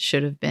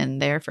should have been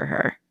there for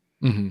her,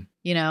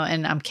 you know,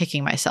 and I'm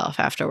kicking myself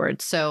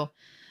afterwards. So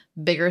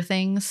bigger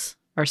things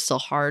are still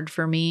hard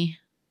for me,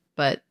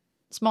 but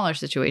smaller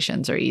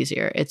situations are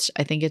easier.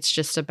 I think it's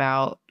just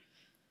about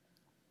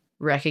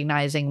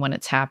recognizing when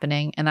it's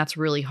happening. And that's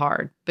really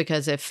hard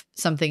because if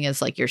something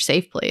is like your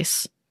safe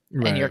place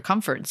and your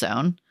comfort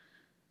zone,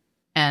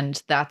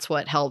 and that's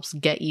what helps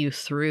get you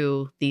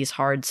through these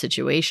hard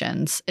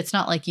situations, it's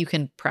not like you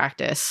can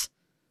practice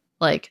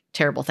like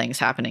terrible things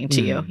happening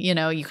to you. You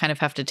know, you kind of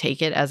have to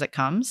take it as it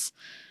comes.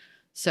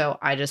 So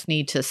I just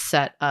need to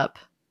set up.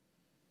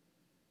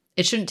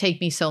 It shouldn't take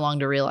me so long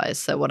to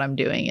realize that what I'm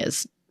doing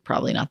is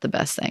probably not the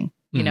best thing.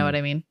 You know what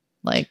I mean?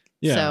 Like,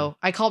 so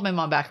I called my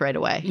mom back right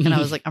away and I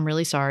was like, I'm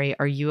really sorry.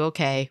 Are you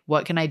okay?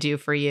 What can I do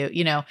for you?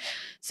 You know?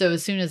 So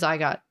as soon as I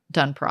got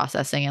done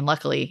processing, and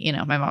luckily, you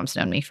know, my mom's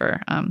known me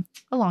for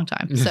a long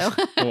time. So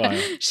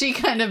she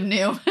kind of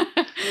knew.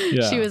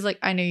 She was like,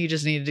 I knew you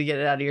just needed to get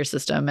it out of your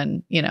system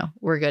and, you know,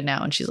 we're good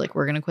now. And she's like,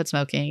 we're going to quit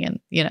smoking and,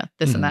 you know,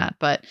 this and that.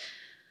 But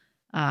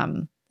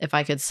if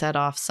I could set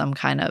off some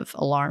kind of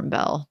alarm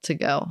bell to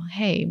go,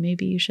 hey,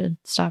 maybe you should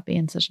stop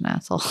being such an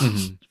asshole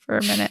for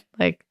a minute,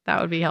 like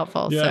that would be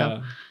helpful.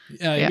 I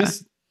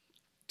guess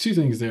two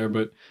things there.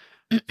 But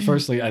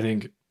firstly, I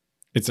think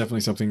it's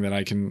definitely something that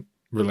I can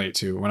relate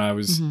to. When I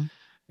was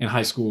in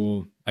high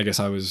school, I guess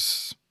I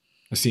was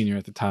a senior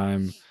at the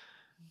time.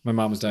 My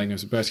mom was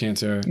diagnosed with breast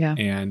cancer.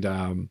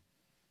 And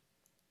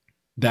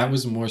that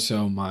was more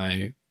so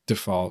my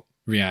default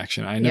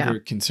reaction. I never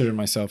considered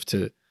myself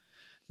to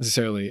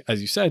necessarily,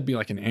 as you said, be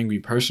like an angry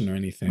person or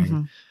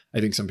anything. I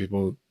think some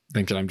people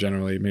think that I'm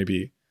generally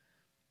maybe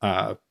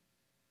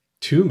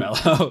too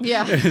mellow. In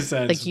a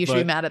sense. Like you should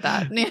be mad at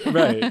that.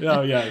 Right.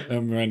 Oh yeah.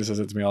 Miranda says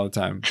it to me all the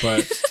time.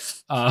 But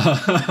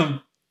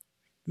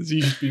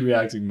you should be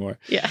reacting more.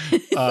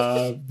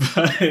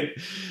 But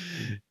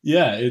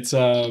yeah,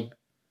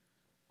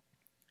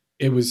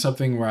 it was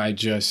something where I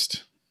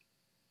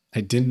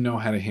didn't know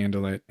how to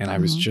handle it. And I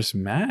was just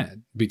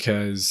mad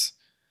because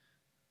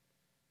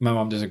my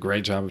mom does a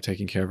great job of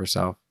taking care of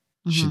herself.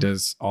 She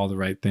does all the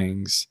right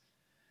things.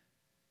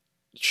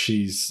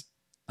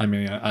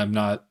 I'm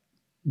not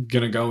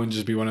going to go and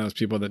just be one of those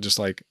people that just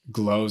like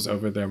glows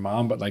over their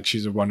mom, but like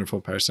she's a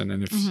wonderful person.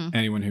 And if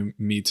anyone who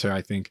meets her,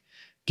 I think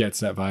gets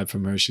that vibe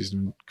from her. She's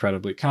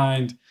incredibly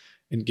kind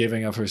and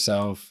giving of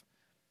herself.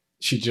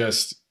 She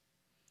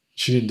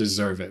didn't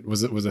deserve it.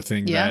 Was a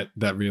thing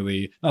that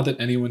really, not that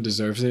anyone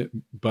deserves it,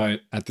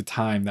 but at the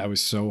time that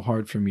was so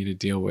hard for me to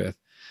deal with,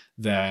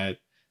 that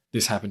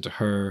this happened to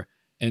her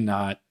and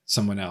not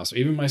someone else, or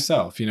even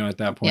myself. You know, at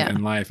that point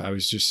in life, I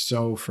was just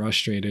so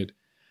frustrated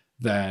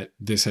that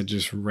this had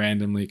just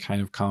randomly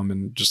kind of come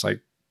and just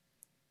like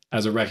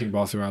as a wrecking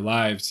ball through our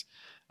lives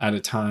at a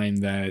time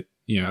that,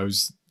 you know,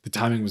 the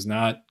timing was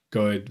not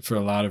good for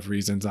a lot of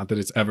reasons. Not that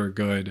it's ever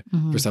good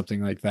for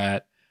something like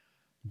that,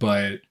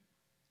 but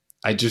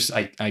I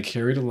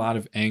carried a lot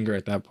of anger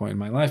at that point in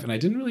my life, and I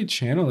didn't really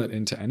channel it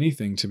into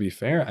anything, to be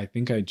fair. I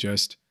think I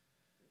just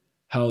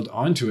held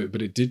on to it,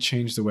 but it did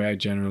change the way I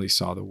generally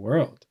saw the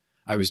world.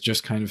 I was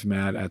just kind of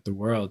mad at the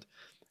world,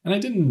 and I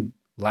didn't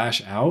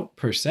lash out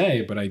per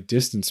se, but I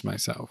distanced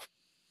myself.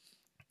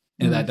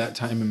 And at that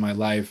time in my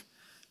life,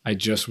 I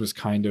just was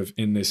kind of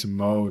in this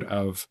mode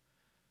of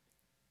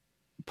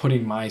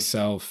putting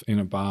myself in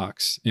a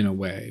box in a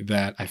way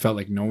that I felt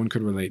like no one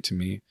could relate to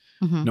me.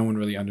 No one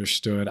really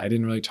understood. I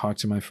didn't really talk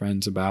to my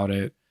friends about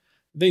it.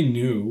 They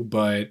knew,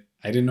 but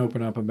I didn't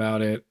open up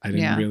about it. I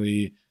didn't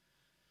really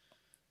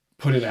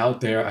put it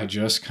out there. I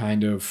just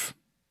kind of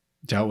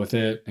dealt with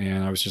it.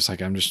 And I was just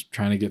like, I'm just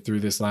trying to get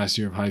through this last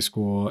year of high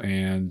school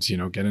and, you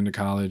know, get into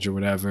college or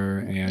whatever,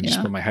 and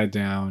just put my head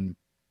down.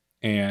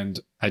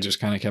 And I just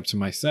kind of kept to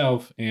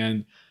myself.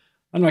 And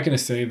I'm not going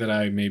to say that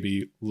I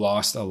maybe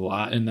lost a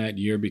lot in that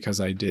year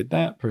because I did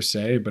that per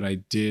se, but I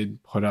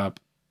did put up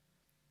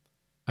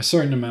a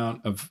certain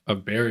amount of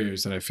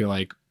barriers that I feel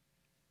like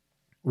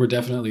were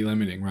definitely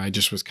limiting, where I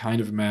just was kind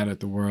of mad at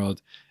the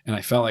world, and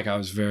I felt like I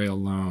was very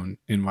alone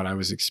in what I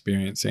was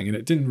experiencing. And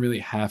it didn't really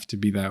have to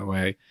be that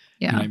way.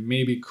 And I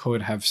maybe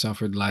could have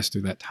suffered less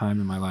through that time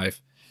in my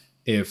life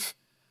if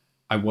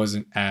I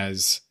wasn't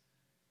as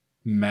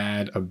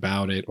mad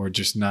about it, or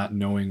just not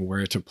knowing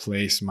where to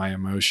place my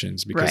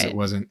emotions, because it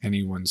wasn't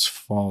anyone's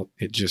fault.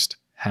 It just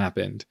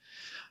happened.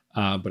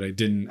 But I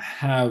didn't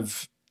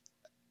have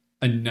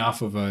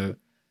enough of a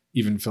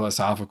even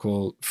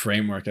philosophical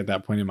framework at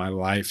that point in my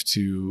life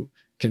to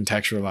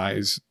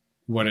contextualize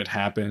what had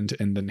happened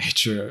and the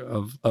nature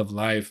of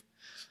life.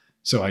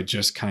 So I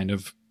just kind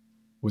of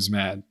was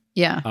mad.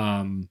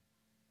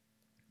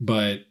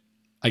 But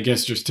I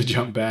guess just to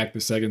jump back,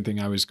 the second thing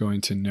I was going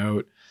to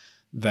note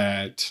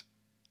that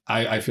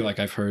I feel like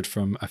I've heard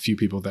from a few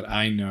people that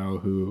I know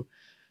who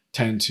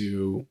tend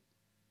to,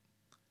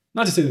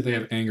 not to say that they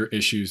have anger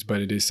issues,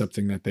 but it is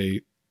something that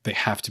they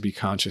have to be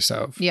conscious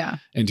of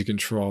and to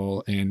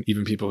control. And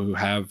even people who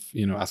have,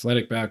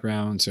 athletic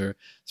backgrounds, or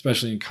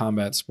especially in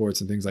combat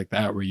sports and things like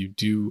that, where you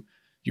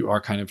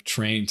are kind of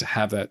trained to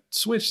have that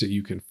switch that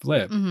you can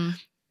flip. Mm-hmm.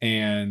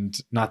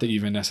 And not that you're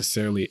even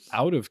necessarily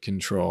out of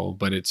control,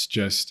 but it's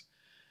just,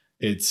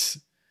 it's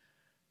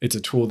a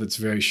tool that's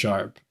very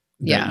sharp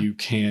that you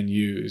can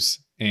use.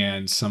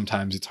 And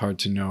sometimes it's hard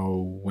to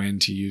know when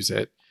to use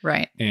it.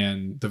 Right.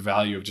 And the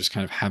value of just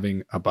kind of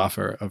having a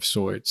buffer of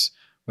sorts,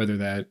 whether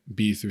that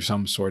be through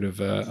some sort of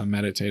a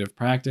meditative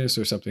practice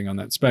or something on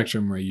that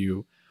spectrum where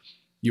you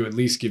at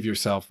least give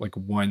yourself like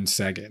 1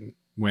 second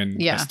when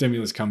a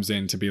stimulus comes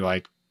in to be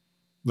like,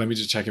 let me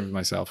just check in with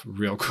myself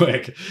real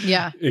quick.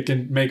 Yeah. It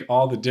can make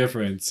all the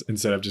difference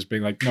instead of just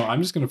being like, no,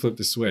 I'm just going to flip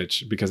the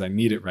switch because I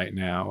need it right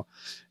now.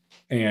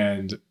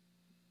 And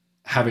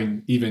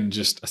having even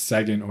just a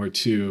second or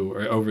two,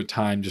 or over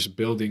time, just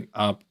building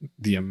up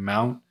the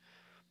amount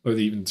or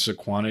even just the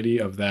quantity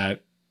of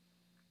that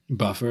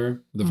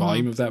buffer, the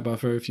volume of that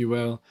buffer, if you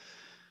will,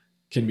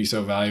 can be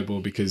so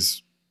valuable,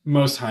 because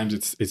most times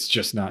it's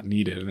just not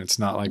needed. And it's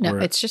not like it's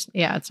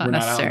not we're necessary.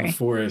 Not out in the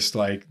forest,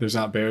 like there's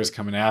not bears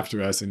coming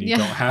after us, and you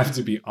don't have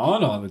to be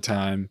on all the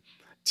time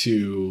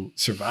to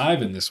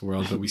survive in this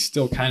world. But we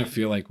still kind of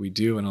feel like we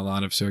do in a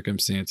lot of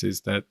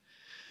circumstances, that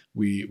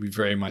we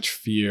very much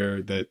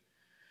fear that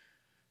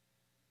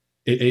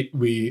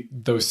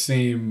those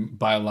same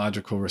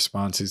biological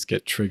responses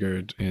get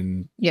triggered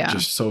in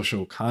just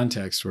social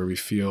context where we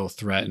feel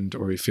threatened,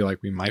 or we feel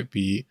like we might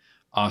be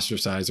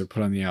ostracized or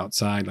put on the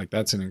outside. Like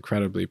that's an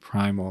incredibly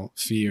primal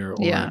fear.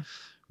 Or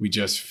we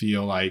just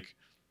feel like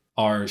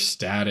our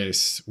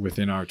status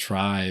within our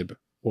tribe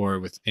or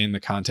within the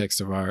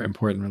context of our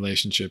important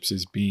relationships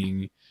is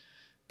being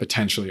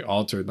potentially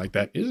altered. Like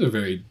that is a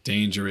very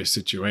dangerous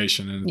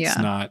situation, and it's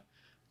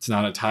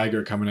not a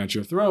tiger coming at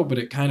your throat, but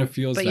it kind of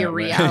feels but that your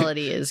way.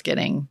 reality is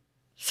getting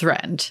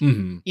threatened,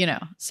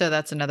 so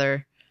that's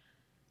another.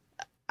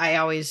 I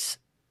always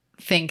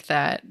think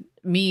that,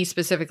 me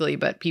specifically,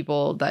 but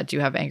people that do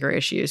have anger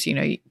issues,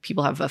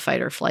 people have a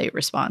fight or flight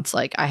response.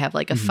 Like I have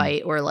like a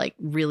fight or like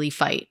really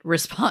fight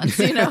response,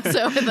 so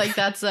like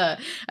that's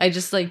I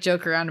just like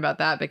joke around about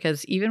that,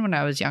 because even when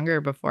I was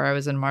younger, before I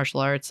was in martial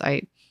arts,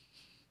 I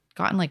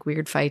got in like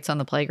weird fights on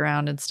the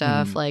playground and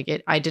stuff.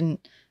 Like I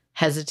didn't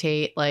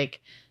hesitate. Like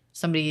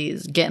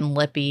somebody's getting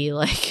lippy,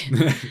 like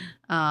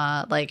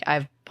like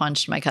I've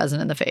punched my cousin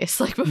in the face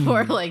like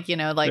before, like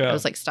I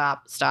was like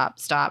stop,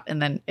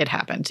 and then it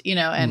happened,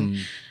 and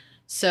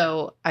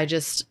so I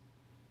just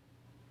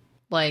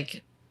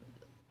like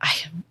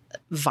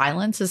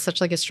violence is such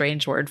like a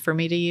strange word for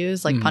me to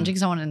use. Like punching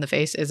someone in the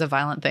face is a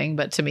violent thing,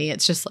 but to me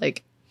it's just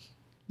like,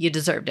 you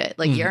deserved it.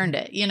 Like you earned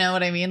it. You know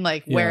what I mean?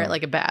 Like wear it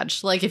like a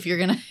badge. Like if you're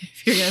gonna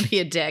be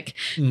a dick,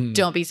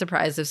 don't be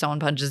surprised if someone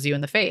punches you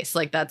in the face.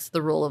 Like that's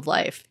the rule of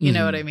life. You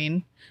know what I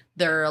mean?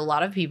 There are a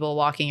lot of people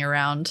walking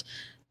around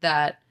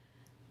that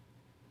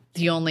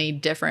the only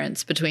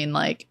difference between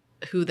like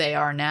who they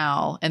are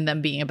now and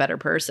them being a better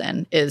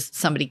person is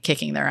somebody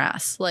kicking their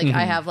ass. Like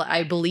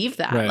I believe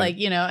that, like,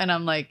 and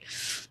I'm like,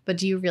 but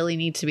do you really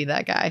need to be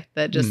that guy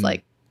that just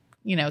like,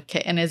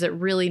 and is it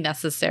really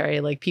necessary?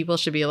 Like people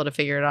should be able to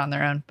figure it out on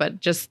their own. But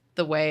just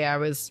the way I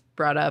was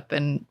brought up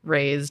and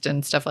raised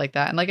and stuff like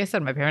that. And like I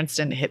said, my parents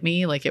didn't hit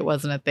me. Like it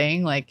wasn't a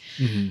thing. Like,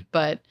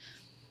 but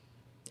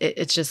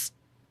it's just,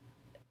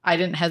 I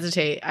didn't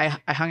hesitate. I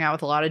hung out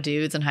with a lot of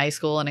dudes in high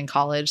school and in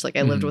college. Like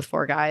I lived with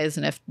 4 guys.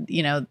 And if,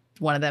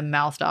 one of them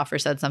mouthed off or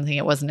said something,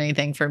 it wasn't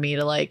anything for me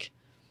to like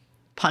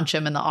punch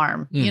him in the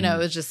arm. It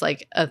was just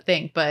like a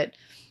thing. But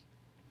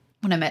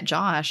when I met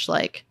Josh,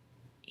 like,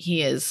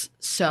 he is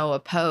so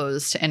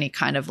opposed to any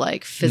kind of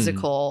like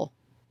physical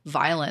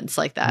violence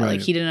like that. Like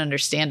he didn't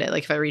understand it.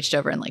 Like if I reached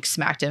over and like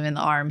smacked him in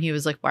the arm, he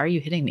was like, why are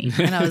you hitting me?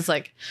 And I was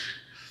like,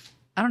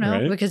 I don't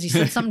know, because you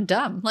said something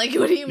dumb. Like,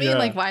 what do you mean?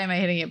 Like, why am I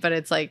hitting it? But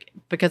it's like,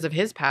 because of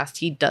his past,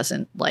 he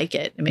doesn't like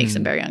it. It makes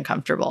him very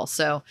uncomfortable.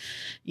 So,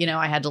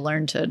 I had to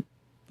learn to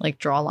like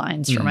draw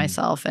lines for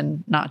myself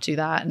and not do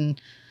that.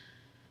 And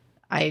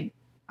I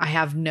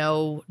have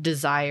no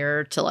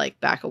desire to like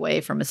back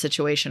away from a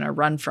situation or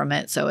run from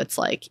it. So it's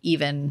like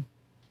even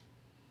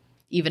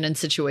in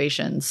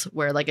situations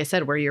where, like I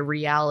said, where your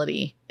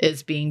reality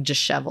is being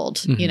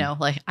disheveled,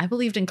 like I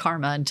believed in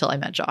karma until I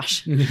met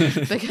Josh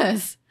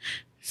because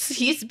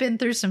he's been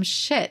through some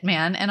shit,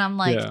 man. And I'm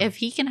like, if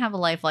he can have a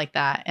life like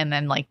that and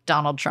then like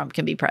Donald Trump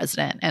can be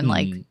president and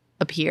like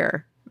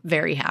appear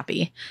very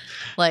happy,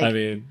 like I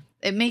mean,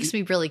 it makes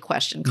me really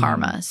question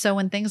karma. So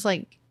when things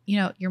like,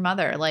 your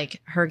mother,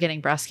 like her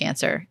getting breast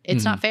cancer,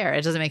 it's not fair.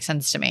 It doesn't make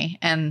sense to me.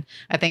 And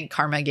I think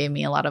karma gave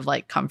me a lot of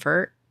like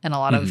comfort and a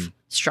lot of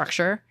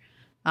structure,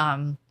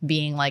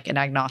 being like an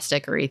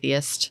agnostic or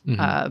atheist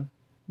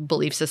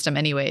belief system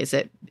anyways.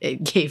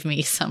 It gave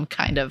me some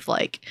kind of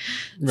like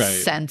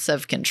sense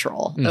of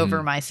control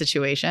over my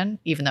situation,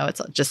 even though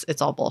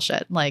it's all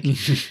bullshit. Like,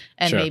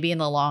 and maybe in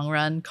the long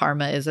run,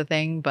 karma is a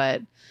thing,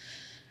 but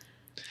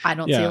I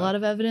don't see Yeah. a lot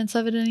of evidence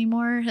of it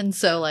anymore. And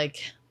so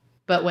like,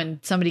 but when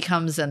somebody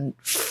comes and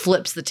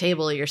flips the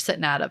table you're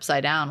sitting at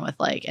upside down with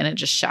like, and it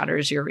just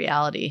shatters your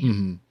reality,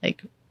 Mhm.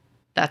 like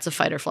that's a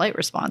fight or flight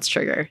response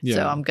trigger. So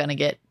Yeah. I'm going to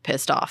get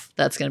pissed off.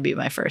 That's going to be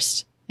my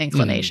first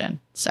inclination.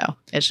 So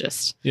it's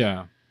just,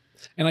 Yeah.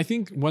 And I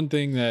think one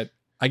thing that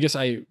I guess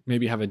I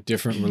maybe have a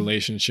different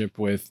relationship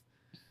with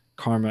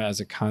karma as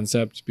a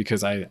concept,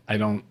 because I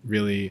don't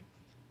really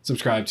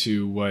subscribe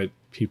to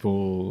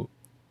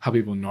how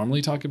people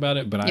normally talk about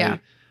it. But Yeah.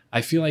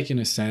 I feel like in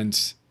a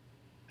sense,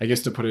 I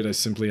guess to put it as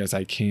simply as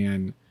I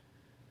can,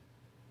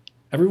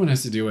 everyone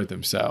has to deal with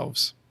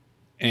themselves.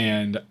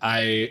 And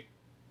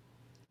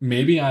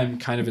maybe I'm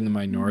kind of in the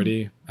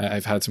minority.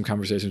 I've had some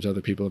conversations with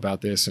other people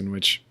about this in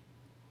which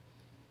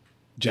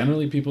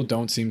generally people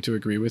don't seem to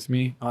agree with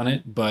me on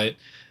it, but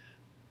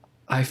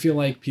I feel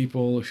like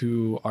people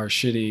who are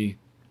shitty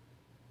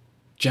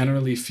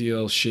generally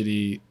feel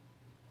shitty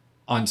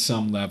on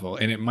some level.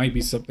 And it might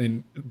be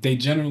something they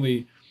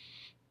generally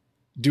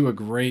do a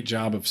great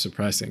job of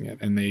suppressing it.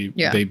 And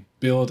they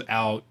build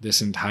out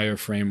this entire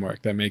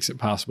framework that makes it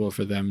possible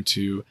for them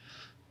to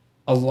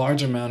a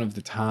large amount of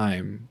the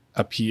time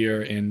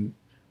appear and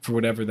for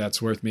whatever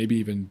that's worth, maybe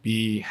even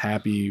be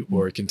happy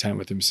or content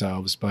with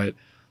themselves. But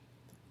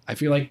I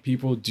feel like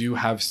people do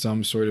have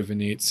some sort of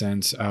innate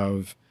sense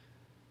of,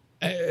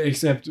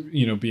 except,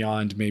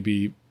 beyond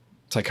maybe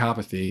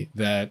psychopathy,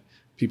 that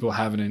people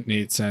have an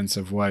innate sense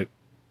of what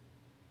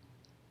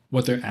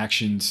their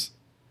actions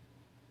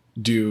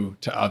do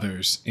to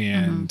others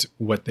and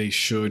what they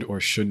should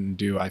or shouldn't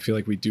do. I feel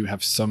like we do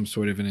have some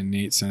sort of an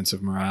innate sense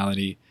of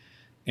morality,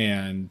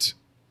 and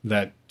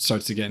that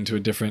starts to get into a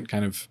different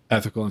kind of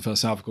ethical and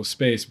philosophical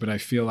space. But I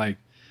feel like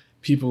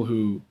people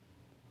who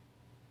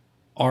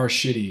are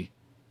shitty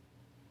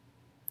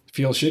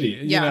feel shitty.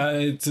 Yeah.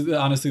 It's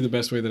honestly the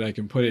best way that I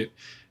can put it.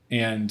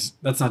 And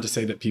that's not to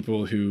say that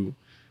people who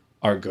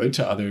are good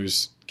to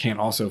others can't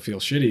also feel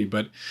shitty,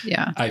 but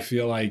yeah. I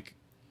feel like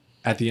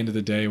at the end of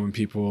the day,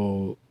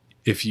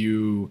 if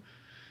you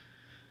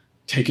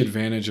take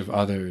advantage of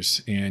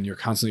others and you're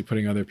constantly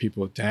putting other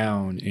people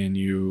down and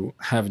you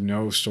have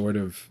no sort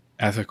of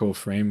ethical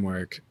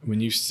framework, when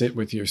you sit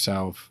with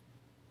yourself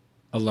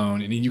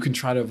alone, and you can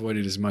try to avoid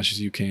it as much as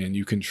you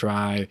can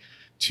try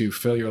to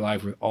fill your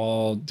life with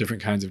all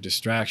different kinds of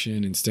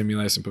distraction and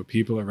stimulus and put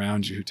people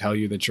around you who tell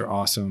you that you're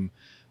awesome.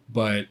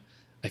 But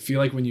I feel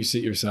like when you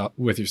sit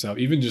with yourself,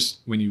 even just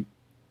when you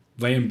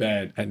lay in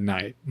bed at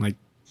night, like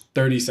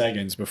 30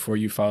 seconds before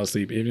you fall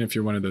asleep, even if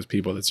you're one of those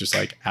people that's just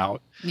like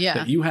out,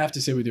 that you have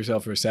to sit with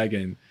yourself for a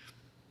second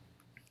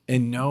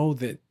and know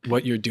that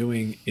what you're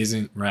doing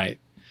isn't right.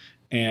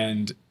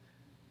 And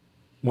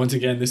once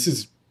again, this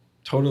is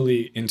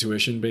totally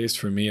intuition based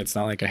for me. It's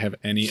not like I have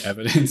any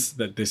evidence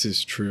that this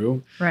is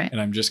true. Right. And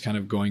I'm just kind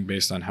of going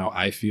based on how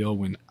I feel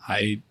when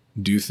I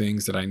do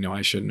things that I know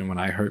I shouldn't. And when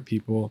I hurt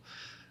people,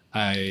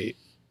 like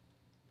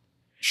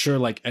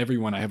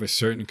everyone, I have a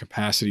certain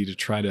capacity to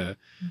try to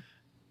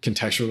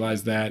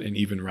contextualize that and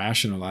even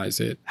rationalize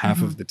it.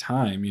 Half of the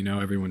time,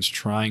 everyone's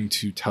trying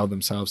to tell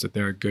themselves that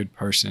they're a good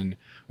person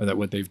or that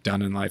what they've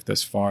done in life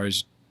thus far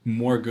is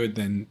more good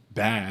than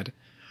bad.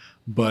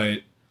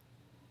 But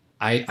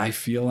I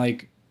feel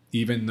like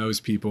even those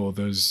people,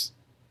 those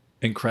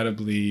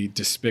incredibly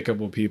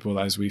despicable people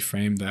as we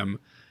frame them,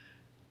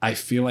 I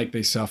feel like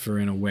they suffer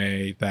in a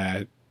way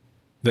that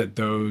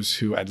those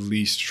who at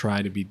least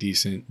try to be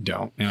decent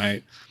don't.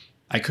 And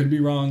I could be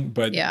wrong,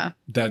 but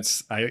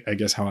that's, I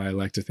guess, how I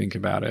like to think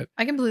about it.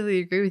 I completely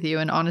agree with you.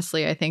 And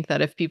honestly, I think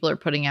that if people are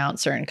putting out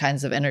certain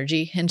kinds of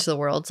energy into the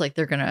world, like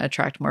they're going to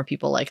attract more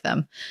people like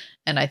them.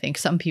 And I think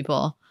some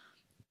people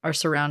are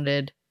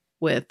surrounded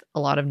with a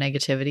lot of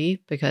negativity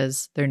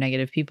because they're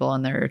negative people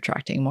and they're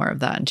attracting more of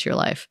that into your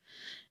life.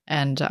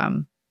 And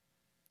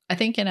I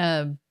think in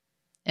a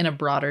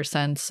broader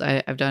sense,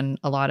 I've done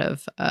a lot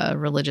of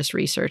religious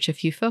research.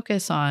 If you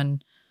focus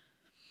on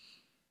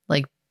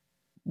like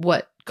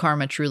what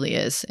karma truly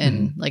is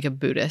in like a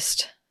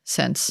Buddhist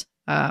sense,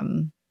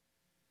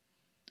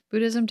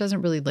 Buddhism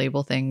doesn't really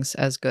label things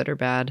as good or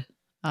bad.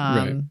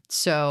 Right.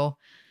 So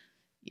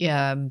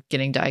yeah,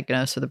 getting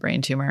diagnosed with a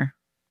brain tumor,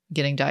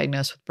 getting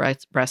diagnosed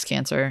with breast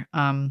cancer,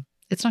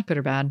 it's not good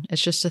or bad.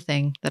 It's just a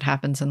thing that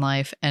happens in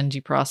life and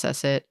you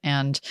process it,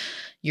 and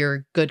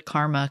your good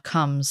karma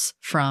comes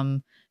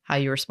from how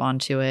you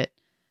respond to it,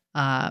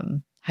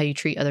 how you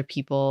treat other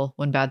people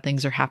when bad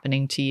things are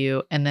happening to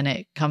you. And then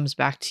it comes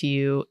back to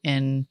you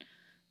in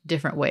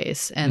different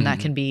ways. And that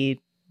can be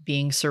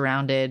being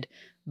surrounded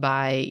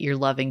by your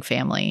loving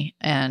family.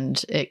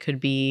 And it could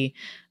be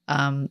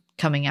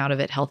coming out of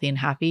it healthy and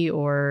happy,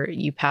 or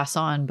you pass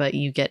on, but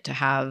you get to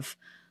have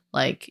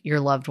like your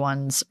loved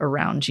ones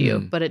around you.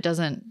 But it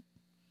doesn't,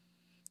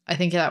 I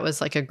think that was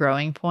like a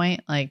growing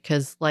point, like,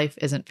 cause life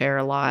isn't fair.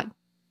 A lot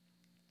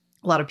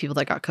of people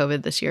that got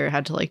COVID this year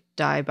had to like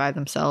die by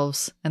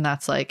themselves. And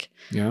that's like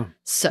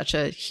such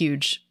a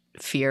huge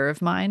fear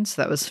of mine.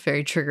 So that was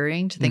very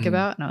triggering to think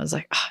about. And I was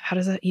like, oh, how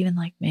does that even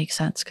like make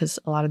sense? Cause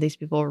a lot of these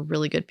people were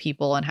really good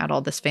people and had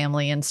all this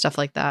family and stuff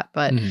like that.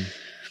 But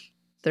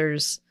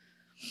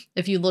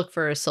if you look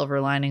for a silver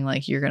lining,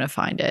 like you're going to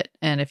find it.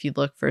 And if you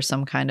look for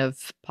some kind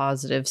of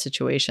positive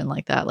situation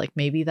like that, like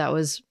maybe that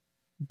was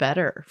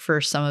better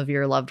for some of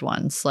your loved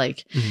ones,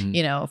 like,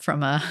 you know,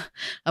 from a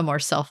more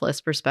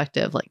selfless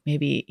perspective, like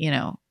maybe, you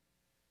know,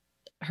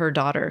 her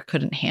daughter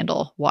couldn't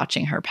handle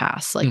watching her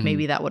pass. Like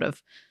maybe that would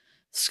have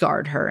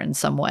scarred her in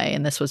some way.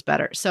 And this was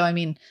better. So, I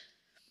mean,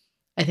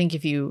 I think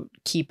if you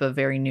keep a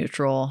very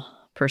neutral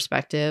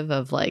perspective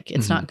of like,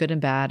 it's not good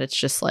and bad, it's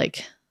just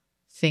like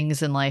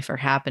things in life are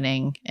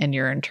happening and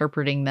you're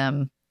interpreting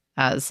them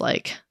as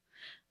like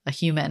a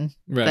human,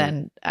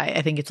 then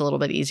I think it's a little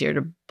bit easier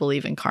to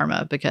believe in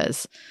karma,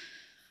 because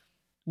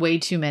way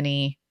too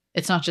many,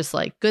 it's not just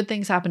like good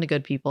things happen to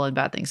good people and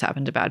bad things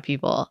happen to bad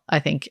people. I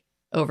think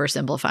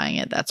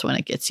oversimplifying it, that's when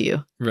it gets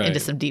you into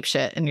some deep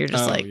shit and you're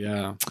just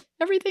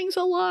everything's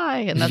a lie.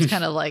 And that's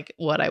kind of like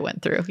what I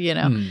went through, you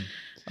know,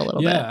 a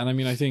little bit. Yeah. And I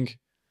mean, I think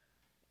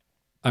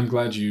I'm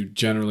glad you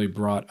generally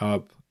brought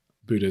up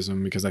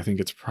Buddhism, because I think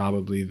it's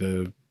probably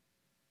the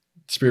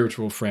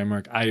spiritual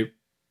framework. I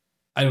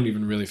don't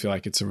even really feel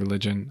like it's a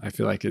religion. I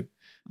feel like it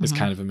is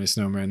kind of a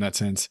misnomer in that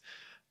sense,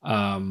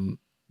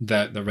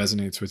 that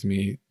resonates with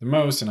me the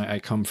most. And I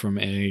come from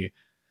a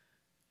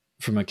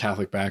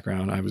Catholic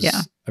background. I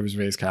was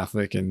raised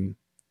Catholic, and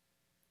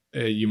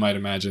you might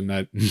imagine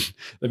that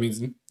that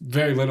means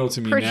very little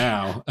to me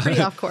now. Pretty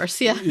off course.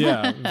 Yeah.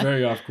 Yeah.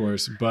 Very off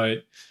course,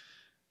 but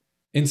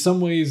in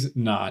some ways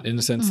not, in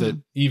the sense that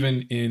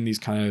even in these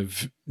kind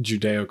of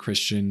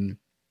Judeo-Christian,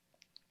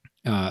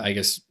 I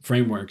guess,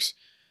 frameworks,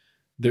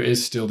 there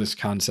is still this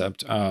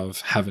concept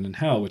of heaven and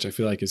hell, which I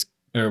feel like is,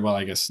 or well,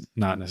 I guess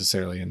not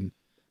necessarily in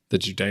the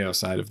Judeo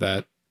side of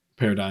that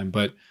paradigm,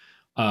 but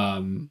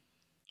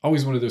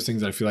always one of those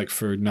things that I feel like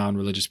for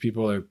non-religious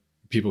people or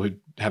people who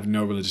have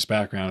no religious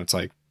background, it's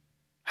like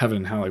heaven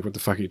and hell, like what the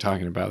fuck are you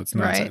talking about? It's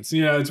nonsense.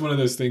 You know, it's one of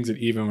those things that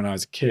even when I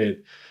was a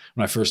kid,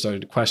 when I first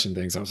started to question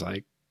things, I was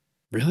like,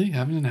 really?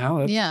 Heaven and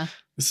hell?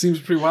 This seems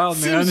pretty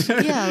wild, man.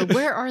 Yeah.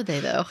 Where are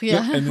they though?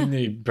 Yeah. And then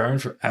they burn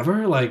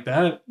forever like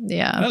that.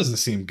 Yeah. That doesn't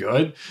seem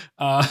good.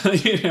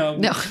 You know?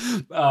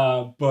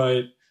 No.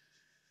 But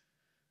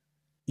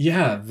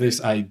yeah,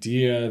 this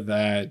idea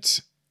that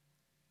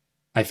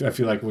I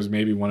feel like was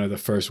maybe one of the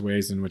first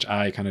ways in which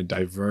I kind of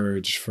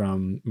diverged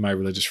from my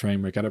religious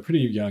framework at a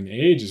pretty young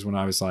age is when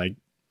I was like,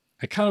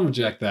 I kind of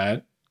reject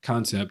that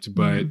concept,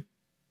 but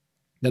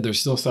that there's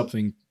still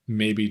something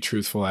maybe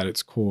truthful at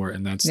its core,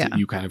 and that's that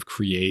you kind of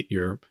create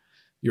your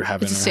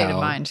heaven or state hell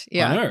of mind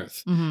on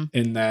earth.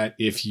 And that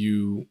if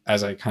you,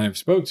 as I kind of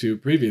spoke to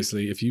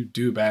previously, if you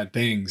do bad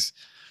things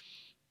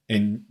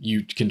and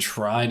you can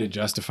try to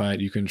justify it,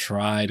 you can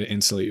try to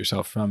insulate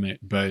yourself from it,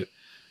 but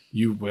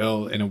you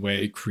will in a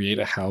way create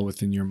a hell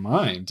within your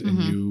mind, and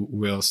you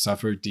will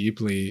suffer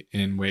deeply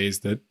in ways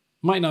that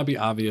might not be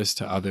obvious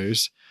to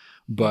others,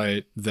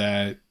 but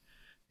that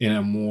in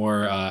a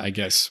more I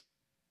guess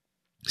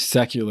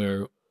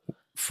secular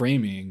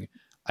framing,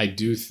 I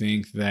do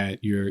think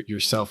that your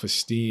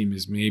self-esteem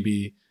is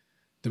maybe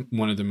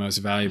one of the most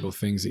valuable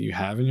things that you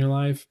have in your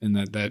life, and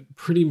that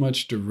pretty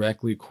much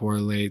directly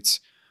correlates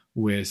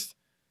with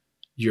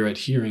your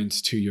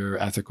adherence to your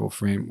ethical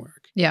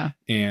framework. Yeah.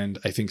 And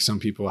I think some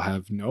people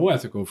have no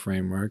ethical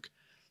framework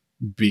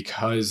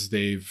because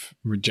they've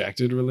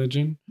rejected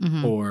religion,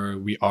 or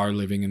we are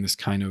living in this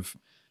kind of,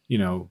 you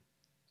know,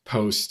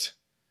 post,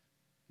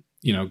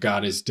 you know,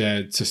 God is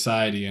dead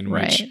society in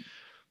which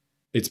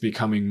it's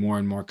becoming more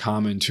and more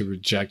common to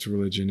reject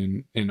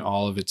religion in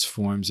all of its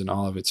forms and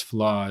all of its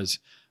flaws,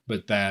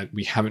 but that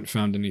we haven't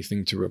found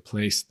anything to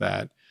replace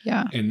that.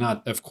 Yeah. And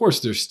not, of course,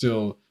 there's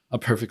still a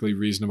perfectly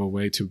reasonable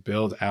way to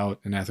build out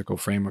an ethical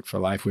framework for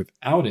life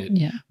without it,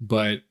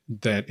 but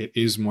that it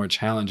is more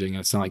challenging.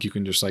 It's not like you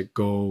can just like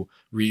go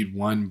read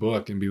one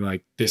book and be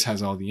like, this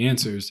has all the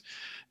answers.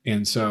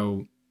 And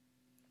so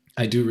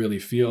I do really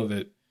feel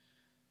that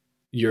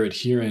your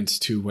adherence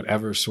to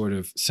whatever sort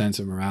of sense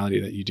of morality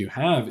that you do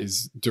have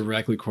is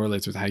directly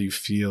correlates with how you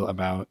feel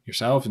about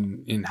yourself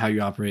and how you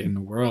operate in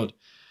the world.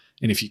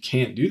 And if you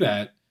can't do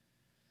that,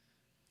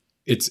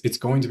 it's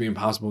going to be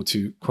impossible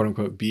to quote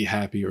unquote be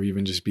happy or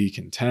even just be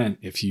content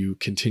if you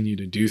continue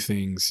to do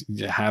things,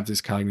 have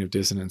this cognitive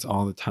dissonance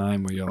all the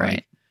time where you're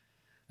like,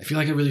 I feel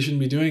like I really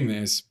shouldn't be doing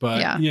this.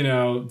 But you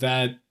know,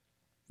 that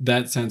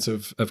sense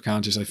of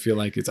conscious, I feel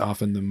like it's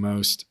often the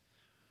most,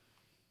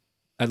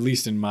 at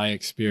least in my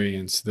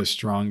experience, the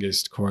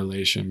strongest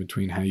correlation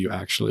between how you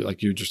actually,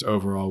 like your just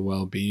overall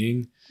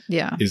well-being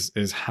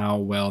is how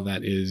well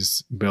that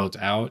is built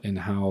out and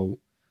how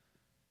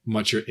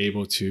much you're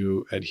able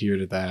to adhere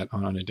to that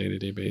on a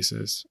day-to-day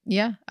basis.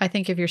 Yeah. I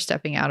think if you're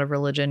stepping out of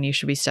religion, you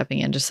should be stepping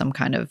into some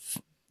kind of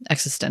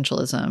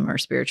existentialism or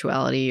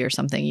spirituality or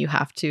something. You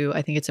have to,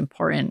 I think it's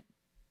important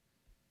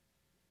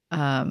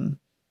as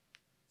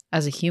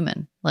a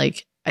human.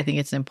 Like, I think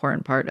it's an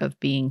important part of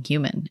being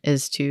human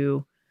is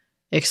to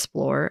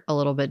explore a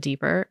little bit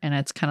deeper. And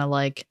it's kind of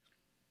like,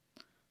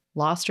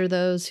 lost are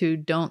those who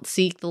don't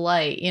seek the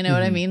light. You know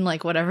what I mean?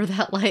 Like whatever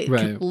that light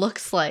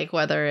looks like,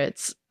 whether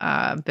it's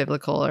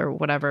biblical or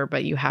whatever,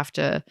 but you have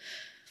to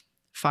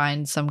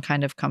find some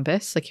kind of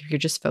compass. Like if you're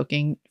just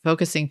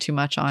focusing too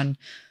much on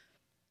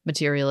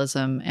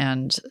materialism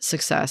and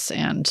success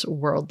and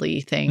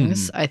worldly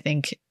things, I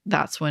think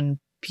that's when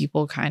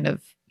people kind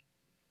of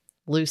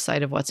lose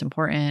sight of what's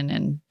important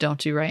and don't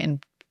do right.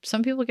 And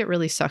some people get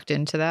really sucked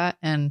into that.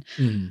 And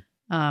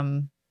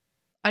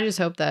I just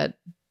hope that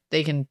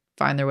they can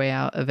find their way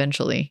out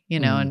eventually, you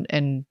know,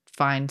 and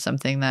find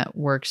something that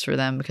works for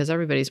them, because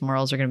everybody's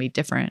morals are going to be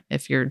different.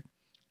 If your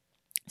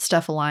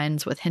stuff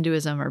aligns with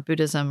Hinduism or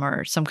Buddhism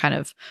or some kind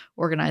of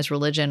organized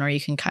religion, or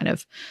you can kind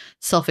of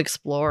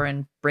self-explore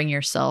and bring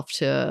yourself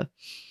to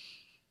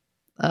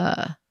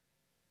a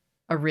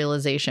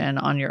realization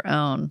on your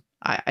own.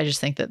 I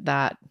just think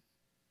that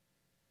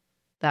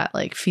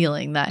like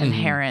feeling, that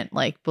inherent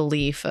like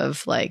belief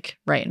of like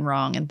right and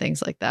wrong and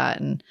things like that.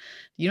 And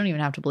you don't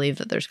even have to believe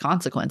that there's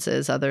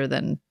consequences other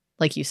than,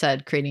 like you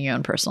said, creating your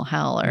own personal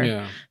hell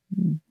or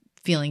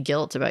feeling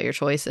guilt about your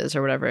choices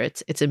or whatever.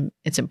 It's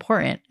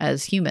important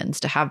as humans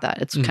to have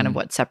that. It's kind of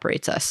what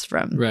separates us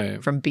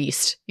from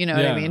beast. You know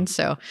what I mean?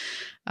 So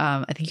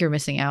I think you're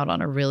missing out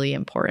on a really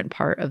important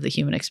part of the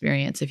human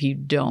experience if you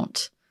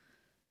don't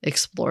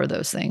explore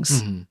those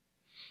things.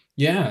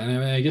 Yeah.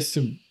 And I guess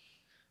to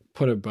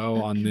put a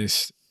bow on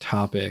this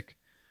topic,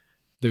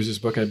 there's this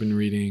book I've been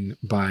reading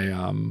by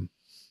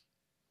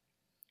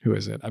who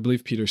is it? I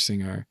believe Peter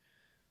Singer,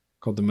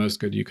 called The Most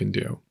Good You Can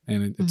Do.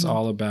 And it's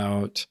all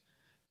about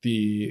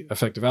the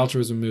effective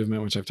altruism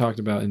movement, which I've talked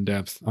about in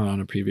depth on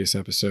a previous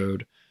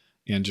episode,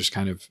 and just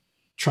kind of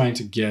trying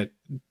to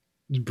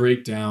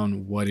break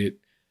down what it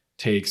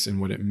takes and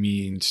what it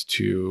means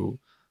to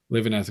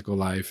live an ethical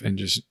life and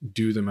just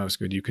do the most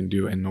good you can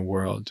do in the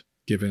world,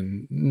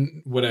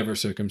 given whatever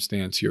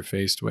circumstance you're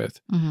faced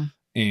with.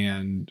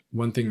 And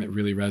one thing that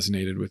really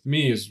resonated with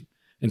me is,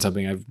 and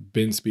something I've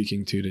been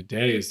speaking to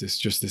today, is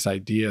this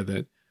idea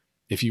that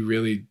if you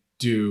really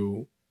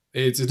do,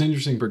 it's an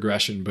interesting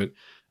progression, but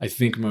I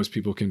think most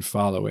people can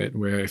follow it,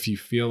 where if you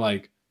feel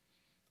like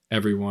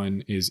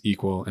everyone is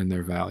equal in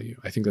their value,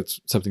 I think that's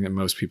something that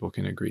most people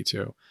can agree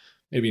to.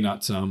 Maybe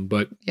not some,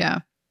 but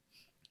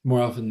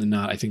more often than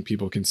not, I think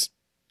people can,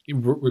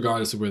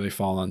 regardless of where they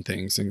fall on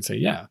things, and say,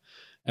 yeah,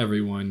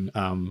 everyone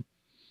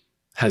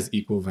has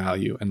equal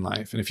value in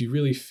life. And if you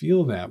really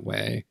feel that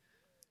way,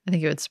 I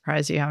think it would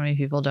surprise you how many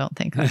people don't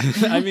think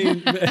that. I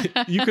mean,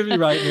 you could be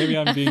right. Maybe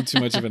I'm being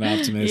too much of an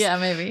optimist. Yeah,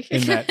 maybe.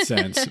 In that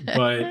sense.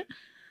 But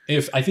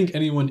if I think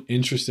anyone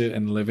interested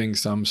in living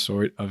some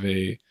sort of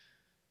a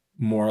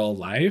moral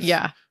life.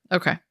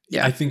 Okay.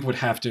 Yeah. I think would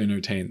have to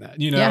entertain that.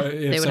 You know,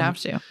 yeah, they would have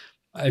to.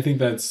 I think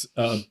that's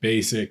a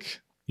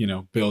basic,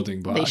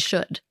 building block. They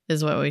should,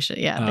 is what we should.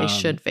 Yeah, they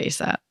should face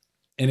that.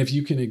 And if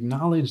you can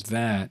acknowledge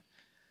that,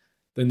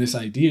 then this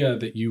idea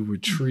that you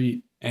would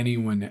treat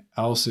anyone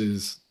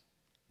else's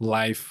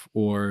life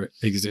or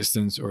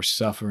existence or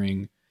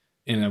suffering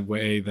in a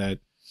way that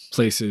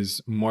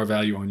places more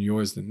value on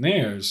yours than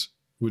theirs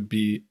would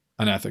be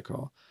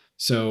unethical.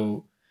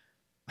 So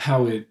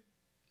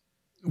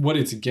what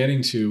it's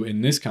getting to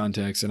in this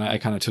context, and I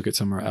kind of took it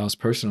somewhere else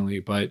personally,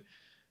 but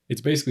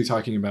it's basically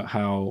talking about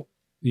how,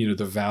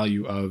 the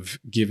value of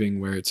giving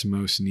where it's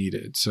most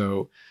needed.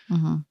 So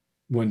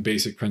one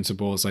basic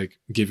principle is like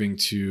giving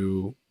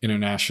to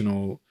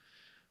international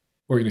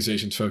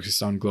organizations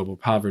focused on global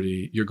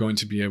poverty. You're going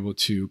to be able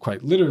to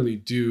quite literally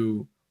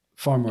do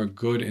far more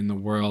good in the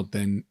world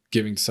than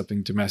giving to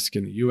something domestic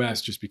in the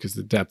US, just because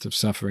the depth of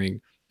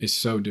suffering is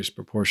so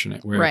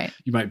disproportionate, where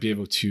you might be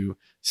able to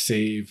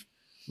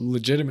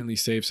legitimately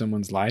save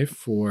someone's life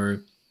for,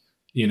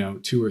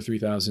 $2,000 or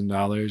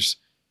 $3,000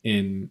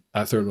 in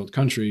a third world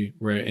country,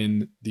 where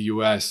in the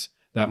US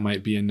that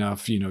might be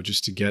enough,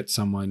 just to get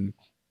someone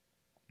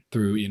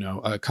through,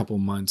 a couple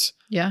months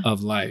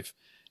of life.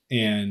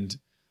 And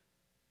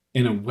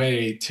in a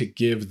way, to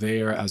give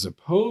there as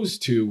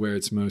opposed to where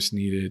it's most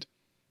needed,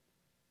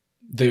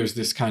 there's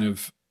this kind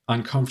of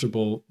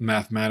uncomfortable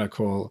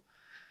mathematical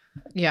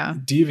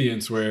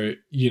deviance where,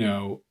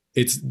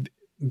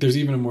 there's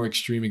even a more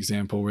extreme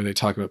example where they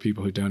talk about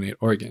people who donate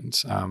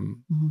organs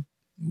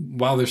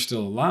while they're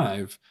still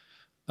alive,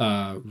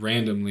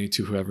 randomly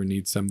to whoever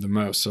needs them the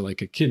most. So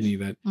like a kidney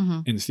that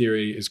in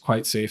theory is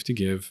quite safe to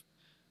give.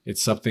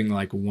 It's something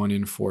like 1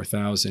 in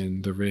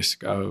 4,000, the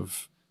risk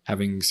of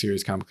having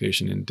serious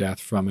complication and death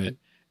from it.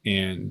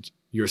 And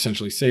you're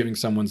essentially saving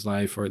someone's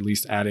life, or at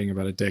least adding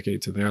about a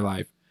decade to their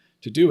life,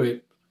 to do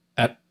it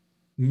at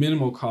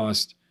minimal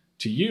cost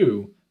to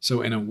you.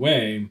 So in a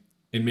way,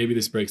 and maybe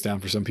this breaks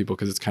down for some people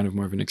because it's kind of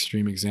more of an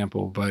extreme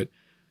example, but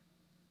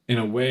in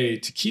a way,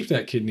 to keep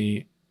that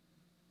kidney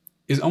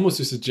is almost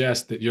to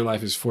suggest that your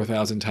life is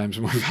 4,000 times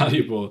more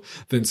valuable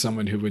than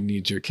someone who would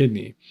need your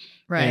kidney.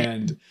 Right.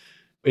 And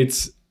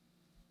it's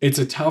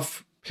a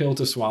tough pill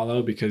to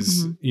swallow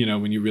because,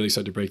 when you really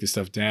start to break this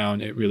stuff down,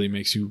 it really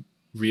makes you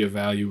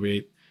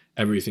reevaluate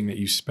everything that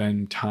you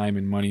spend time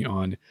and money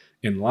on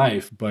in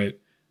life. But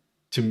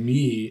to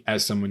me,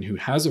 as someone who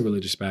has a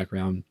religious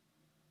background,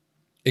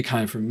 it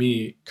kind of, for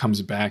me,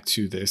 comes back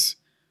to this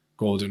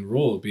golden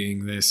rule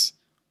being this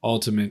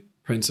ultimate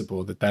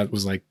principle, that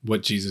was like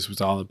what Jesus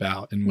was all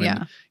about. And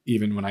when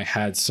even when I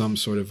had some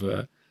sort of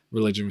a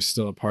religion was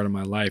still a part of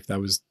my life, that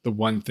was the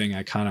one thing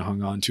I kind of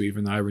hung on to,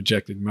 even though I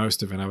rejected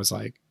most of it. I was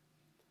like,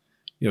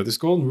 this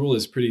golden rule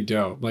is pretty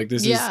dope. Like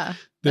this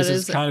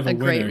is kind of a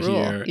winner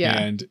here. Yeah.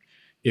 And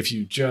if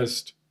you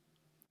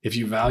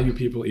value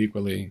people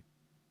equally,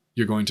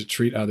 you're going to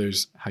treat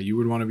others how you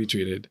would want to be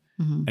treated.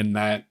 Mm-hmm. And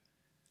that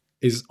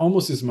is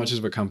almost as much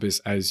of a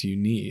compass as you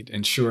need.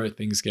 And sure,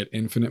 things get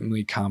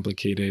infinitely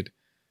complicated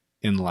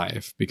in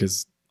life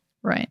because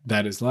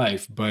that is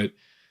life. But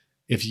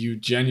if you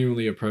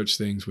genuinely approach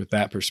things with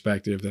that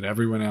perspective, that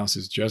everyone else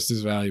is just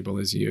as valuable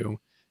as you,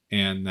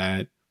 and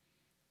that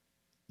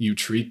you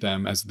treat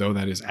them as though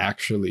that is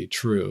actually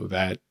true,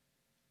 that,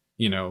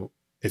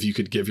 if you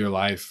could give your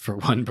life for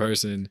one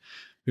person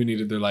who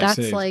needed their life saved.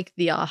 That's like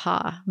the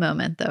aha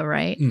moment though,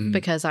 right? Mm-hmm.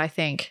 Because I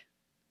think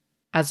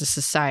as a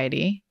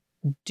society,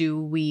 did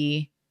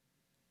we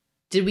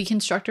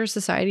construct our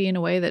society in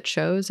a way that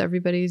shows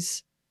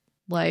everybody's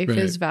life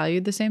is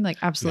valued the same? Like,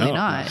 absolutely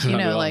not.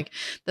 Like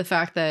the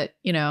fact that,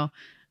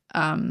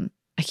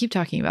 I keep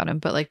talking about him,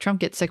 but like Trump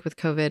gets sick with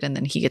COVID and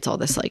then he gets all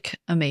this like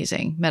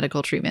amazing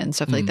medical treatment and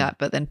stuff like that.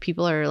 But then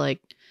people are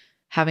like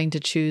having to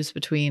choose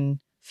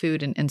between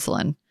food and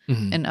insulin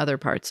in other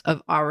parts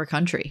of our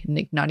country,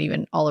 not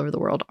even all over the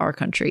world, our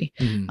country.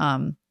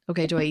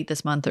 Okay, do I eat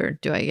this month or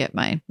do I get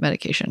my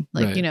medication?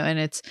 Like, and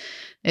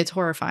it's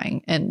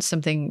horrifying. And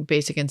something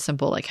basic and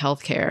simple like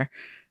healthcare,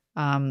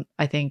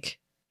 I think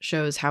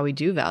shows how we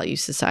do value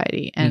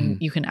society. And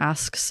you can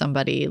ask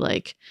somebody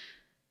like,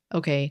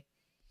 okay,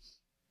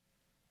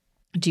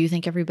 do you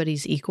think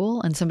everybody's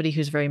equal? And somebody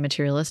who's very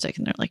materialistic,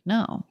 and they're like,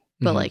 no.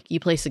 But like you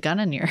place a gun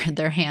in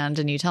their hand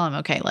and you tell them,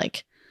 okay,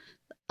 like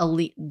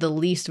the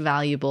least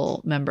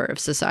valuable member of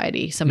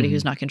society, somebody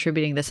who's not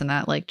contributing this and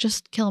that, like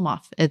just kill them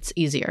off. It's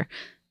easier.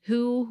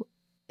 Who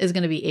is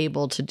going to be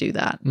able to do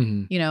that?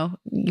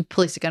 You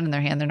place a gun in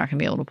their hand, they're not going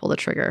to be able to pull the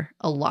trigger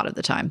a lot of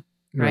the time.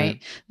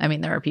 Right. I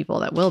mean, there are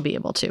people that will be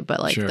able to, but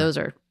like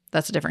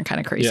that's a different kind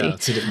of crazy. Yeah,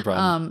 it's a different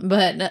problem.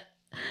 But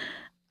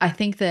I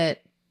think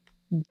that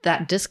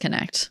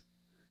disconnect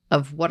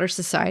of what our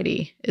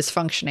society is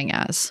functioning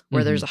as,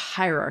 where there's a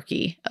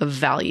hierarchy of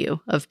value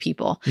of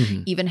people,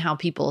 even how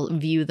people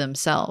view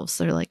themselves.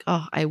 They're like,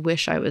 oh, I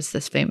wish I was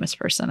this famous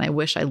person. I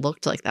wish I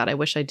looked like that. I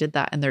wish I did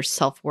that. And their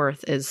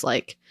self-worth is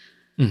like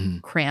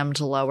crammed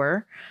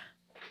lower.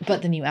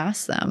 But then you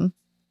ask them,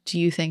 do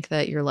you think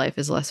that your life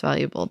is less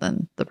valuable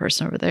than the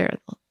person over there?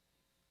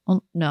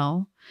 Well,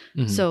 no.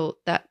 So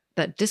that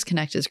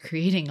disconnect is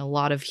creating a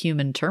lot of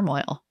human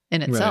turmoil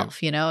in itself.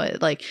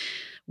 Like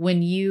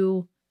when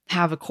you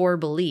have a core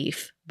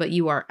belief, but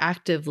you are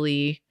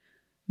actively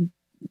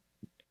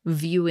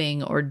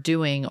viewing or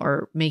doing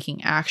or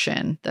making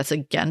action that's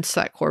against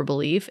that core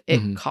belief,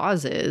 it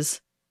causes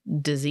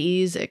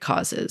disease, it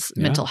causes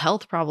mental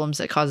health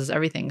problems, it causes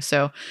everything.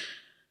 So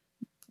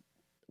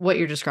what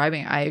you're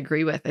describing, I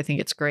agree with. I think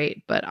it's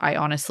great, but I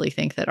honestly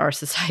think that our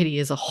society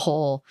as a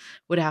whole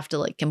would have to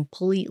like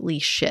completely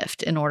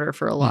shift in order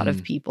for a lot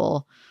of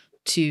people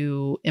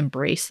to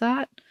embrace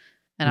that.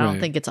 And I don't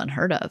think it's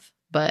unheard of,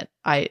 but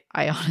I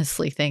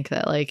honestly think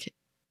that like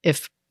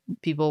if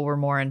people were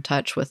more in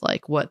touch with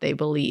like what they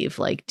believe,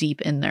 like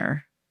deep in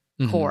their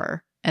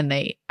core, and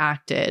they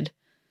acted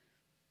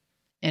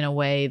in a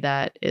way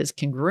that is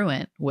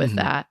congruent with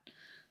that,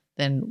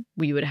 then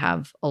we would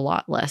have a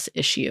lot less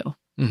issue.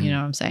 You know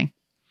what I'm saying?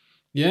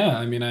 Yeah,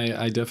 I mean,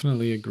 I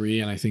definitely agree.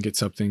 And I think it's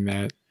something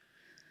that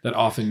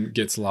often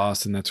gets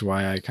lost. And that's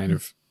why I kind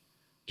of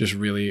just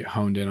really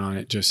honed in on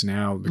it just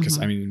now, because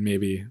I mean,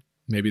 maybe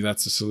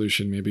that's the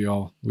solution. Maybe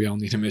we all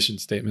need a mission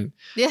statement.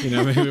 Yeah.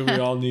 Maybe we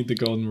all need the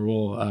golden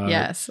rule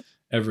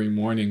every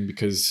morning,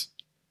 because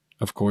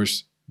of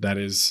course that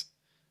is,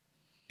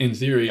 in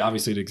theory,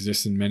 obviously it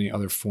exists in many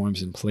other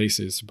forms and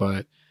places,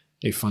 but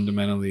a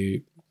fundamental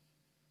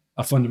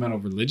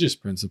religious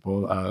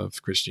principle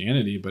of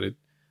Christianity, but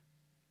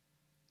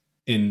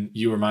in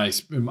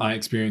my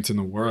experience in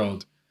the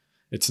world,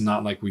 it's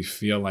not like we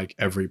feel like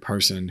every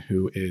person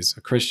who is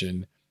a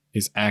Christian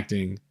is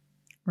acting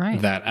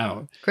that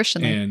out.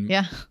 Christianly.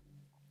 And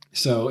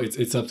so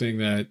it's something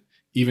that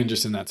even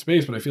just in that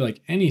space, but I feel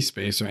like any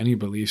space or any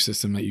belief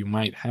system that you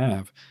might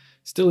have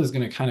still is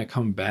going to kind of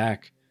come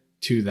back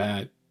to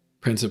that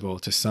principle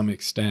to some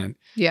extent.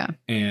 Yeah.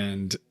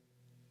 And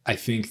I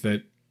think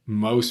that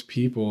most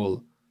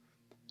people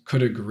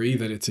could agree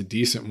that it's a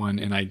decent one.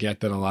 And I get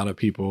that a lot of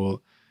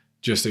people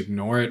just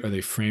ignore it, or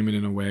they frame it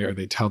in a way, or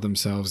they tell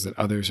themselves that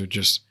others are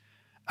just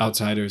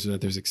outsiders, or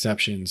that there's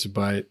exceptions.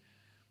 But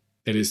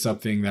it is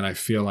something that I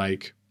feel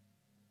like,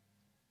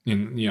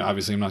 and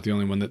obviously I'm not the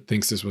only one that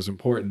thinks this was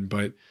important,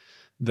 but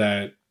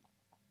that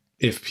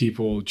if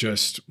people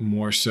just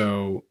more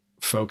so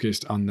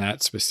focused on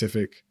that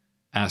specific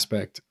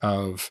aspect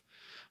of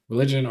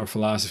religion or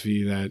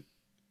philosophy, that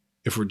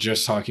if we're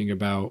just talking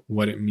about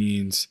what it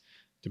means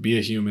to be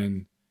a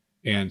human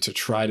and to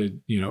try to,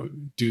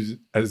 do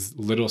as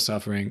little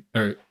suffering,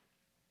 or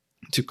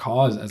to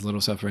cause as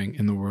little suffering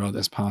in the world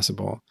as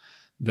possible,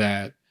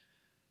 that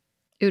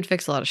It would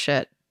fix a lot of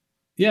shit.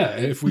 Yeah,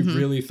 if we Mhm.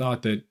 really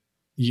thought that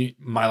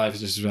my life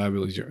is just as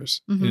valuable as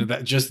yours, Mhm.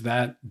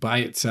 that by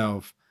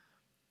itself,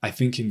 I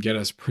think can get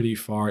us pretty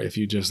far if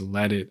you just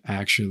let it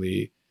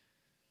actually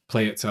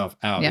play itself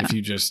out. Yeah. If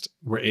you just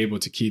were able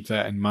to keep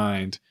that in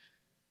mind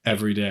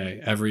every day,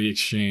 every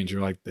exchange,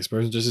 you're like, this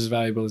person's just as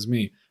valuable as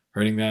me,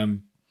 hurting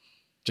them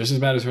just as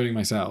bad as hurting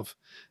myself,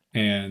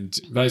 and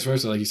vice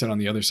versa. Like you said, on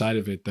the other side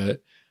of it,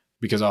 that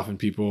because often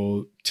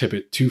people tip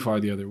it too far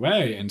the other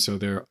way, and so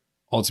they're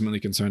ultimately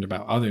concerned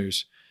about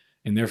others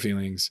and their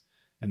feelings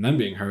and them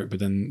being hurt, but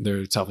then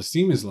their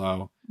self-esteem is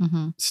low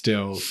Mm-hmm.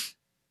 still,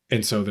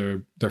 and so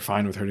they're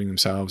fine with hurting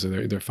themselves,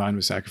 or they're fine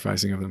with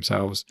sacrificing of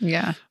themselves.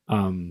 Yeah.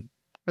 Um,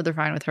 Or they're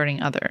fine with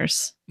hurting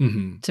others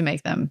mhm. to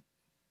make them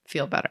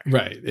feel better.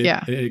 Right.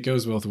 Yeah. It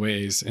goes both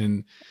ways,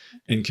 and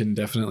can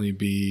definitely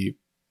be.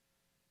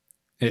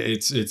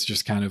 It's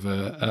just kind of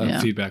a Yeah.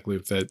 feedback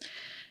loop that.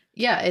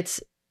 Yeah,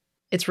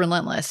 it's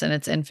relentless and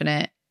it's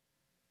infinite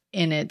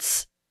in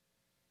its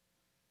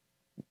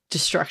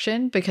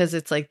destruction, because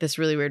it's like this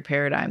really weird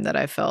paradigm that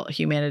I felt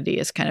humanity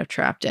is kind of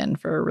trapped in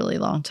for a really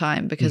long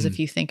time. Because if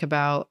you think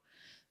about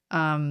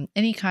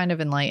any kind of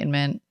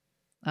enlightenment,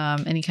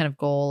 any kind of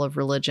goal of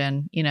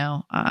religion,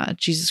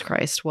 Jesus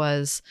Christ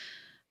was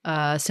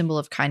a symbol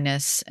of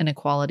kindness and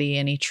equality,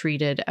 and he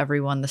treated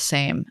everyone the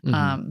same.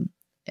 Mhm.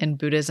 In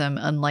Buddhism,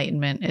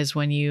 enlightenment is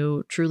when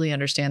you truly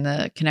understand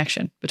the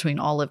connection between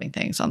all living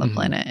things on the Mhm.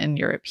 planet, and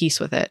you're at peace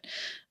with it.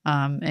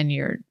 And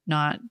you're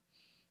not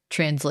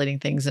translating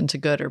things into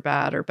good or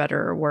bad or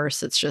better or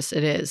worse. It's just,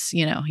 it is,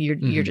 you're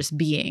Mhm. just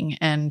being.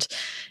 And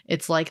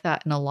it's like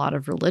that in a lot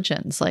of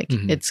religions. Like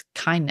Mhm. it's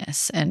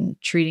kindness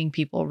and treating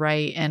people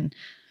right. And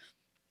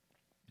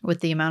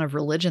with the amount of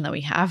religion that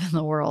we have in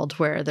the world,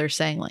 where they're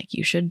saying like,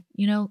 you should,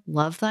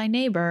 love thy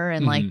neighbor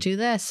and like Mhm. do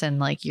this, and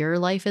like your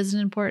life is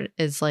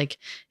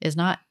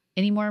not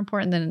any more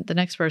important than the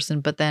next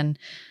person. But then,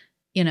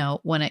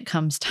 when it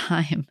comes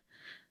time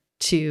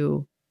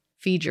to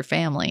feed your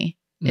family,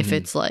 if Mhm.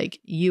 it's like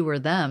you or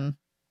them,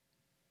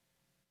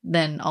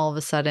 then all of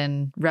a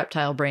sudden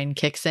reptile brain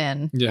kicks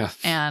in, Yeah.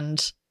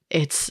 and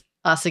it's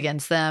us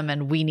against them,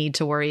 and we need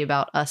to worry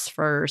about us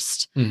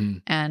first,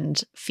 Mhm.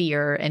 and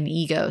fear and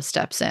ego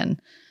steps in.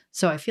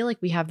 So I feel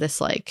like we have this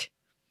like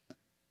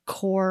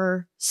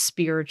core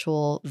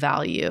spiritual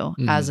value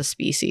as a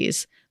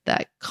species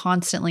that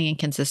constantly and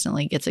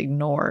consistently gets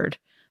ignored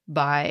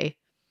by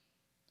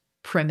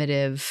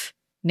primitive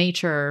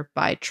nature,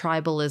 by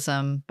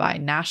tribalism, by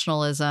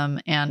nationalism,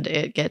 and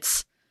it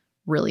gets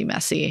really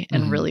messy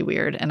and Mhm. really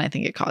weird. And I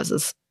think it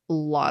causes a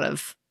lot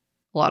of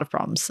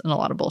problems and a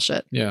lot of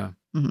bullshit. Yeah.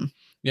 Mhm.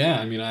 Yeah.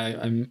 I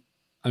mean,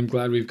 I'm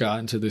glad we've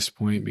gotten to this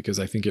point, because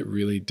I think it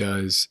really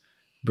does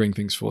bring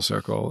things full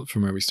circle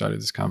from where we started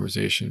this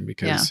conversation,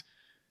 because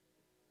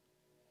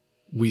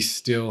we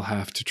still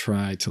have to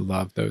try to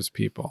love those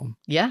people,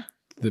 Yeah.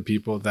 the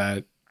people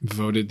that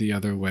voted the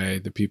other way,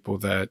 the people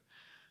that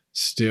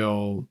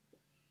still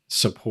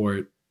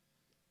support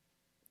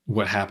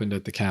what happened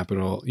at the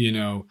Capitol,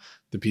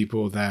 the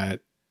people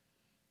that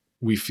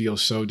we feel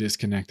so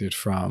disconnected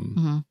from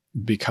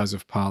Mhm. because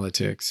of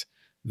politics,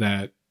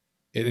 that,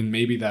 and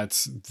maybe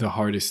that's the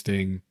hardest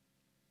thing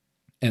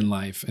in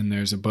life. And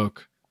there's a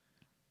book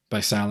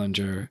by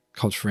Salinger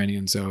called Franny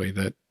and Zoe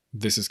that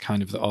this is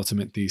kind of the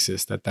ultimate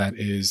thesis, that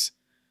is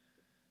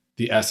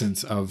the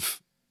essence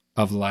of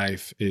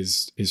life,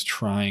 is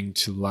trying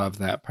to love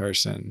that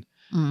person.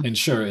 Mm. And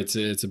sure, it's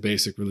a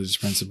basic religious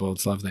principle,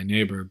 it's love thy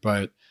neighbor,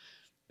 but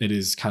it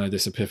is kind of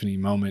this epiphany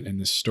moment in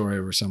this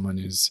story where someone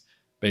is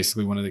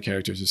basically, one of the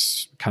characters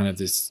is kind of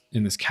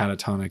in this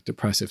catatonic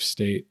depressive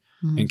state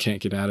and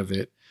can't get out of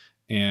it,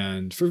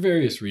 and for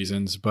various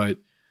reasons, but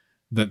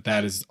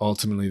that is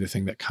ultimately the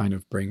thing that kind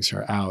of brings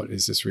her out,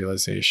 is this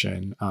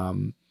realization.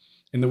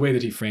 And the way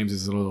that he frames it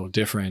is a little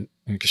different,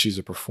 because she's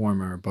a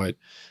performer, but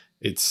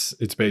it's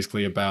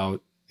basically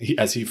about,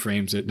 as he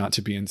frames it, not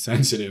to be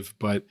insensitive,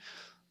 but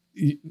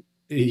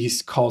he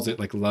calls it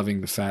like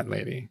loving the fat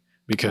lady,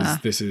 because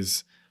this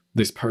is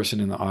this person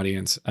in the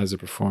audience as a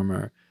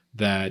performer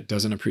that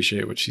doesn't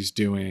appreciate what she's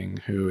doing,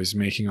 who is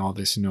making all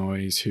this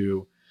noise,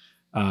 who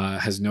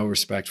has no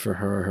respect for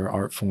her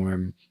art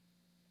form,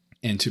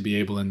 and to be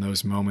able in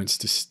those moments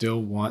to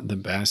still want the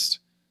best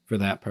for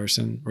that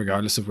person,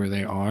 regardless of where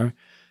they are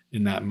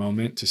in that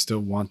moment, to still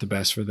want the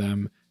best for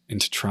them, and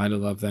to try to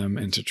love them,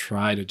 and to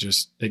try to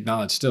just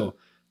acknowledge still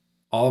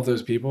all of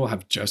those people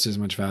have just as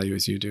much value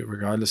as you do,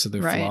 regardless of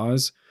their Right.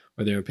 flaws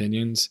or their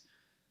opinions.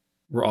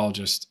 We're all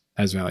just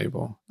as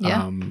valuable.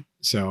 Yeah.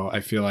 So I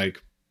feel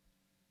like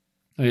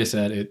I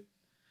said,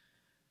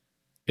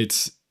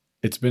 it's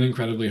been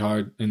incredibly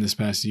hard in this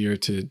past year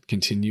to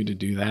continue to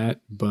do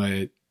that,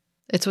 but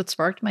It's what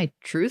sparked my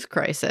truth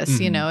crisis.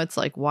 Mhm. It's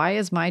like, why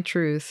is my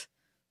truth?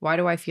 Why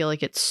do I feel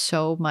like it's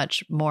so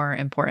much more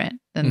important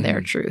than their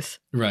Mhm. truth?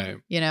 right.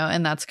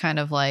 And that's kind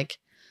of like,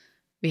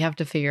 we have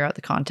to figure out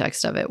the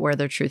context of it, where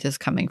their truth is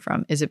coming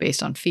from. Is it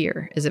based on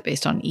fear? Is it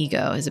based on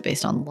ego? Is it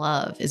based on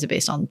love? Is it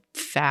based on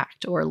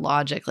fact or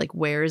logic? Like,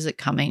 where is it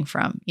coming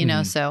from?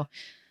 Mhm. So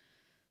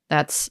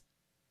that's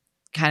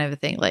kind of a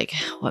thing. Like,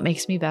 what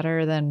makes me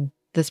better than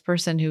this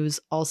person who's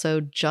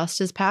also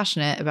just as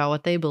passionate about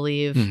what they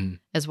believe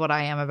as what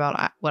I am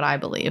about what I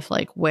believe?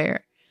 Like,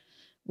 where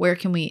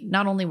can we,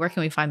 not only where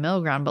can we find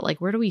middle ground, but like,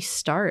 where do we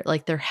start?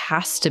 Like, there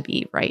has to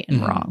be right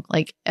and wrong.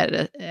 Like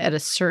at a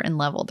certain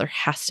level, there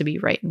has to be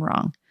right and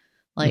wrong.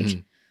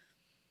 Like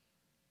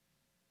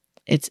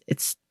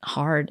it's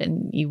hard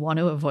and you want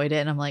to avoid it.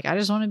 And I'm like, I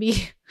just want to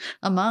be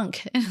a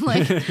monk and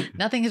like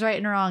nothing is right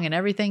and wrong and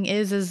everything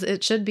is as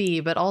it should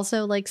be, but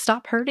also like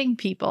stop hurting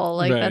people.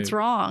 Like that's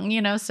wrong,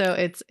 you know? So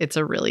it's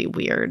a really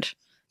weird,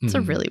 it's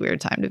a really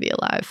weird time to be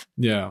alive.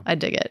 Yeah. I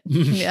dig it.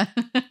 Yeah.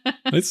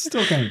 It's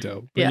still kind of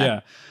dope. But yeah.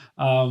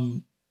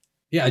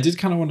 I did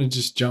kind of want to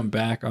just jump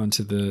back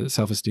onto the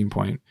self-esteem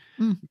point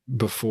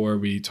before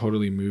we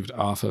totally moved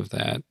off of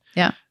that.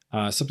 Yeah.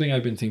 Something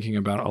I've been thinking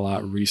about a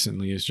lot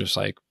recently is just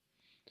like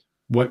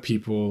what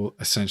people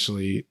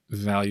essentially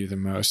value the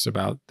most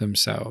about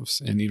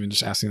themselves, and even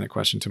just asking that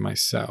question to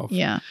myself.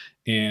 Yeah.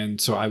 And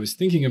so I was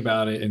thinking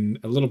about it in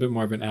a little bit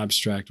more of an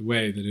abstract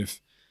way, that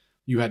if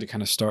you had to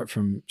kind of start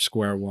from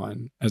square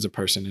one as a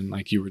person and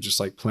like you were just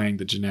like playing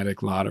the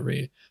genetic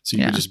lottery, so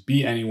you could just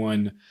be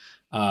anyone.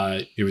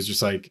 It was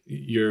just like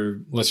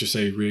let's just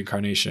say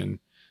reincarnation,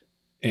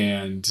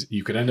 and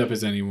you could end up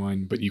as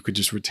anyone, but you could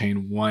just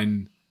retain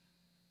one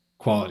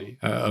quality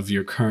of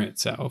your current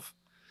self.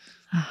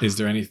 Is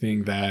there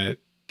anything that,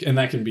 and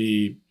that can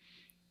be,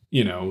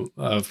 you know,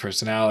 of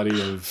personality,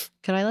 of.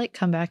 Could I like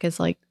come back as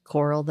like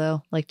Coral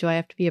though? Like, do I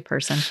have to be a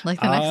person like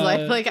the next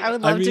life? Like, I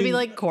would love to be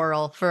like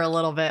Coral for a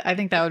little bit. I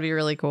think that would be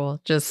really cool.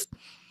 Just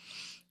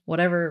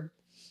whatever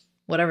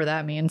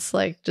that means,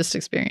 like just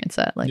experience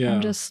that. Like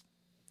I'm just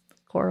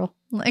Coral.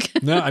 Like,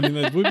 no, I mean,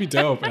 that would be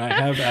dope. And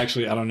I have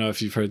actually, I don't know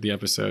if you've heard the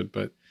episode,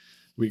 but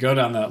we go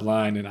down that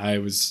line, and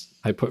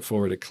I put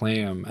forward a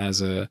clam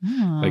as I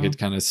could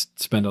kind of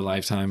spend a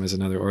lifetime as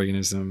another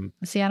organism.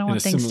 See, I don't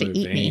want things to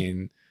eat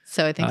me.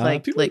 So I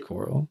think people like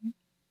coral.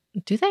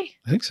 Do they?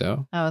 I think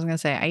so. I was gonna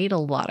say I eat a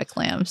lot of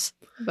clams,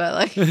 but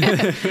like,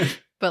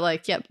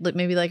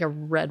 maybe like a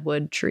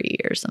redwood tree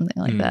or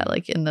something like that,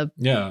 like in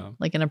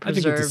a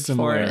preserved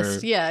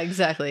forest. Yeah,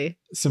 exactly.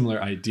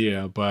 Similar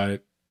idea,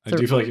 but I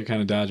do feel like you're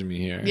kind of dodging me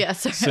here. Yeah.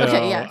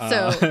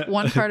 So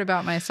one part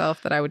about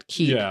myself that I would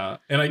keep. Yeah.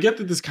 And I get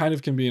that this kind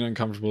of can be an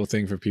uncomfortable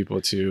thing for people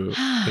to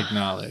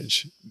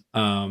acknowledge.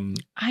 And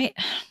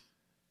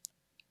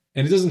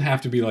it doesn't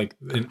have to be like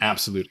an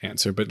absolute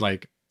answer, but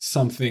like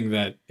something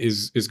that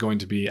is going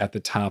to be at the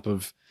top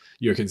of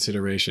your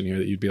consideration here,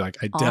 that you'd be like,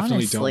 I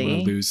definitely don't want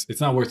to lose.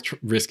 It's not worth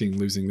risking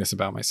losing this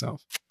about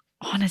myself.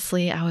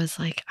 Honestly, I was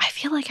like, I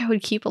feel like I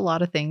would keep a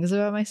lot of things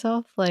about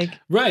myself. Like,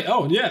 right.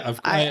 Oh yeah.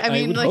 I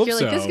mean, like you're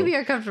like, this could be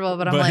uncomfortable,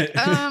 but I'm like,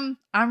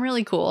 I'm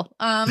really cool.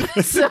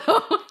 So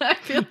I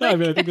feel like, I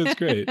mean, I think that's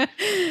great.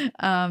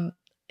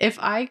 If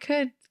I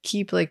could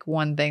keep like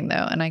one thing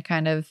though, and I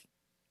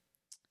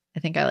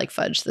think I like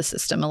fudged the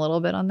system a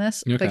little bit on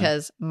this,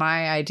 because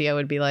my idea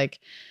would be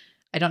like,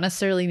 I don't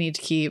necessarily need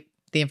to keep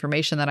the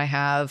information that I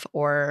have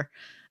or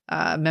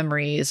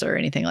memories or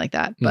anything like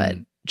that, but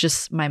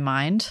just my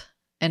mind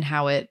and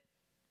how it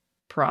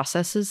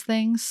processes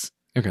things.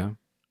 Okay.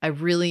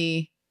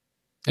 Any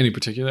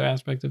particular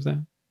aspect of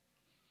that?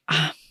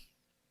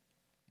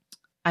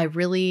 I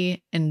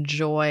really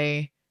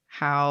enjoy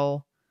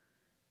how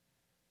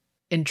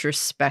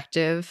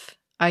introspective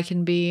I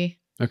can be.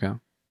 Okay.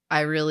 I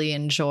really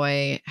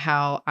enjoy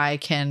how I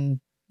can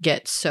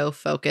get so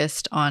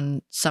focused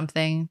on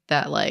something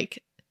that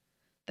like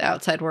the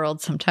outside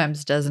world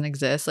sometimes doesn't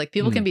exist. Like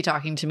people can be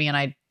talking to me and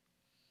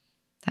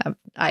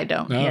I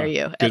don't hear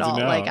you at all.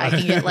 Like I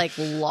can get like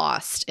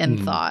lost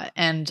in thought.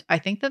 And I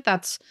think that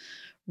that's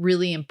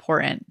really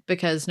important,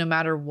 because no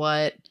matter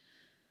what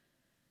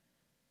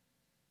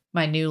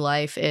my new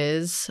life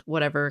is,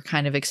 whatever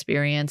kind of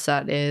experience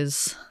that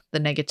is, the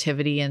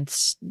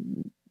negativity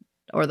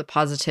or the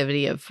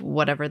positivity of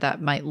whatever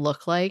that might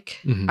look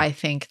like, I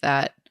think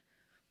that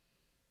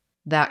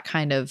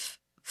kind of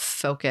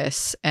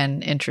focus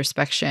and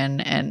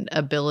introspection and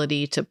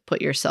ability to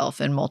put yourself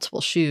in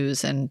multiple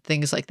shoes and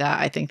things like that,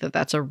 I think that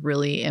that's a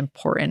really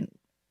important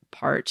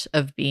part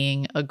of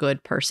being a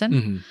good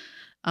person.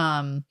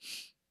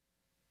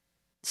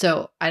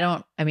 So I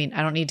don't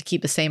need to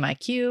keep the same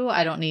IQ.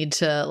 I don't need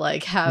to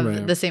like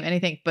have the same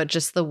anything, but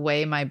just the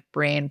way my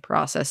brain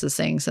processes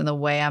things and the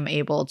way I'm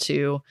able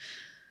to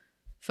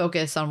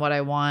focus on what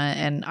I want,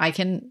 and I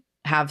can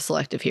have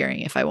selective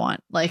hearing if I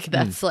want. Like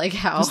that's like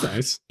how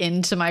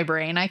into my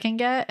brain I can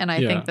get. And I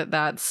think that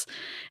that's,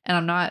 and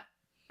I'm not,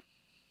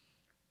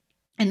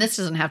 and this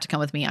doesn't have to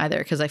come with me either,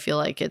 because I feel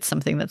like it's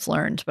something that's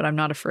learned, but I'm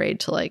not afraid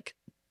to like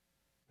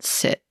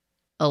sit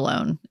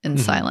alone in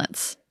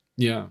silence.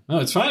 Yeah. No,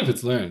 it's fine if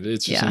it's learned.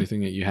 It's just anything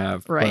that you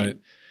have. Right. But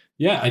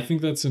yeah, I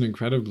think that's an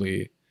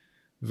incredibly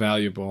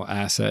valuable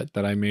asset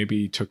that I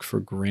maybe took for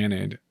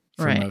granted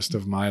for most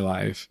of my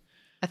life.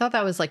 I thought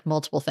that was like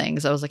multiple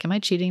things. I was like, am I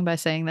cheating by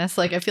saying this?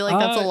 Like, I feel like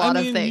that's a lot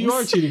of things. You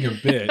are cheating a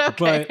bit,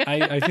 but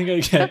I think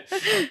I get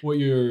what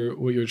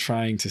you're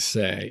trying to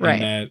say.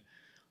 Right. And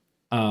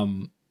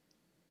that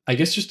I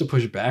guess just to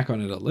push back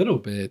on it a little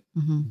bit,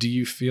 Mhm. do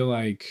you feel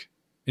like,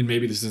 and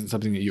maybe this isn't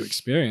something that you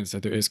experienced,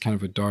 that there is kind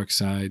of a dark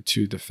side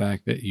to the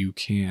fact that you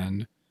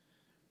can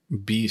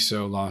be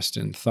so lost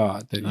in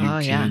thought that you Oh,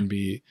 yeah. can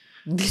be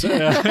Oh,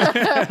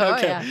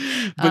 okay.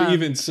 yeah. But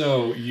even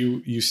so,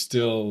 you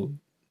still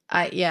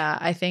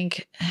I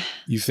think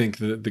you think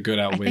the good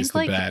outweighs think, the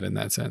like, bad in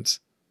that sense.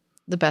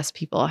 the best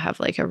people have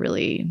like a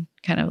really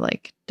kind of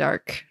like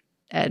dark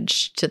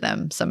edge to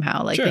them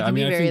somehow. Like Sure, they can I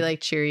mean, be I very think-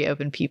 like cheery,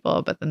 open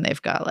people, but then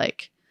they've got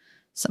like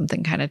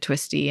something kind of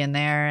twisty in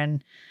there.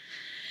 And,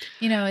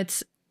 you know,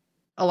 it's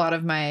a lot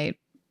of my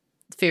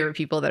favorite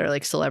people that are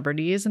like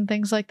celebrities and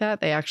things like that.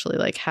 They actually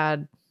like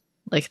had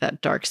like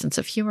that dark sense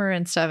of humor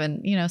and stuff.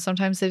 And, you know,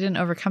 sometimes they didn't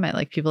overcome it.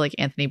 Like people like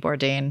Anthony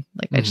Bourdain,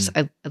 like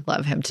I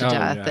love him to Oh,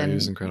 death. yeah, he And,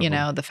 was incredible. you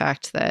know, the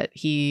fact that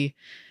he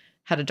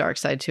had a dark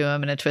side to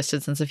him and a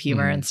twisted sense of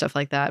humor Mhm. and stuff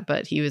like that.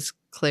 But he was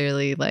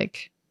clearly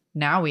like,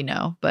 now we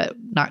know, but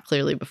not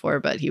clearly before,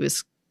 but he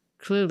was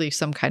clearly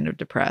some kind of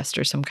depressed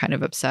or some kind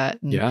of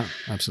upset. And, Yeah,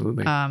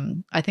 absolutely.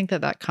 I think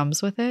that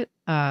comes with it.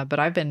 But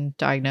I've been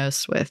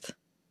diagnosed with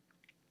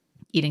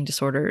eating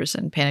disorders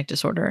and panic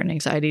disorder and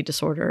anxiety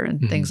disorder and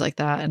things like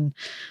that. And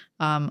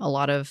a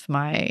lot of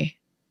my,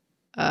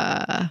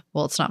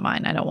 well, it's not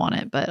mine, I don't want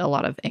it, but a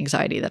lot of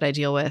anxiety that I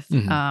deal with,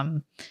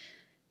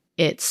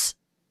 it's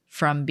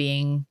from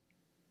being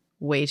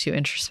way too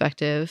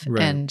introspective,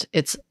 Right. and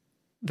it's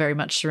very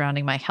much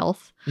surrounding my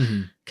health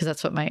Mhm. because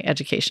that's what my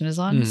education is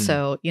on. Mhm.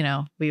 So, you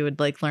know, we would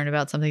like learn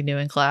about something new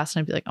in class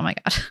and I'd be like, oh my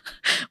God,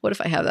 what if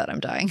I have that?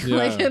 I'm dying.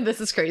 Like, Yeah. this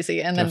is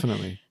crazy. And then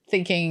Definitely.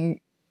 thinking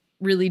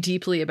really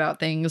deeply about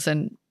things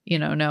and, you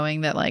know,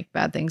 knowing that like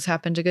bad things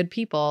happen to good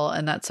people.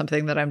 And that's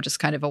something that I'm just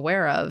kind of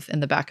aware of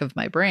in the back of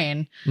my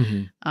brain.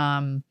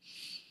 Mhm.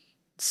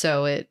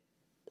 So it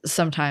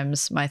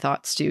sometimes my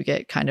thoughts do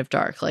get kind of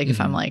dark. Like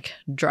if I'm like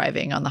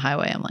driving on the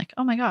highway, I'm like,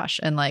 oh my gosh.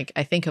 And like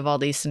I think of all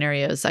these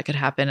scenarios that could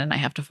happen and I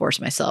have to force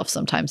myself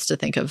sometimes to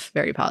think of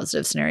very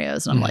positive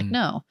scenarios. And I'm like,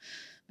 no,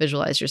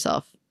 visualize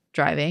yourself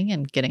driving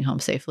and getting home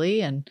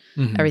safely and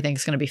Mhm.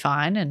 everything's going to be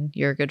fine and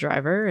you're a good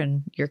driver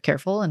and you're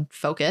careful and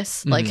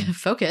focus, like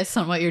focus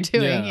on what you're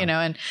doing, Yeah. you know?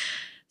 And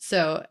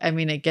so, I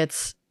mean, it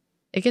gets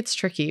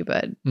tricky,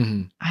 but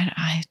Mhm.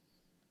 I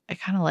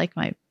kind of like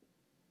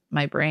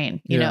my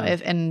brain, you know, Yeah.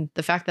 and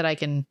the fact that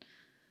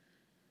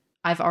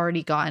I've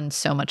already gotten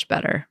so much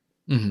better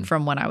Mhm.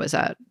 from when I was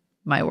at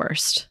my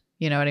worst,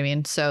 you know what I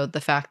mean? So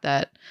the fact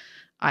that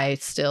I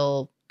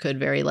still could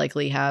very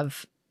likely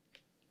have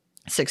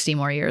 60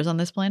 more years on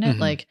this planet, Mhm.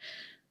 like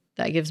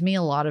that gives me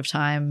a lot of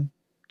time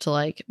to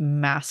like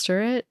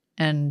master it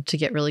and to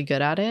get really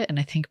good at it. And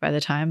I think by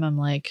the time I'm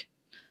like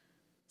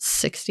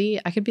 60,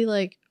 I could be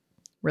like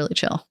really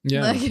chill.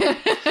 Yeah.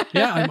 Like-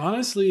 Yeah,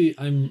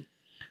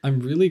 I'm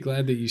really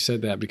glad that you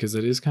said that because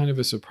it is kind of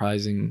a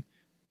surprising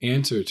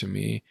answer to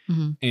me,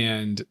 Mhm.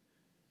 and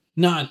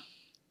not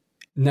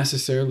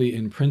necessarily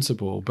in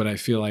principle, but I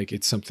feel like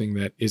it's something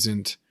that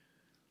isn't,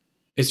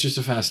 it's just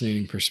a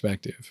fascinating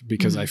perspective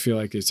because I feel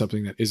like it's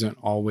something that isn't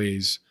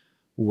always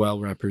well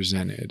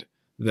represented.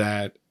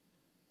 That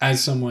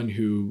as someone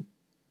who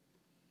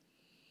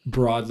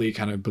broadly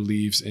kind of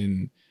believes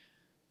in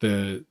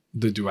the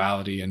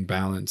duality and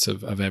balance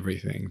of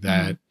everything,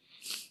 that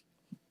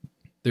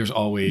there's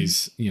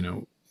always, you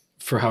know,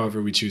 for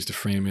however we choose to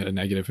frame it, a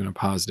negative and a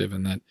positive,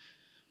 and that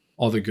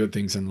all the good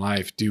things in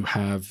life do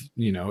have,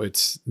 you know,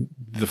 it's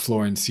the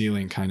floor and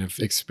ceiling kind of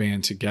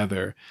expand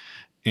together.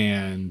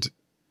 And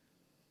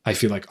I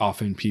feel like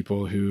often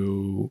people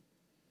who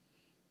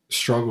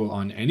struggle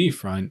on any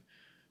front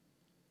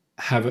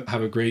have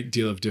a great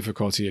deal of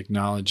difficulty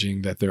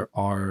acknowledging that there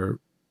are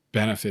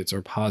benefits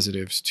or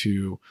positives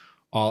to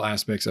all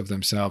aspects of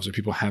themselves, or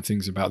people have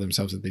things about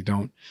themselves that they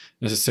don't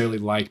necessarily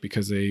like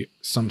because they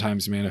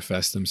sometimes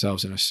manifest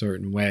themselves in a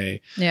certain way,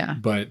 Yeah.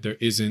 but there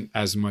isn't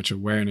as much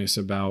awareness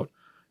about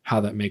how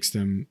that makes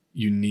them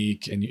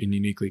unique and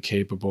uniquely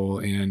capable,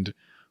 and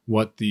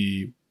what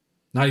the,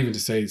 not even to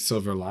say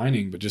silver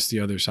lining, but just the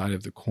other side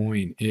of the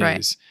coin is.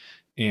 Right.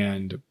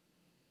 And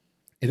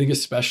I think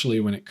especially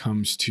when it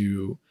comes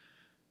to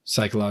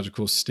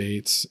psychological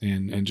states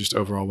and just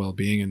overall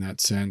well-being in that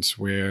sense,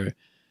 where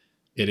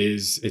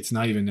it's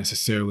not even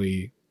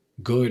necessarily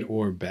good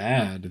or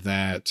bad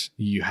that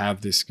you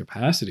have this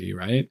capacity,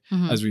 right?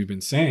 As we've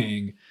been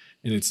saying,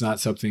 and it's not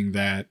something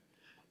that,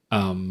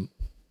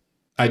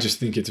 I just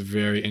think it's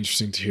very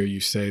interesting to hear you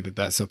say that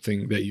that's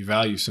something that you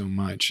value so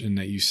much and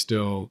that you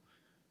still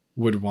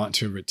would want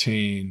to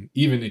retain,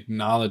 even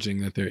acknowledging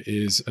that there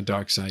is a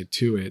dark side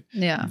to it.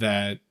 Yeah.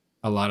 That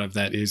a lot of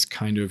that is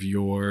kind of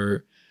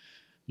your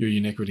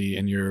uniquity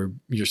and your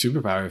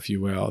superpower, if you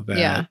will. That,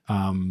 Yeah.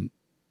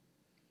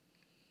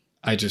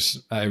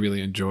 I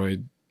really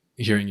enjoyed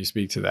hearing you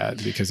speak to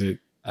that because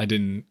I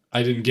didn't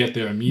get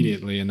there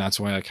immediately, and that's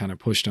why I kind of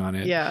pushed on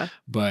it. Yeah.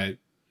 But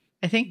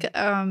I think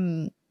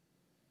I'm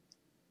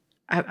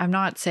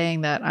not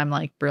saying that I'm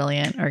like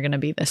brilliant or going to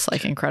be this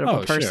like incredible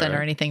Oh, person sure.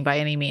 or anything by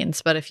any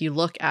means. But if you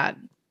look at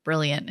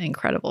brilliant,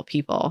 incredible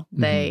people,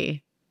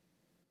 they,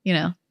 you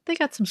know, they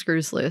got some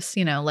screws loose,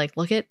 you know, like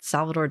look at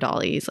Salvador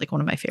Dali. He's like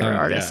one of my favorite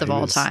artists of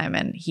all time.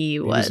 And he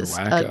was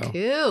a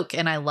kook,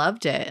 and I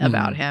loved it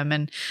about him.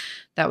 And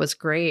that was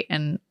great.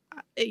 And,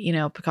 you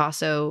know,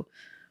 Picasso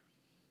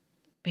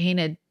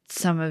painted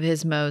some of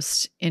his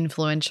most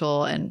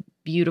influential and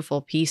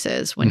beautiful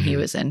pieces when he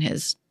was in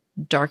his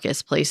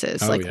darkest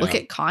places. Look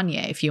at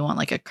Kanye, if you want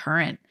like a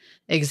current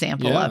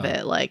example of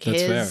it, like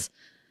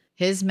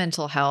his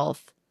mental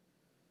health,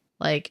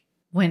 like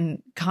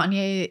when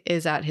Kanye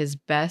is at his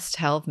best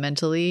health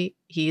mentally,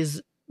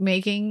 he's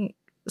making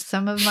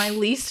some of my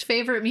least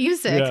favorite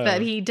music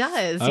that he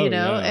does, you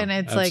know? And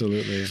it's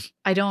absolutely. Like,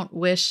 I don't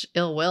wish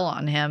ill will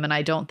on him. And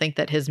I don't think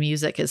that his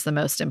music is the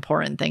most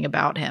important thing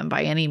about him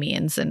by any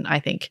means. And I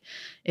think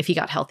if he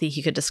got healthy,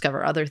 he could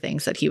discover other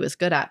things that he was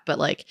good at. But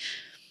like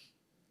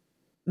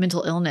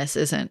mental illness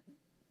isn't,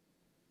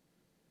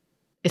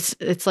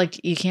 it's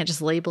like, you can't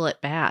just label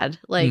it bad.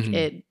 Like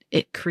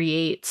it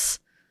creates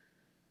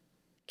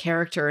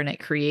character, and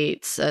it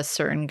creates a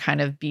certain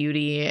kind of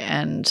beauty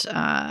and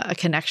a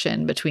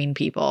connection between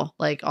people.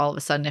 Like all of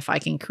a sudden, if I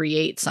can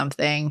create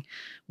something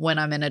when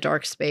I'm in a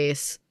dark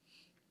space,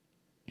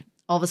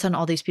 all of a sudden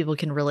all these people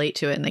can relate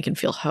to it and they can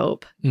feel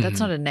hope. That's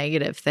not a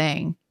negative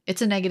thing.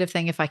 It's a negative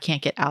thing if I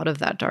can't get out of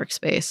that dark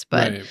space,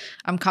 but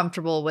I'm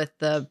comfortable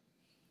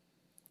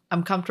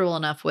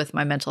enough with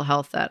my mental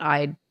health that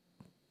I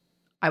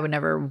would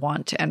never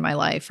want to end my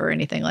life or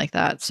anything like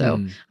that.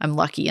 So I'm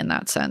lucky in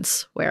that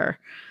sense where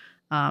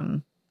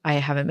I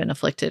haven't been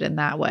afflicted in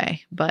that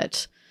way.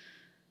 But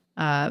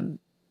I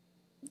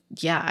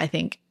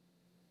think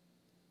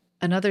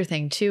another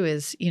thing too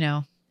is, you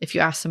know, if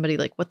you ask somebody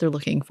like what they're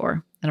looking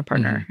for in a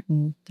partner,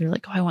 and they're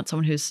like, oh, I want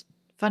someone who's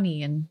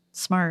funny and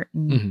smart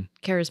and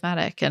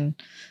charismatic, and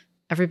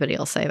everybody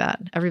will say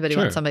that. Everybody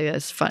wants somebody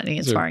that's funny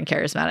and smart and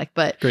charismatic,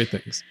 but great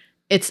things.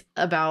 It's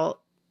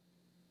about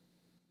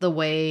the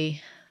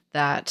way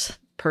that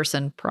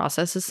person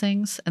processes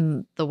things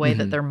and the way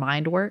that their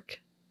mind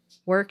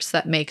works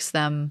that makes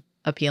them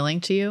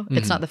appealing to you.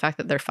 It's not the fact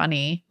that they're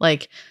funny.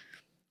 Like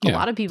a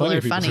lot of people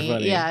are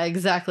funny. Yeah,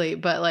 exactly.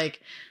 But like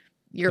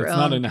your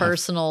own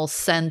personal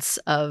sense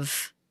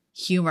of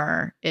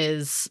humor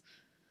is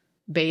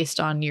based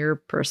on your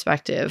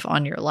perspective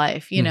on your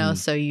life, you know?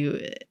 So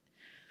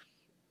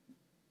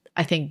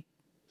I think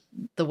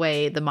the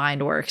way the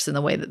mind works and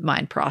the way that the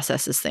mind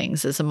processes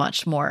things is a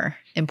much more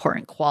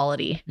important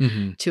quality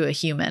to a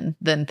human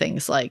than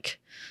things like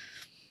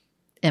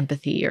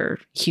empathy or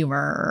humor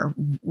or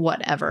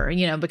whatever,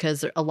 you know,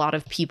 because a lot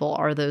of people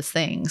are those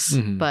things,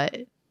 but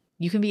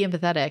you can be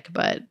empathetic,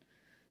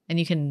 and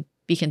you can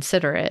be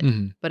considerate,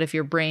 but if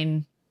your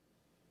brain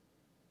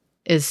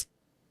is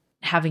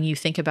having you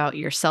think about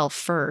yourself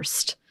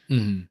first,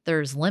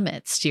 there's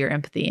limits to your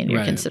empathy and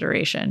your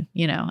consideration,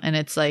 you know? And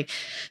it's like,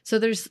 so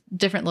there's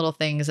different little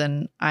things.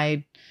 And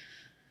I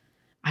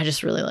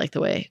just really like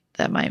the way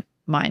that my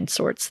mind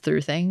sorts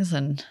through things.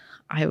 And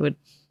I would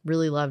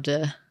really love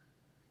to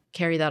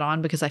carry that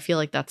on, because I feel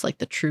like that's like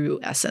the true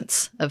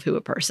essence of who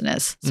a person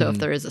is. So if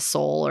there is a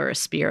soul or a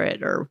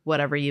spirit or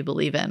whatever you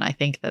believe in, I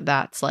think that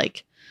that's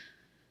like,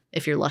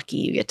 if you're lucky,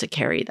 you get to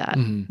carry that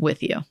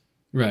with you.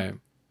 Right.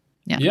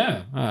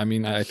 Yeah. I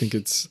mean, I think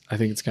it's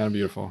kind of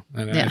beautiful,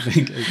 and I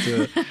think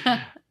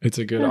it's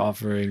a good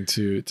offering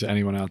to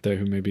anyone out there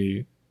who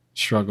maybe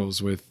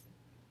struggles with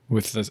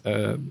this,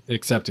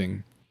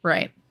 accepting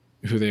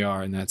who they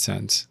are in that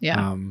sense.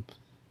 Yeah.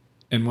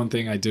 And one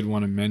thing I did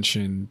want to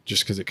mention,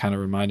 just because it kind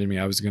of reminded me,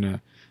 I was going to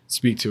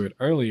speak to it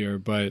earlier,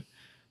 but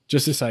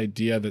just this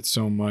idea that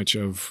so much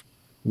of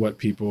what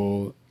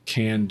people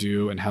can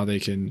do and how they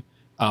can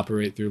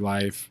operate through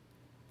life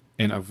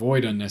and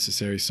avoid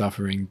unnecessary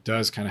suffering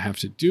does kind of have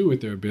to do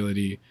with their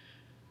ability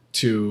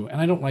to,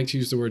 and I don't like to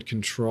use the word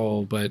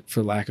control, but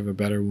for lack of a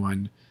better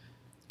one,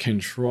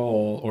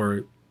 control,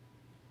 or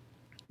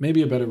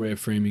maybe a better way of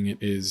framing it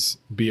is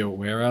be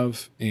aware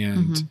of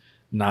and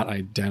not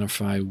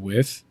identify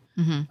with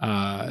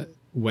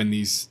when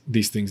these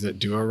things that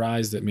do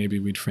arise that maybe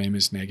we'd frame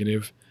as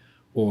negative,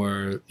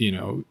 or, you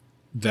know,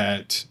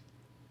 that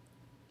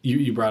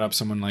you brought up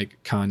someone like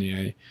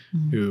Kanye,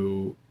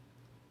 who,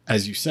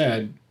 as you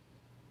said,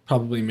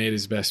 probably made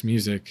his best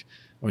music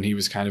when he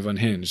was kind of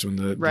unhinged, when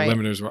the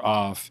limiters were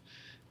off,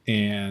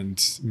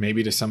 and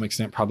maybe to some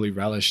extent probably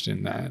relished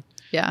in that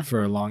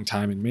for a long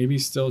time, and maybe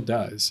still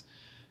does.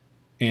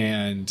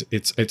 And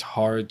it's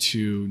hard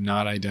to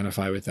not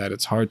identify with that.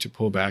 It's hard to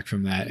pull back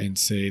from that and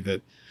say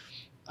that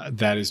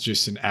that is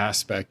just an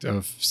aspect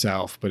of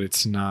self, but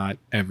it's not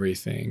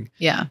everything.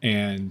 Yeah.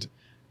 And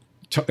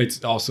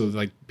it's also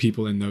like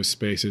people in those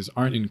spaces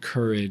aren't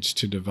encouraged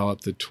to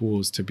develop the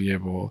tools to be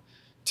able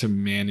to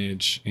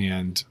manage,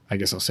 and I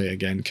guess I'll say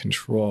again,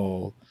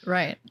 control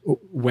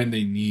when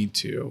they need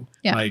to.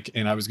 Yeah. Like,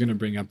 and I was going to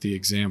bring up the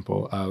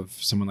example of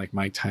someone like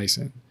Mike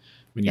Tyson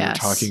when you were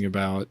talking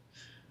about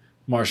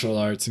martial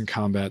arts and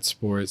combat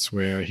sports,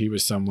 where he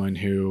was someone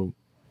who,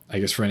 I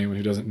guess for anyone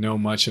who doesn't know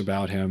much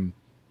about him,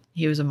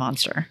 he was a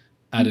monster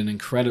at an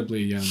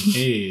incredibly young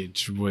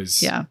age,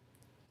 was,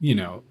 you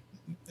know,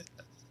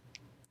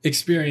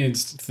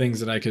 experienced things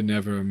that I could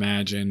never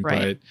imagine,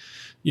 Right.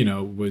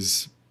 but,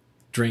 was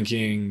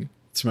drinking,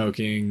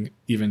 smoking,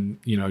 even,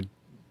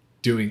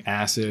 doing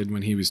acid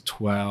when he was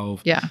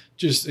 12. Yeah.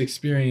 Just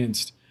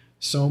experienced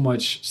so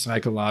much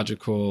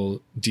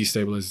psychological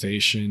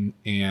destabilization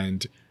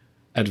and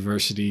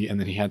adversity. And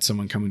then he had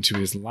someone come into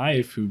his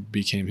life who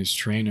became his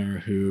trainer,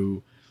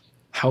 who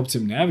helped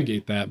him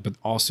navigate that, but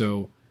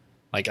also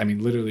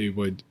literally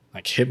would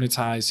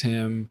hypnotize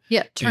him.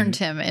 Yeah. Turned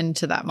him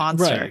into that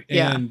monster. Right.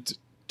 Yeah. And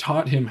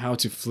taught him how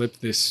to flip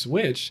this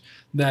switch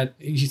that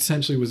he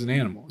essentially was an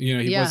animal.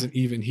 He wasn't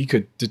even, he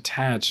could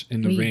detach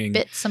in the he ring.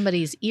 bit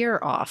somebody's ear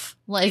off.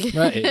 Like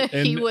Right.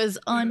 he And- was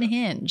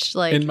unhinged.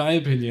 Like, in my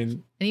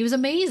opinion, and he was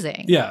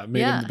amazing. yeah,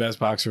 made him the best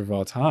boxer of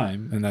all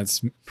time. And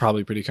that's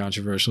probably pretty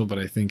controversial, but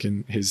I think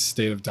in his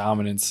state of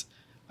dominance,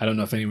 I don't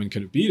know if anyone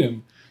could have beat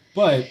him,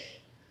 but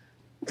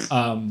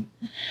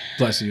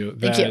bless you.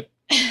 Thank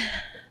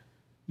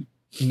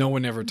No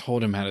one ever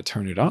told him how to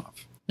turn it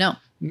off. No.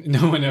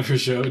 No one ever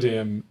showed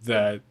him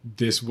that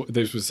this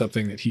was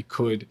something that he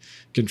could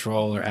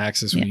control or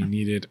access when he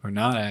needed or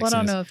not access. Well, I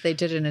don't know if they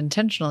did it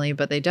intentionally,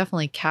 but they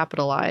definitely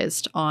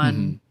capitalized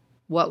on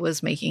what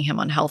was making him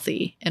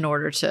unhealthy in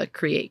order to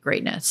create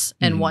greatness.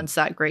 And once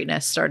that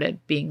greatness started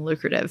being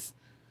lucrative,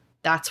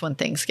 that's when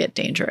things get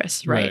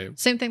dangerous, right?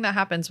 Same thing that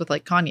happens with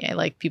Kanye.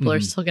 Like people are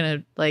still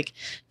going to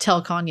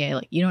tell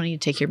Kanye, you don't need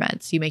to take your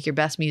meds. You make your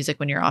best music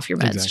when you're off your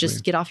meds. Exactly.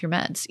 Just get off your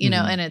meds, you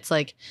know? And it's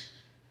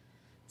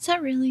is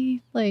that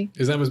really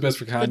is that what's best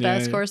for Kanye? the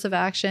best course of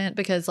action?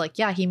 Because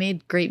yeah, he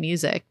made great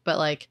music,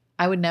 but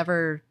I would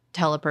never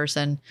tell a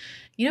person,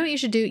 you know what you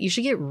should do? You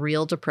should get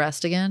real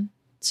depressed again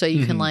so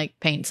you can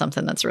paint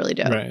something that's really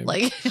dope.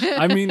 Right.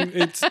 I mean,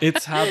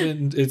 it's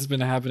happened. It's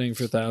been happening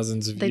for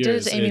thousands of they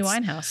years. did it to Amy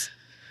Winehouse.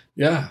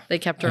 Yeah. They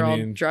kept her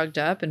all drugged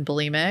up and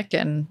bulimic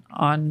and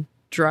on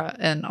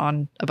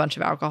a bunch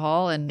of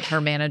alcohol, and her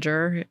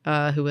manager,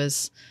 who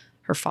was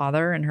her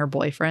father and her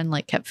boyfriend,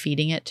 kept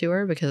feeding it to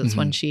her because it's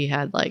when she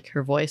had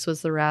her voice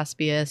was the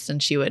raspiest,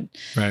 and she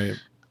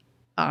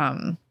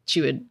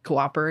would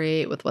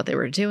cooperate with what they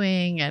were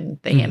doing, and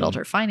they handled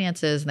her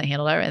finances and they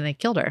handled everything, and they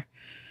killed her.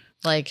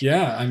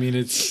 Yeah, I mean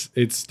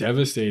it's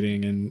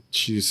devastating, and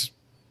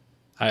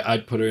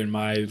I'd put her in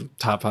my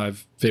top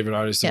 5 favorite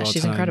artists of all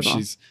she's time.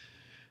 incredible.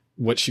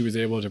 What she was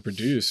able to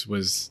produce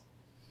was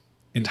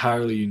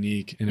entirely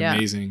unique and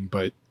amazing,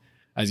 but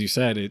as you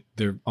said,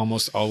 there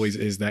almost always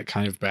is that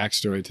kind of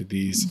backstory to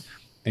these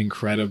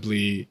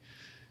incredibly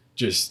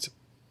just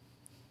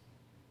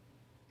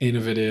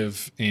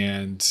innovative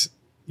and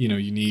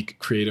unique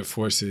creative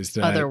forces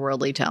that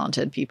otherworldly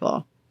talented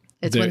people.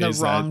 It's when the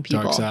wrong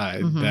people dark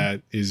side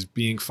that is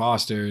being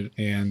fostered,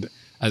 and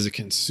as a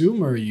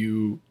consumer,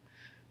 you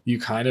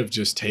kind of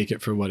just take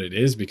it for what it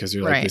is because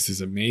you're like, this is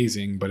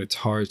amazing, but it's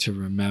hard to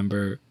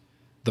remember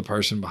the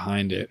person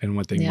behind it and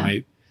what they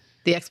might.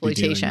 The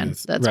exploitation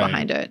that's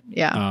behind it.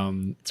 Yeah.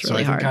 It's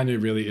really hard. So I think hard.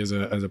 Kanye really is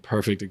a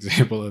perfect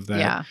example of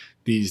that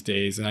these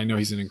days. And I know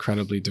he's an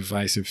incredibly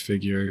divisive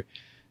figure.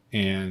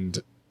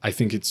 And I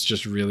think it's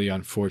just really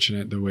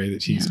unfortunate the way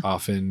that he's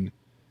often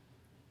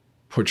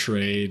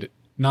portrayed.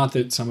 Not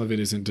that some of it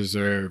isn't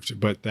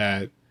deserved, but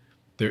that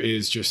there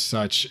is just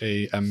such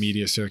a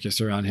media circus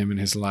around him in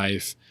his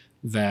life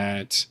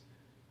that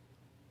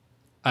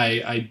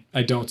I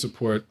don't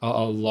support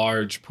a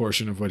large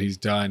portion of what he's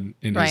done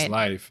in his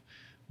life.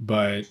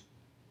 But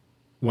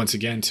once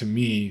again, to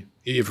me,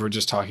 if we're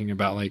just talking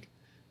about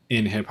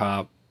in hip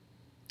hop,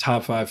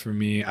 top 5 for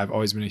me, I've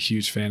always been a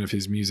huge fan of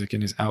his music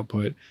and his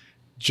output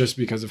just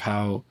because of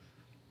how,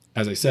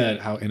 as I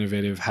said, how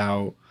innovative,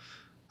 how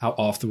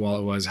off the wall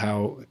it was,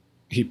 how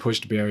he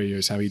pushed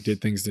barriers, how he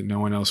did things that no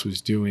one else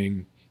was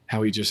doing,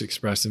 how he just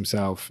expressed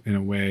himself in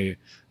a way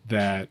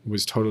that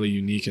was totally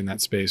unique in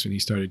that space when he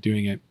started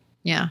doing it.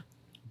 Yeah.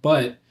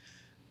 But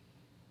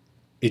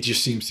it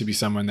just seems to be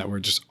someone that we're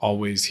just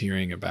always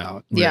hearing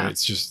about.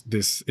 It's just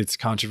it's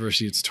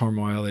controversy, it's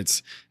turmoil,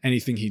 it's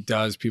anything he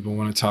does, people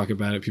want to talk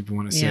about it. People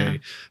want to say,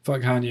 fuck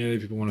Kanye.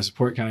 People want to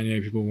support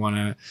Kanye. People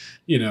want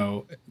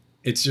to,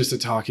 it's just a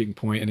talking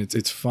point, and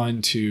it's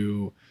fun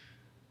to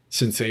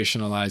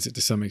sensationalize it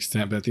to some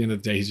extent. But at the end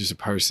of the day, he's just a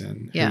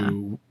person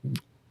who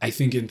I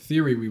think in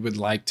theory we would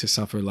like to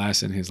suffer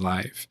less in his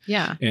life.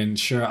 Yeah. And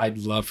sure, I'd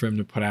love for him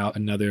to put out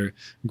another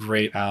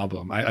great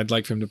album. I'd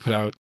like for him to put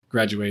out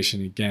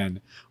Graduation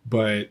again,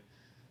 but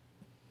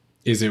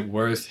is it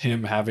worth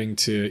him having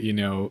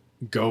to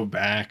go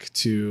back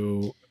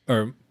to,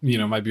 or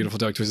My Beautiful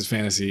Dark Twisted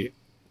Fantasy,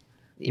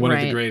 one of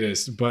the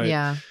greatest, but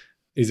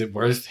is it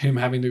worth him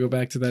having to go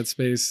back to that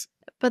space?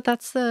 But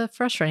that's the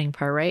frustrating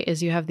part, right?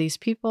 Is you have these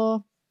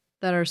people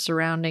that are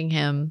surrounding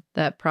him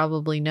that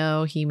probably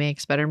know he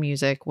makes better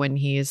music when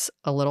he's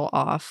a little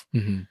off,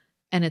 and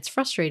it's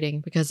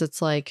frustrating because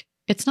it's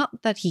it's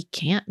not that he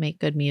can't make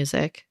good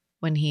music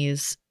when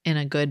he's in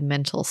a good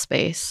mental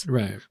space.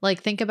 Right.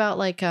 Think about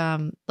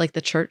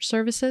the church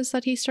services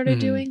that he started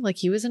doing.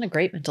 He was in a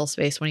great mental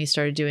space when he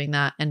started doing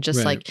that. And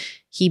just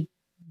he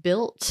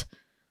built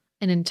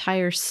an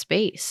entire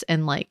space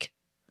and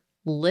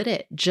lit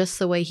it just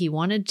the way he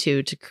wanted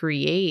to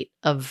create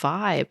a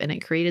vibe, and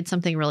it created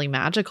something really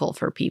magical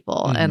for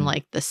people, and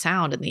like the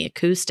sound and the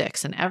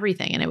acoustics and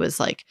everything, and it was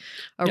like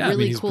a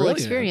really cool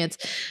experience.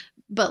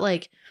 But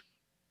like,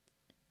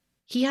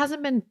 he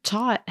hasn't been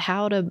taught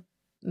how to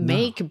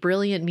make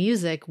brilliant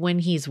music when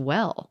he's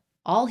well.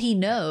 All he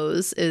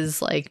knows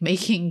is like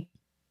making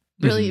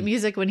brilliant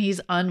music when he's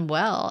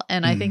unwell,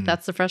 and I think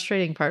that's the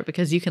frustrating part,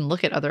 because you can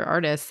look at other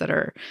artists that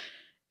are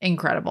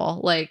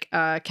incredible, like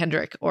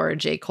Kendrick or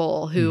J.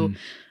 Cole, who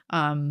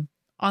on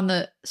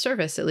the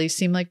surface at least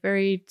seem like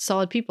very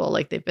solid people.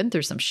 Like, they've been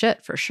through some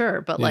shit for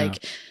sure, but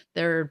like,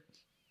 they're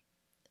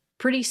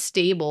pretty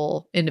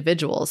stable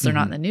individuals. They're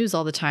not in the news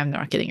all the time.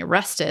 They're not getting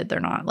arrested. They're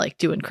not like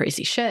doing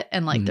crazy shit,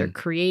 and like they're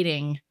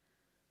creating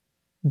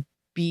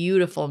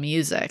beautiful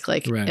music,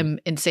 like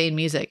insane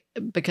music,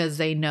 because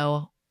they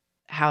know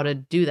how to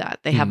do that.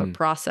 They have a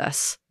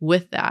process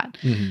with that.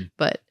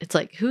 But it's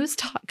like, who's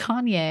taught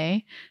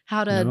Kanye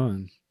how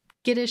to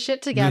get his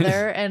shit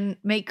together and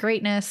make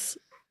greatness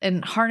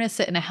and harness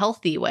it in a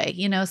healthy way,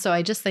 you know? So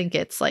I just think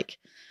it's like,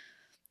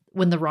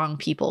 when the wrong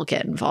people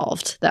get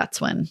involved,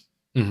 that's when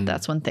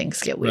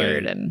things get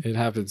weird. And it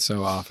happens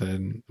so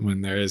often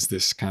when there is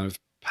this kind of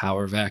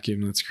power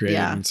vacuum that's created,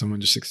 when someone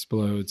just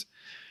explodes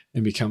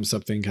and becomes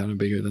something kind of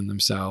bigger than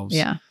themselves.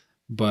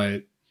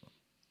 But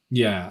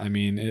yeah, I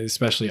mean,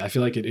 especially, I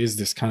feel like it is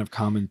this kind of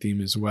common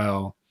theme as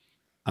well,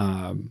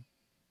 in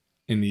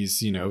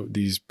these, you know,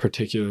 these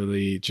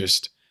particularly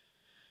just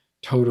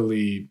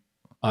totally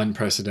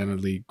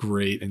unprecedentedly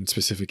great in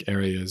specific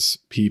areas,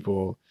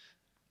 people,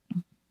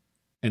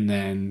 and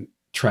then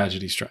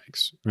tragedy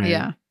strikes, right?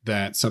 Yeah.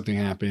 That something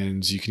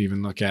happens. You can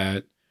even look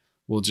at,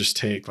 we'll just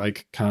take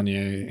like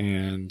Kanye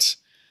and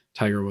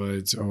Tiger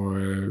Woods,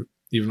 or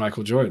even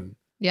Michael Jordan.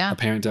 Yeah. A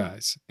parent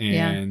dies,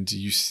 and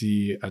you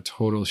see a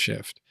total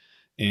shift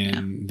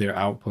in their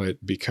output,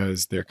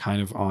 because they're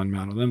kind of on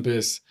Mount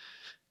Olympus,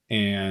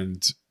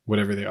 and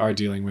whatever they are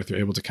dealing with, they're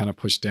able to kind of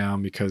push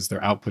down because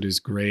their output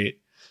is great.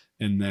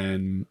 And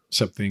then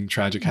something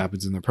tragic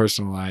happens in their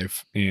personal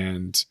life,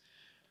 and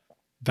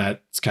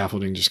that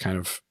scaffolding just kind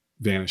of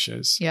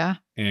vanishes. Yeah.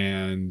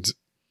 And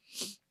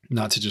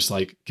not to just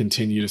like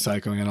continue to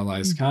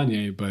psychoanalyze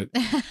Kanye, but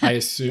I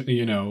assume,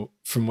 you know,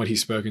 from what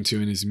he's spoken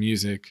to in his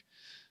music,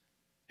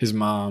 his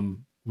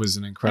mom was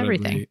an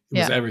incredibly,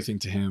 was everything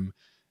to him.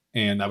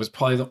 And I was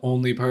probably the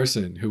only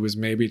person who was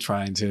maybe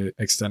trying to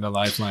extend a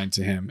lifeline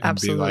to him and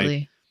be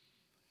like,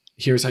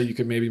 here's how you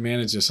could maybe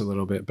manage this a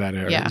little bit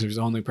better. Yeah. He was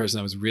the only person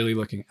that was really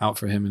looking out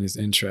for him and his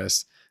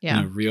interests in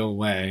a real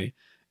way.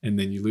 And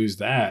then you lose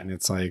that, and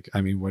it's like, I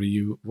mean, what do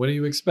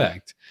you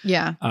expect?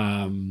 Yeah.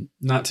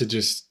 Not to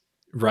just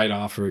write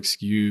off or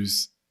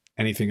excuse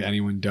anything that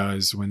anyone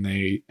does when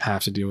they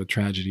have to deal with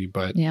tragedy,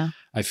 but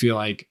I feel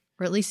like,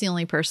 or at least the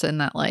only person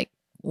that like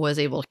was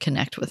able to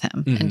connect with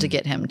him and to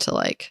get him to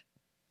like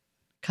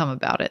come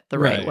about it the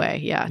right way.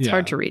 Yeah. It's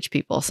hard to reach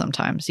people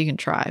sometimes. You can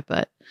try,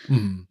 but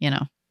you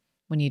know,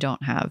 when you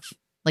don't have,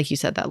 like you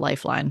said, that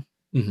lifeline,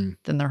 then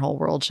their whole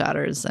world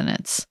shatters, and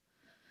it's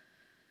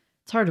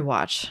hard to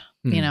watch.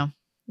 You know,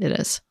 it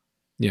is.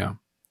 Yeah.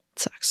 It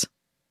sucks.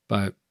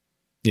 But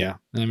yeah,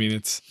 I mean,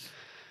 it's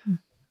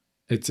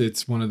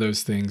one of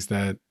those things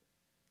that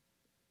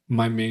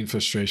my main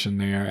frustration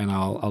there, and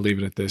I'll leave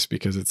it at this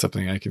because it's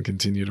something I can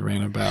continue to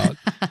rant about,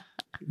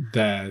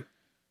 that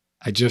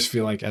I just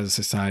feel like as a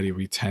society,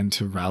 we tend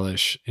to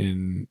relish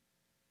in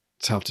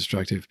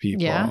self-destructive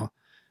people. Yeah.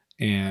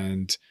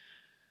 And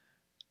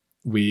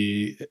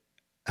we,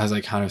 as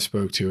I kind of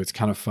spoke to, it's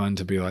kind of fun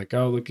to be like,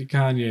 oh, look at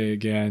Kanye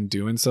again,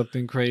 doing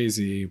something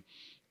crazy.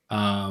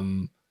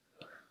 And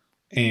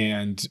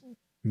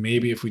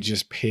maybe if we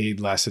just paid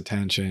less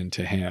attention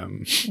to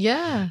him,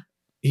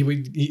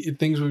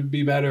 things would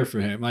be better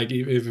for him. Like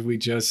if we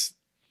just,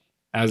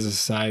 as a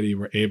society,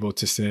 were able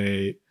to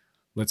say,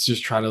 let's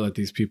just try to let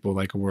these people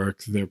like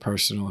work their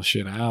personal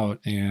shit out.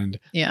 And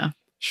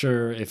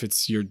sure, if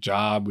it's your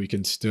job, we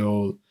can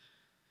still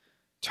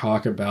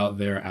talk about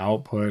their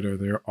output or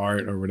their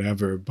art or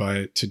whatever,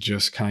 but to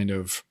just kind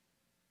of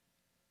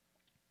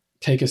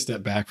take a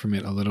step back from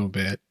it a little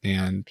bit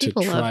and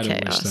people to try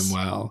to wish them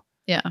well.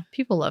 Yeah.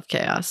 People love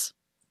chaos.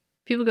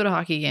 People go to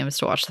hockey games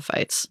to watch the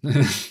fights.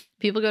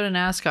 People go to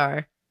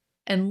NASCAR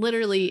and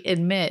literally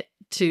admit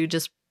to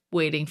just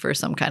waiting for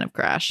some kind of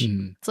crash.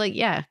 It's like,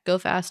 yeah, go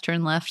fast,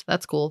 turn left.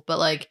 That's cool. But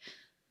like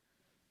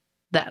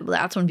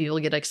that's when people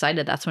get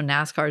excited. That's when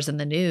NASCAR's in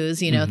the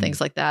news, you know, things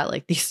like that.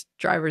 Like these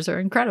drivers are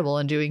incredible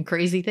and doing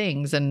crazy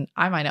things. And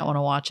I might not want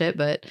to watch it,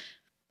 but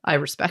I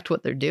respect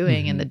what they're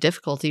doing and the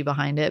difficulty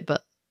behind it.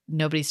 But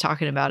nobody's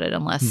talking about it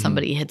unless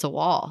somebody hits a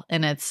wall.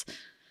 And it's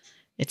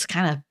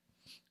kind of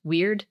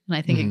weird. And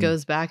I think it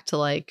goes back to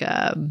like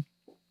the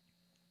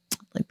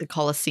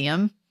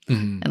Colosseum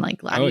and like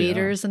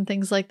gladiators and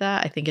things like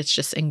that. I think it's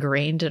just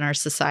ingrained in our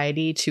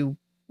society to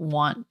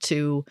want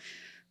to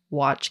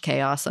watch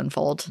chaos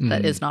unfold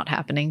that is not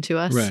happening to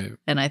us. Right.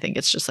 And I think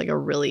it's just like a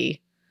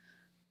really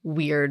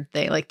weird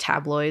thing. Like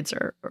tabloids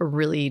are a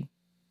really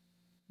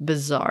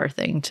bizarre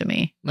thing to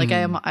me. Like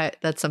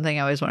that's something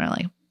I always wonder,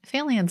 like, if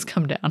aliens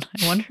come down,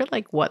 I wonder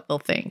like what they'll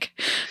think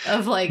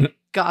of like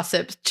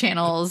gossip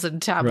channels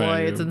and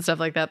tabloids and stuff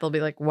like that. They'll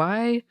be like,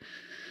 why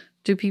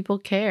do people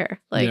care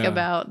like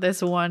about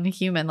this one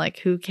human? Like,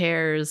 who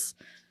cares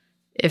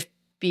if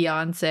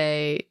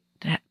Beyonce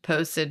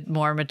posted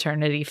more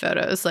maternity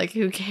photos? Like,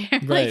 who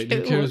cares? Right. Like,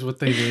 who cares what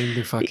they name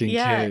their fucking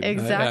kid?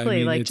 Exactly. I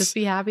mean, like, just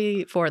be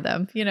happy for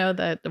them. You know,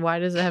 that why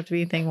does it have to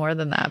be anything more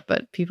than that?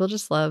 But people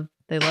just love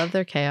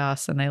their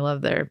chaos and they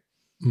love their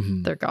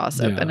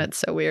gossip. And it's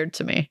so weird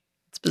to me.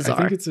 It's bizarre.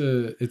 I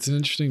think it's an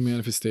interesting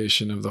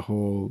manifestation of the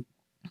whole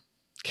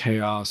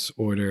chaos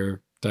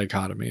order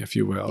dichotomy, if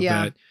you will.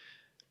 Yeah. That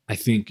I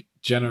think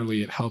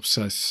generally it helps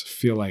us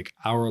feel like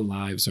our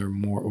lives are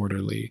more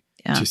orderly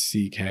to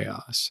see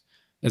chaos,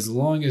 as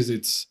long as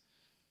it's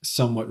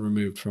somewhat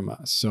removed from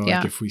us. So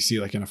like if we see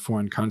like in a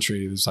foreign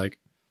country, there's like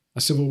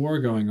a civil war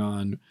going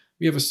on,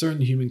 we have a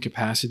certain human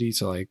capacity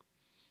to like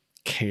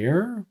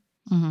care,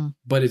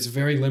 but it's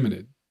very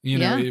limited. You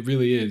know, it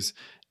really is.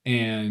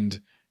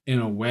 And in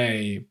a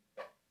way,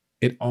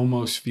 it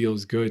almost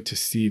feels good to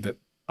see that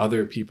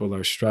other people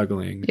are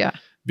struggling. Yeah.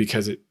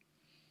 Because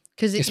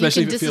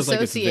especially if it feels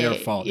like it's their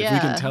fault. Yeah.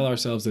 If we can tell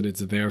ourselves that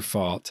it's their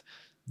fault,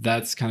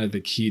 that's kind of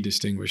the key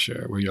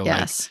distinguisher, where you're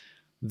like,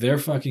 they're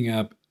fucking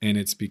up and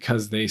it's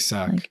because they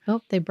suck. Like,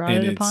 oh, they brought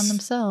it upon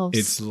themselves.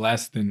 It's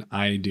less than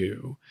I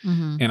do.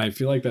 And I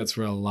feel like that's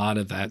where a lot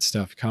of that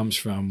stuff comes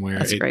from, where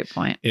that's a great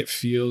point. It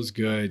feels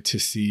good to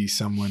see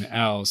someone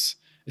else,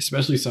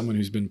 especially someone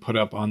who's been put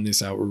up on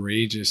this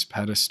outrageous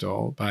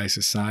pedestal by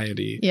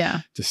society,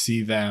 to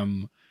see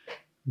them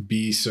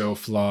be so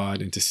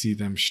flawed and to see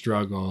them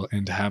struggle,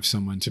 and to have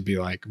someone to be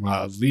like,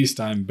 well, at least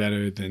I'm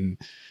better than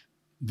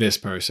this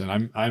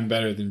person. I'm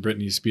better than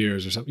Britney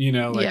Spears or something, you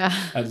know, like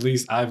at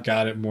least I've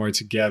got it more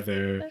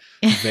together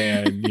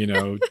than, you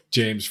know,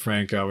 James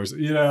Franco or,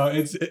 you know,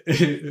 it's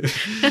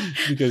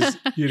because,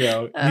 you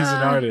know, he's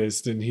an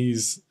artist and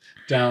he's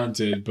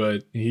talented,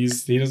 but he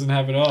doesn't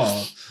have it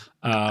all.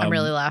 I'm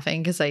really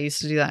laughing because I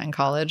used to do that in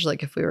college.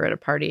 Like, if we were at a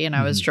party and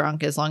I was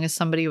drunk, as long as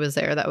somebody was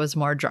there that was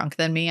more drunk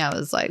than me, I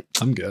was like,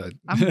 I'm good.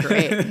 I'm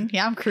great.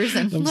 Yeah, I'm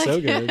cruising. I'm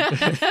so good.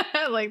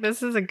 Like,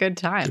 this is a good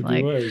time. Could like,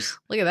 be worse.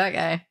 Look at that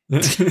guy.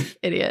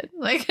 Idiot.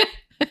 Like,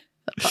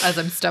 as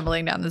I'm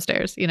stumbling down the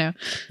stairs, you know?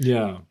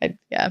 Yeah.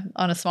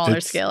 On a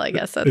smaller scale, I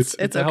guess it's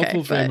a okay,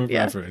 helpful frame of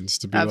reference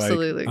to be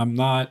like, I'm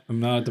not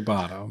at the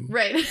bottom.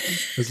 Right.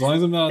 As long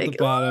as I'm not at the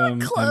bottom,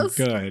 close.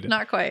 I'm good.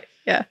 Not quite.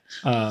 Yeah.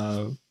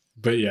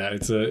 But yeah,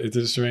 it's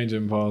a strange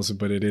impulse,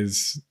 but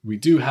we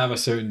do have a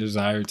certain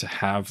desire to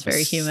have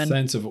very human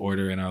sense of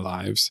order in our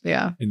lives.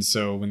 Yeah. And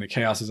so when the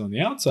chaos is on the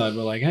outside,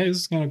 we're like, hey, this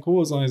is kind of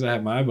cool as long as I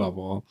have my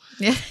bubble.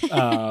 Yeah.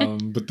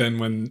 But then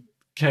when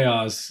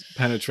chaos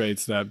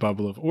penetrates that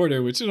bubble of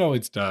order, which it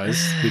always does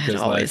because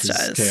life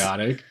is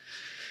chaotic,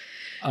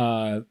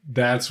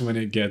 that's when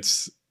it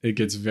gets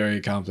very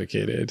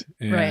complicated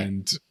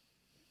and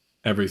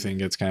everything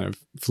gets kind of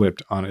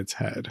flipped on its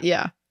head.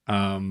 Yeah.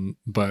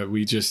 But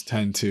we just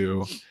tend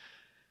to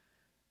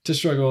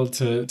struggle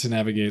to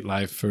navigate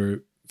life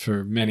for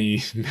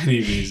many, many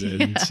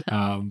reasons.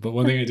 But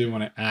one thing I do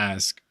want to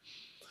ask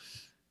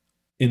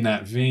in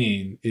that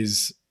vein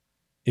is,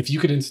 if you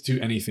could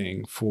institute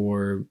anything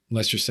for,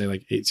 let's just say,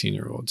 like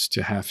 18-year-olds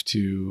to have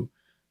to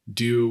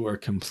do or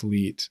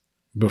complete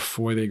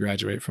before they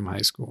graduate from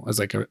high school as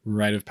like a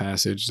rite of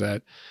passage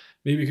that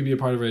maybe could be a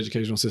part of our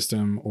educational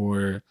system,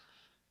 or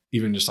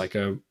even just like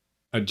a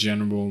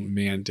general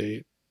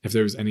mandate. If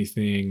there was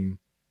anything,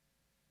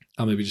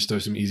 I'll maybe just throw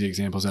some easy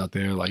examples out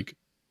there, like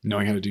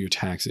knowing how to do your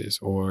taxes,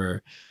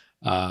 or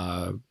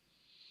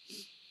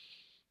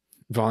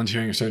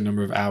volunteering a certain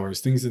number of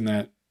hours, things in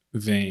that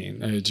vein.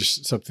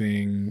 Just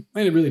something,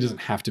 and it really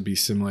doesn't have to be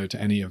similar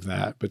to any of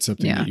that, but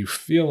something that you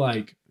feel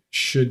like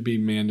should be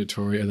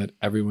mandatory or that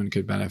everyone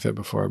could benefit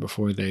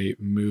before they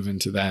move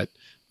into that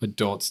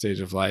adult stage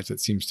of life that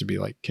seems to be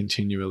like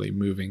continually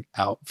moving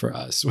out for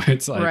us, where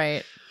it's like,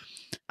 right.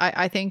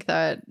 I think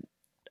that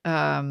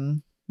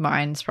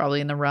mine's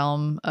probably in the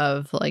realm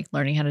of like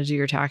learning how to do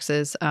your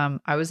taxes.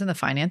 I was in the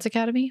finance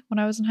academy when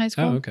I was in high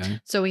school. Oh, okay.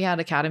 So we had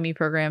academy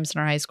programs in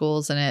our high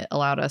schools, and it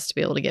allowed us to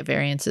be able to get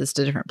variances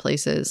to different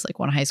places. Like,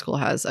 one high school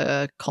has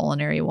a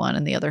culinary one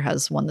and the other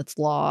has one that's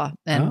law,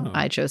 and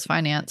I chose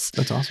finance.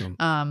 That's awesome.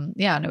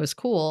 Yeah, and it was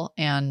cool,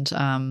 and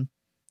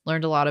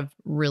learned a lot of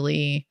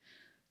really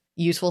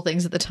useful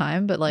things at the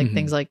time, but like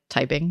things like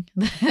typing,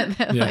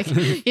 like,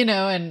 you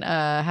know, and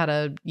how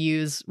to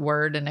use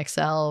Word and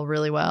Excel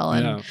really well.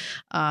 And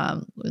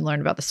we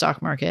learned about the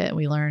stock market, and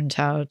we learned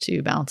how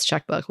to balance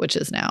checkbook, which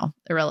is now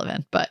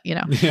irrelevant, but you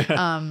know,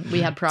 we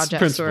had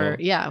projects where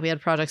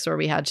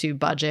we had to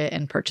budget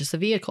and purchase a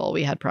vehicle.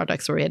 We had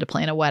projects where we had to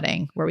plan a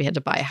wedding, where we had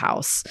to buy a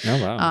house,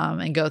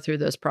 and go through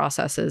those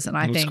processes. And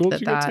I think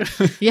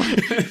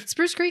that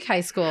Spruce Creek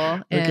High School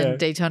in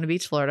Daytona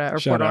Beach, Florida, or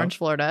Port Orange,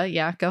 Florida.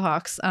 Yeah. Go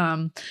Hawks.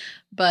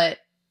 But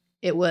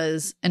it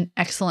was an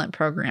excellent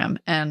program,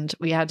 and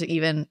we had to,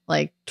 even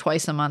like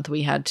twice a month,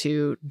 we had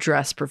to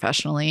dress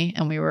professionally,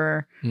 and we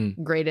were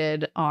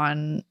graded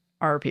on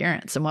our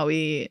appearance and what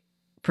we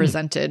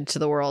presented to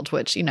the world,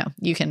 which, you know,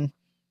 you can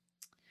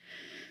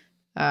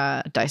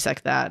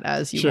dissect that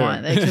as you Sure.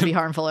 want. It could be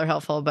harmful or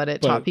helpful, but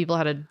it taught people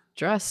how to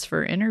dress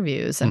for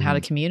interviews and how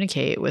to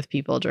communicate with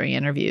people during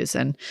interviews.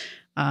 And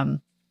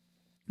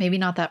maybe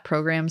not that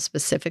program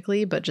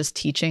specifically, but just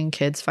teaching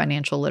kids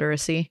financial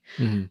literacy.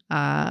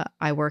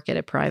 I work at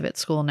a private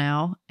school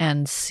now,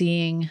 and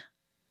seeing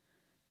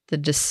the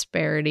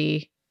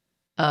disparity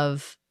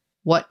of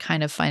what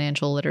kind of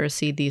financial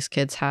literacy these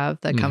kids have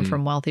that come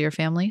from wealthier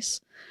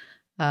families,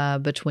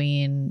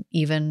 between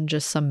even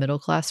just some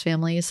middle-class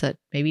families that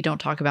maybe don't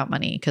talk about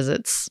money because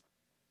it's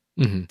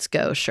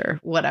gauche or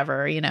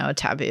whatever, you know,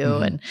 taboo.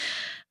 And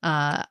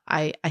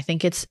I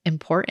think it's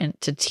important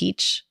to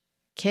teach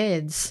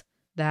kids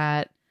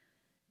that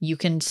you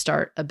can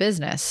start a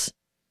business.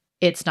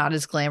 It's not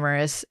as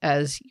glamorous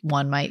as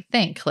one might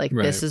think. Like,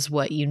 this is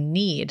what you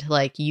need.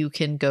 Like, you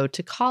can go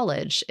to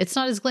college. It's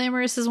not as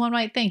glamorous as one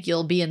might think.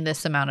 You'll be in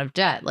this amount of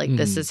debt. Like,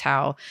 this is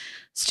how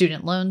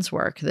student loans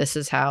work. This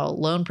is how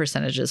loan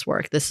percentages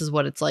work. This is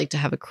what it's like to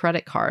have a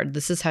credit card.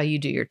 This is how you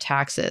do your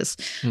taxes.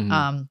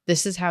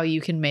 This is how you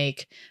can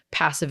make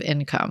passive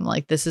income.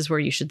 Like, this is where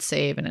you should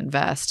save and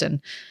invest. And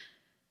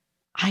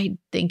I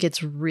think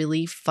it's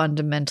really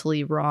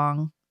fundamentally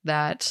wrong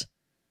that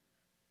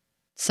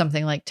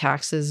something like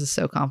taxes is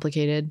so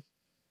complicated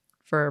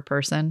for a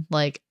person.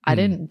 Like, I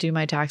didn't do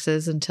my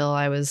taxes until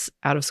I was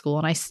out of school,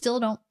 and I still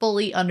don't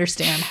fully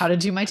understand how to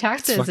do my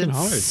taxes. It's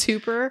hard.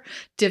 super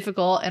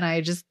difficult, and I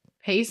just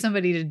pay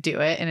somebody to do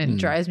it, and it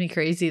drives me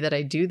crazy that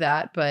I do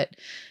that, but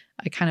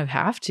I kind of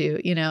have to,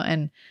 you know.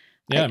 And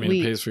yeah, it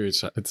pays for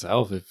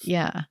itself.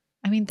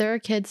 I mean, there are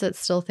kids that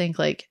still think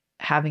like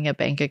having a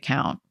bank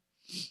account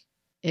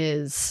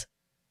is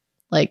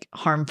like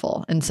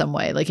harmful in some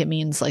way. Like, it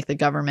means like the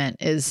government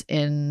is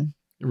in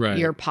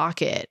your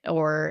pocket,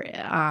 or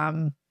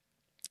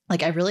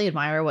like, I really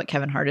admire what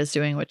Kevin Hart is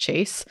doing with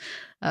Chase.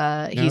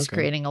 He's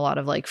creating a lot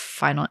of like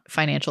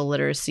financial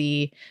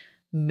literacy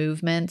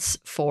movements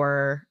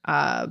for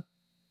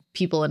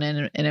people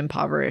in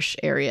impoverished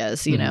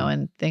areas, you know,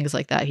 and things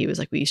like that. He was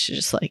like, we should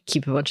just like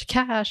keep a bunch of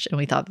cash, and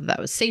we thought that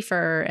was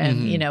safer.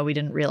 And, you know, we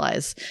didn't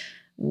realize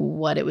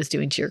what it was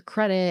doing to your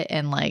credit,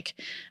 and like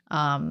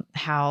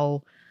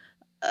how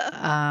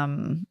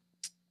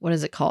what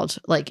is it called?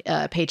 Like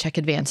paycheck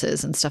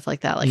advances and stuff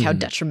like that. Like how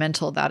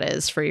detrimental that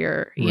is for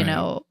your, you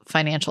know,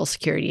 financial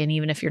security. And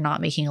even if you're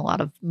not making a lot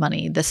of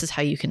money, this is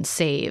how you can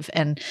save.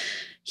 And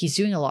he's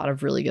doing a lot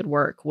of really good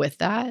work with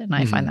that. And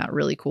I find that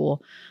really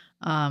cool.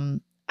 I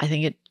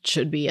think it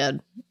should be a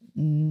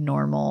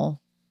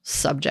normal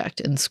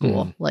subject in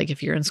school. Like,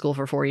 if you're in school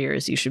for 4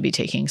 years, you should be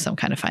taking some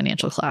kind of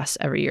financial class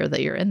every year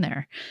that you're in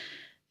there.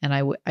 And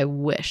I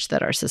wish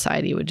that our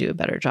society would do a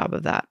better job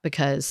of that,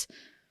 because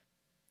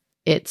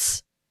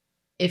it's,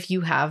 if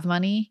you have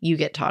money, you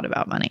get taught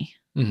about money.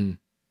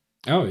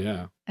 Oh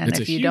yeah. And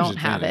if you don't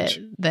have it,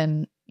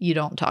 then you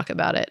don't talk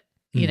about it,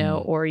 you know,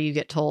 or you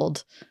get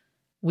told,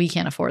 we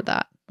can't afford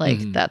that. Like,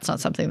 that's not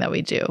something that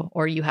we do.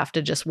 Or you have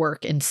to just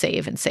work and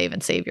save and save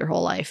and save your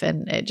whole life.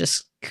 And it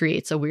just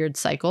creates a weird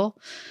cycle.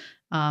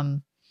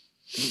 And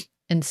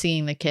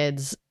seeing the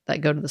kids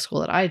that go to the school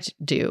that I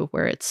do,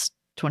 where it's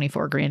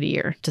 $24,000 a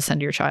year to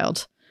send your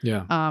child.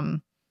 Yeah.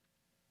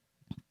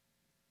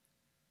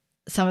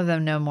 Some of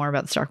them know more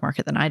about the stock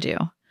market than I do.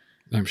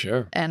 I'm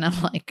sure. And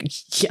I'm like,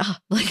 yeah,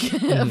 like,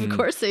 of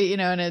course they, you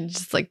know, and it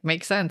just like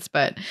makes sense.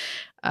 But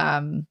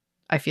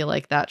I feel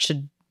like that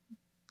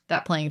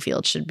playing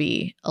field should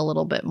be a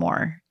little bit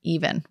more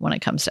even when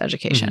it comes to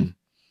education.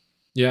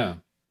 Yeah.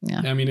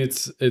 I mean,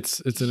 it's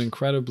an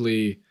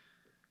incredibly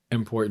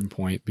important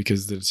point,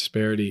 because the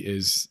disparity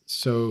is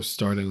so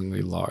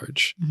startlingly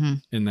large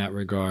in that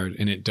regard.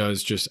 And it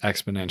does just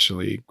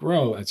exponentially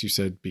grow, as you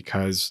said,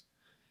 because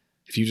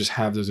if you just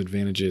have those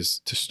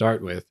advantages to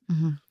start with,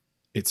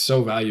 it's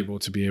so valuable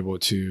to be able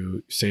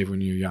to save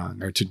when you're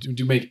young, or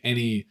to make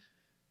any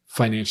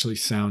financially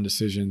sound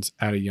decisions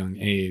at a young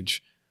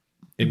age.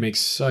 It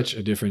makes such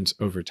a difference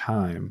over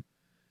time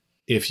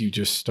if you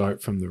just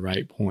start from the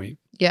right point.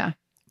 Yeah.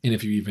 And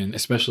if you even,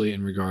 especially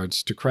in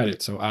regards to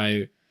credit. So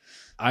I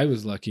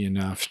was lucky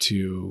enough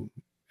to,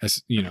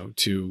 as you know,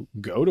 to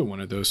go to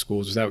one of those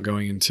schools without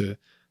going into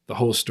the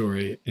whole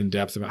story in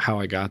depth about how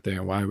I got there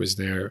and why I was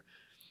there,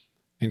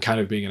 and kind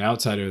of being an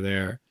outsider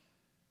there.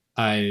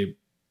 I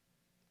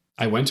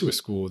went to a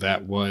school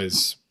that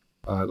was,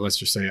 let's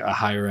just say, a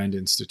higher end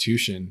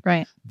institution.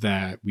 Right.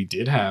 That we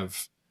did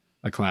have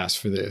a class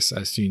for this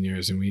as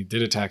seniors, and we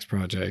did a tax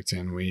project,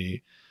 and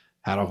we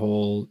had a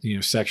whole, you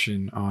know,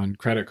 section on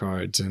credit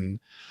cards and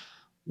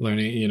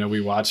learning, you know, we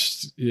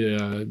watched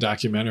a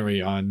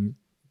documentary on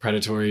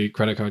predatory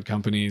credit card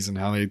companies and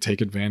how they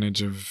take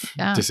advantage of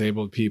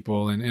disabled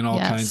people and all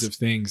kinds of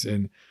things.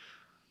 And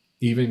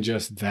even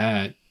just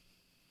that,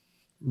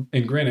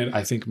 and granted,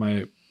 I think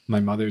my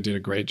mother did a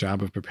great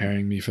job of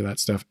preparing me for that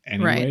stuff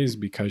anyways,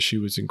 because she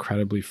was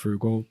incredibly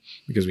frugal,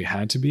 because we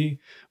had to be,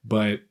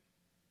 but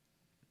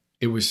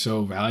it was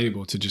so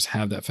valuable to just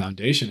have that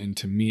foundation. And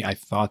to me, I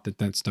thought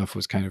that stuff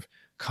was kind of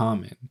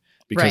common,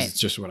 because Right. it's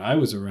just what I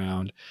was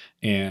around.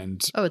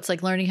 And Oh, it's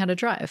like learning how to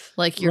drive.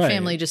 Like your Right.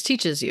 family just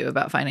teaches you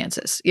about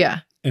finances. Yeah.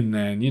 And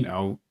then,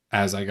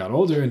 as I got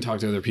older and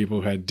talked to other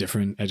people who had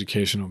different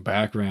educational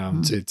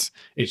backgrounds, it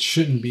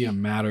shouldn't be a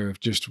matter of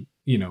just,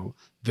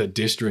 the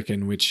district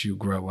in which you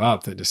grow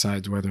up that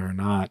decides whether or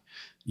not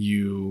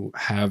you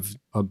have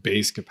a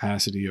base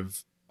capacity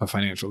of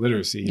financial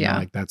literacy. Yeah.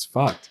 Like that's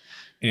fucked.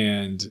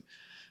 And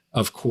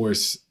of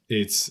course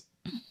it's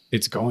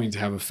going to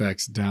have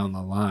effects down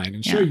the line.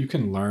 And sure, Yeah. you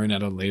can learn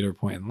at a later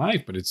point in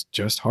life, but it's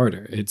just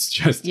harder. It's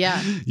just,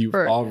 Yeah. you've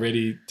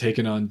already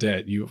taken on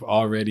debt. You've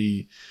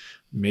already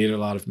made a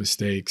lot of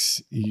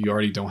mistakes. You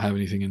already don't have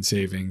anything in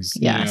savings.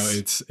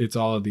 Yes. It's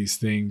all of these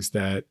things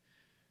that,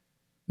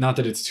 not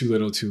that it's too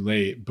little too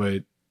late,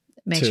 but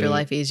Makes your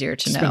life easier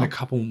to spend know. a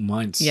couple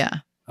months Yeah.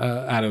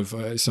 out of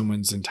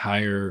someone's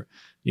entire,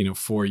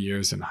 4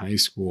 years in high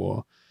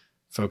school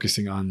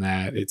focusing on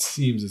that. It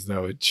seems as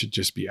though it should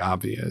just be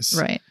obvious.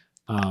 Right.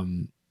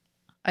 Um,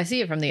 I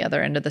see it from the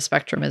other end of the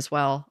spectrum as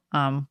well.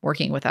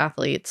 Working with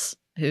athletes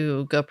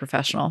who go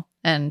professional,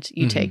 and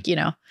you take,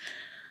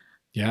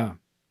 yeah.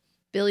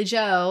 Billy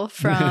Joe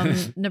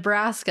from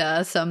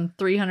Nebraska, some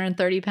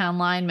 330-pound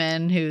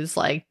lineman who's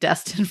like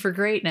destined for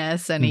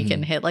greatness, and he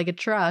can hit like a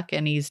truck,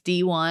 and he's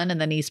D1 and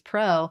then he's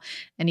pro,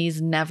 and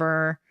he's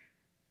never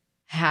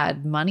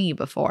had money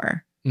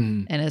before.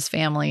 Mhm. And his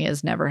family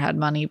has never had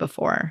money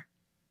before.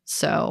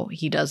 So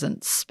he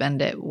doesn't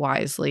spend it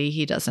wisely.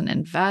 He doesn't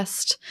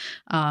invest.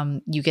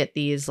 You get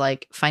these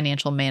like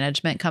financial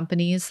management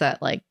companies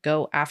that like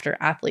go after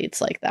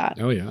athletes like that.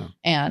 Oh yeah.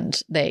 And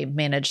they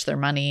manage their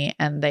money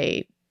and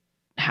they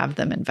have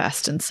them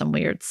invest in some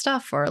weird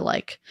stuff, or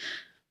like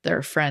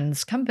their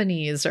friends'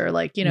 companies, or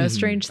like,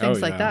 strange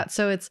things like yeah. that.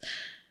 So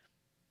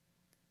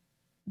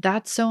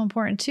that's so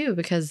important too,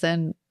 because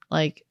then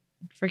like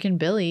freaking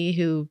Billy,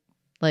 who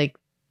like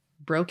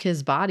broke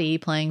his body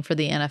playing for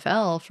the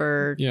NFL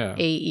for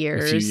 8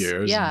 years. A few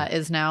years.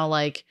 Is now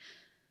like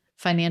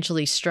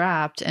financially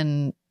strapped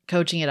and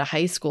coaching at a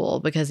high school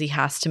because he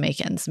has to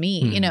make ends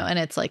meet, and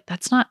it's like,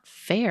 that's not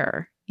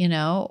fair,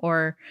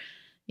 or,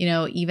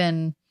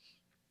 even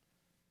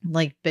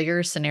like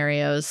bigger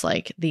scenarios,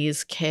 like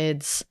these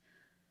kids,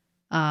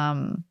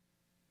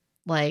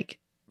 like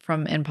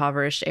from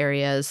impoverished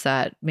areas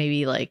that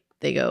maybe like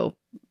they go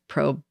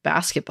pro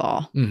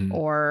basketball,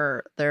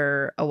 or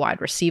they're a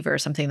wide receiver,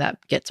 something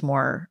that gets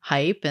more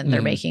hype, and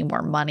they're making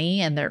more money,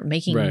 and they're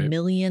making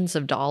millions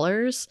of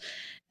dollars,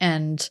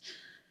 and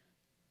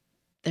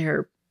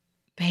they're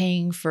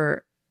paying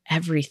for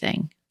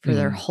everything for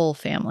their whole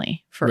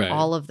family, for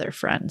all of their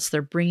friends.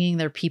 They're bringing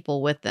their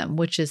people with them,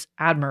 which is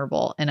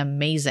admirable and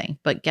amazing.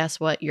 But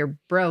guess what? You're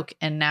broke,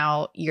 and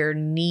now your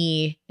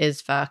knee is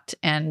fucked,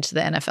 and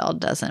the NFL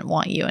doesn't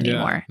want you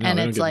anymore. No, and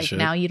they don't it's give a like, shit.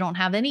 now you don't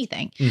have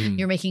anything.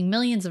 You're making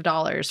millions of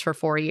dollars for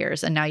 4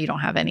 years, and now you don't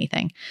have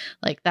anything.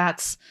 Like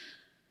that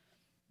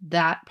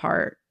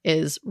part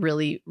is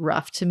really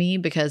rough to me,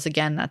 because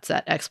again, that's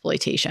that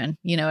exploitation.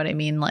 You know what I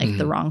mean? Like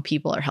the wrong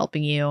people are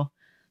helping you.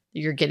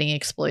 You're getting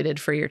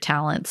exploited for your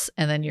talents,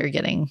 and then you're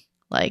getting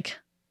like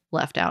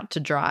left out to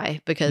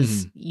dry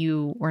because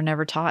you were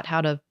never taught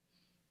how to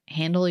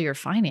handle your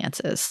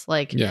finances.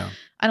 Like,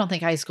 I don't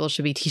think high school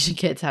should be teaching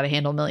kids how to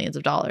handle millions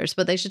of dollars,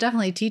 but they should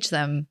definitely teach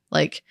them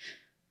like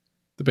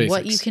The basics.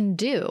 what you can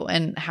do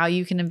and how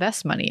you can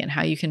invest money and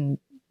how you can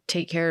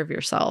take care of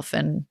yourself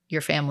and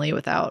your family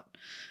without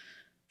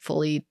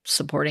fully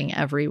supporting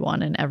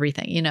everyone and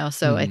everything,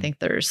 So I think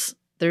there's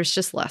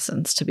just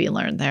lessons to be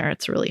learned there.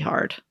 It's really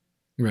hard.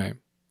 Right.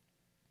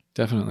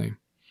 Definitely.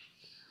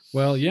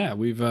 Well, yeah,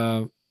 we've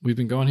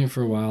been going here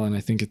for a while, and I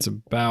think it's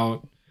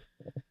about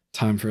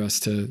time for us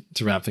to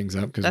wrap things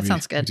up, because That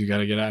sounds good. we do got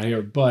to get out of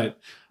here. But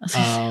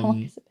How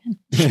long has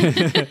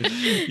it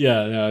been?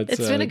 yeah, no, It's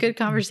been a good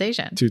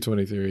conversation.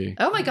 2:23.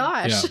 Oh my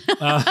gosh.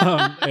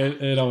 Yeah.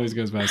 It always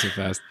goes by so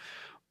fast.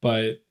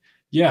 But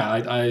yeah,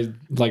 I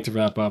like to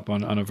wrap up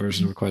on a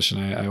version of a question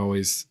I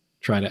always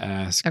try to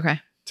ask, Okay.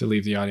 to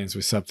leave the audience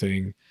with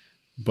something,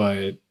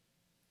 but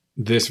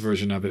this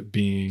version of it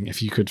being,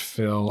 if you could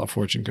fill a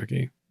fortune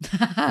cookie,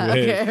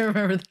 Okay, I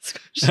remember this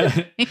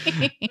question.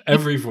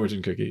 every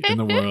fortune cookie in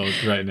the world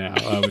right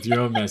now, with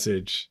your own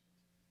message,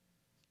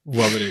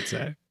 what would it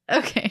say?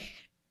 Okay.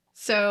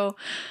 So,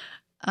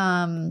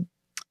 I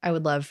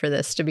would love for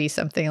this to be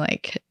something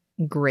like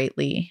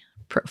greatly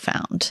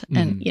profound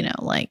and,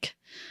 like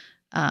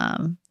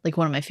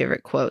one of my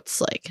favorite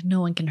quotes, like,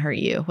 no one can hurt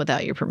you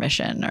without your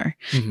permission, or,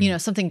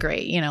 something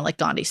great, like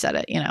Gandhi said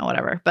it,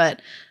 whatever.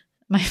 But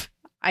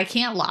I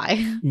can't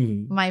lie.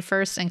 My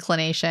first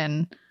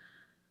inclination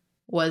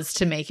was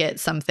to make it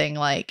something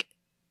like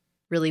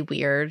really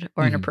weird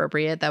or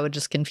inappropriate that would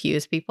just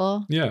confuse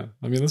people. Yeah.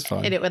 I mean, that's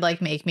fine. And it would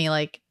like make me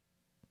like,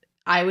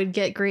 I would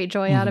get great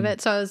joy out of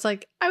it. So I was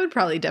like, I would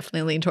probably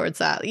definitely lean towards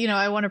that.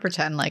 I want to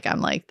pretend like I'm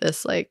like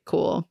this like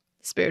cool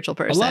spiritual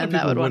person a lot of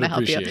people that would want to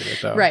help you. appreciate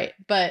it, though. Right.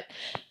 But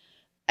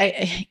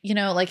I,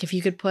 like if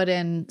you could put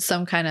in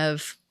some kind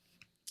of,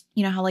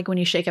 how like when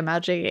you shake a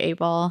magic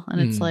 8-ball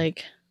and it's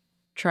like,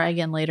 try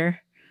again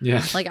later.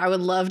 Yeah. Like I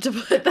would love to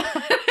put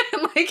that in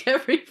like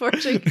every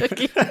fortune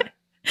cookie.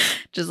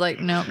 Just like,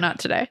 nope, not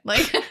today.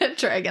 Like,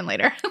 try again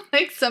later.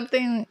 Like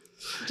something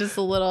just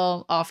a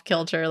little off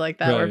kilter like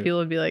that, where people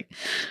would be like,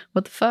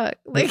 what the fuck?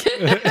 Like,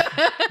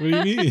 what do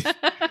you mean?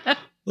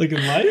 Like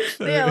in life?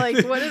 Yeah,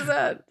 like what is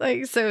that?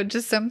 Like, so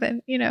just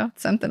something,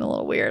 something a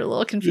little weird, a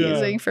little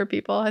confusing for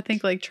people. I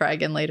think like try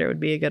again later would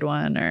be a good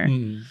one, or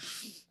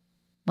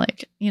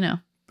like,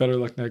 better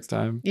luck next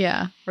time.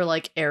 Yeah. Or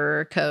like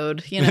error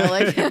code,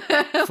 like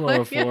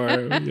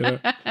 404,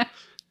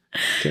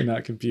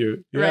 cannot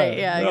compute. Yeah. Right.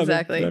 Yeah,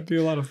 exactly. That'd be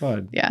a lot of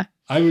fun. Yeah.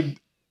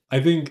 I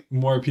think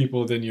more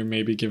people than you're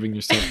maybe giving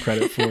yourself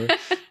credit for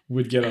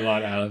would get a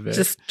lot out of it.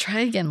 Just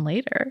try again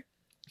later.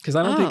 Because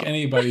I don't think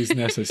anybody's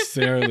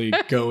necessarily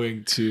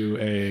going to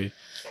a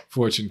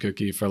fortune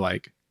cookie for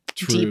like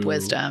true deep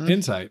wisdom,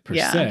 insight per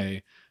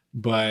se.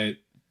 But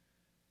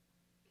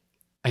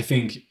I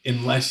think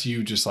unless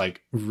you just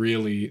like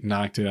really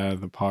knocked it out of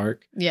the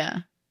park,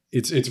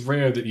 it's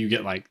rare that you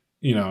get like,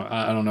 I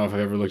don't know if I've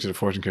ever looked at a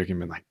fortune cookie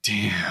and been like,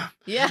 damn.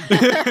 Yeah.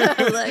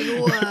 Like,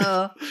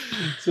 whoa.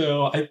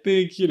 So I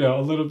think,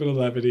 a little bit of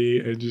levity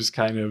and just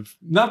kind of,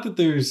 not that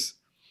there's,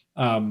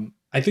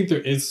 I think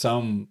there is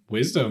some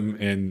wisdom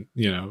in,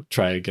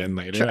 try again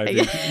later. I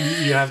think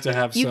you have to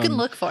have you can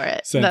look for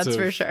it. That's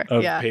for sure.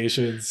 Of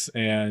patience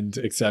and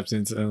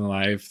acceptance in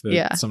life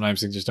that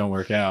sometimes things just don't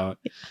work out.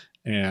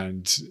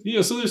 And, so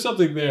there's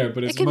something there,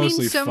 but it's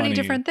mostly mean so funny. Many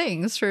different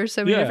things for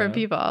so many different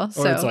people.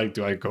 So. Or it's like,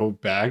 do I go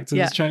back to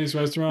this Chinese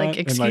restaurant like,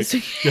 and like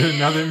get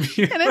another meal?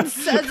 And it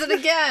says it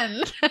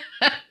again.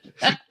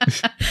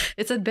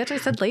 It said, bitch, I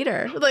said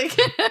later. Like,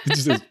 it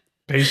just says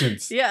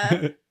patience.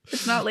 Yeah.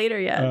 It's not later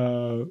yet.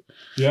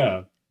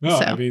 Yeah. No,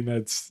 I mean,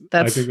 that's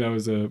I think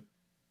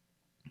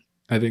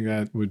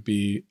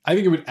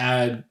it would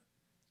add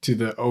to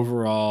the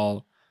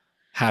overall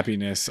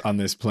happiness on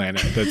this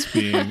planet that's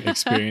being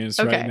experienced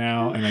right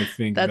now. And I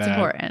think that's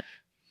important.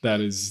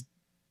 That is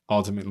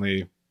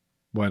ultimately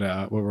what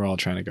we're all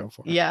trying to go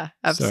for. Yeah,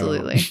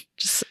 absolutely. So,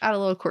 just add a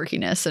little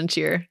quirkiness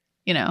into your,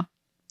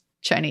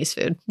 Chinese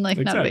food. Like,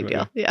 not a big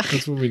deal. Yeah.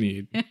 That's what we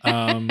need.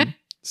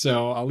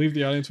 So I'll leave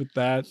the audience with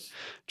that.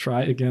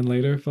 Try again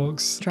later,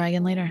 folks. Try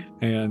again later.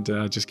 And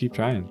just keep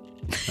trying.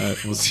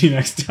 We'll see you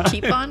next time.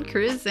 Keep on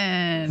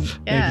cruising.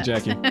 Yeah.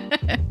 Thank you,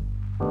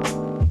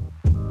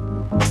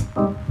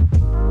 Jackie.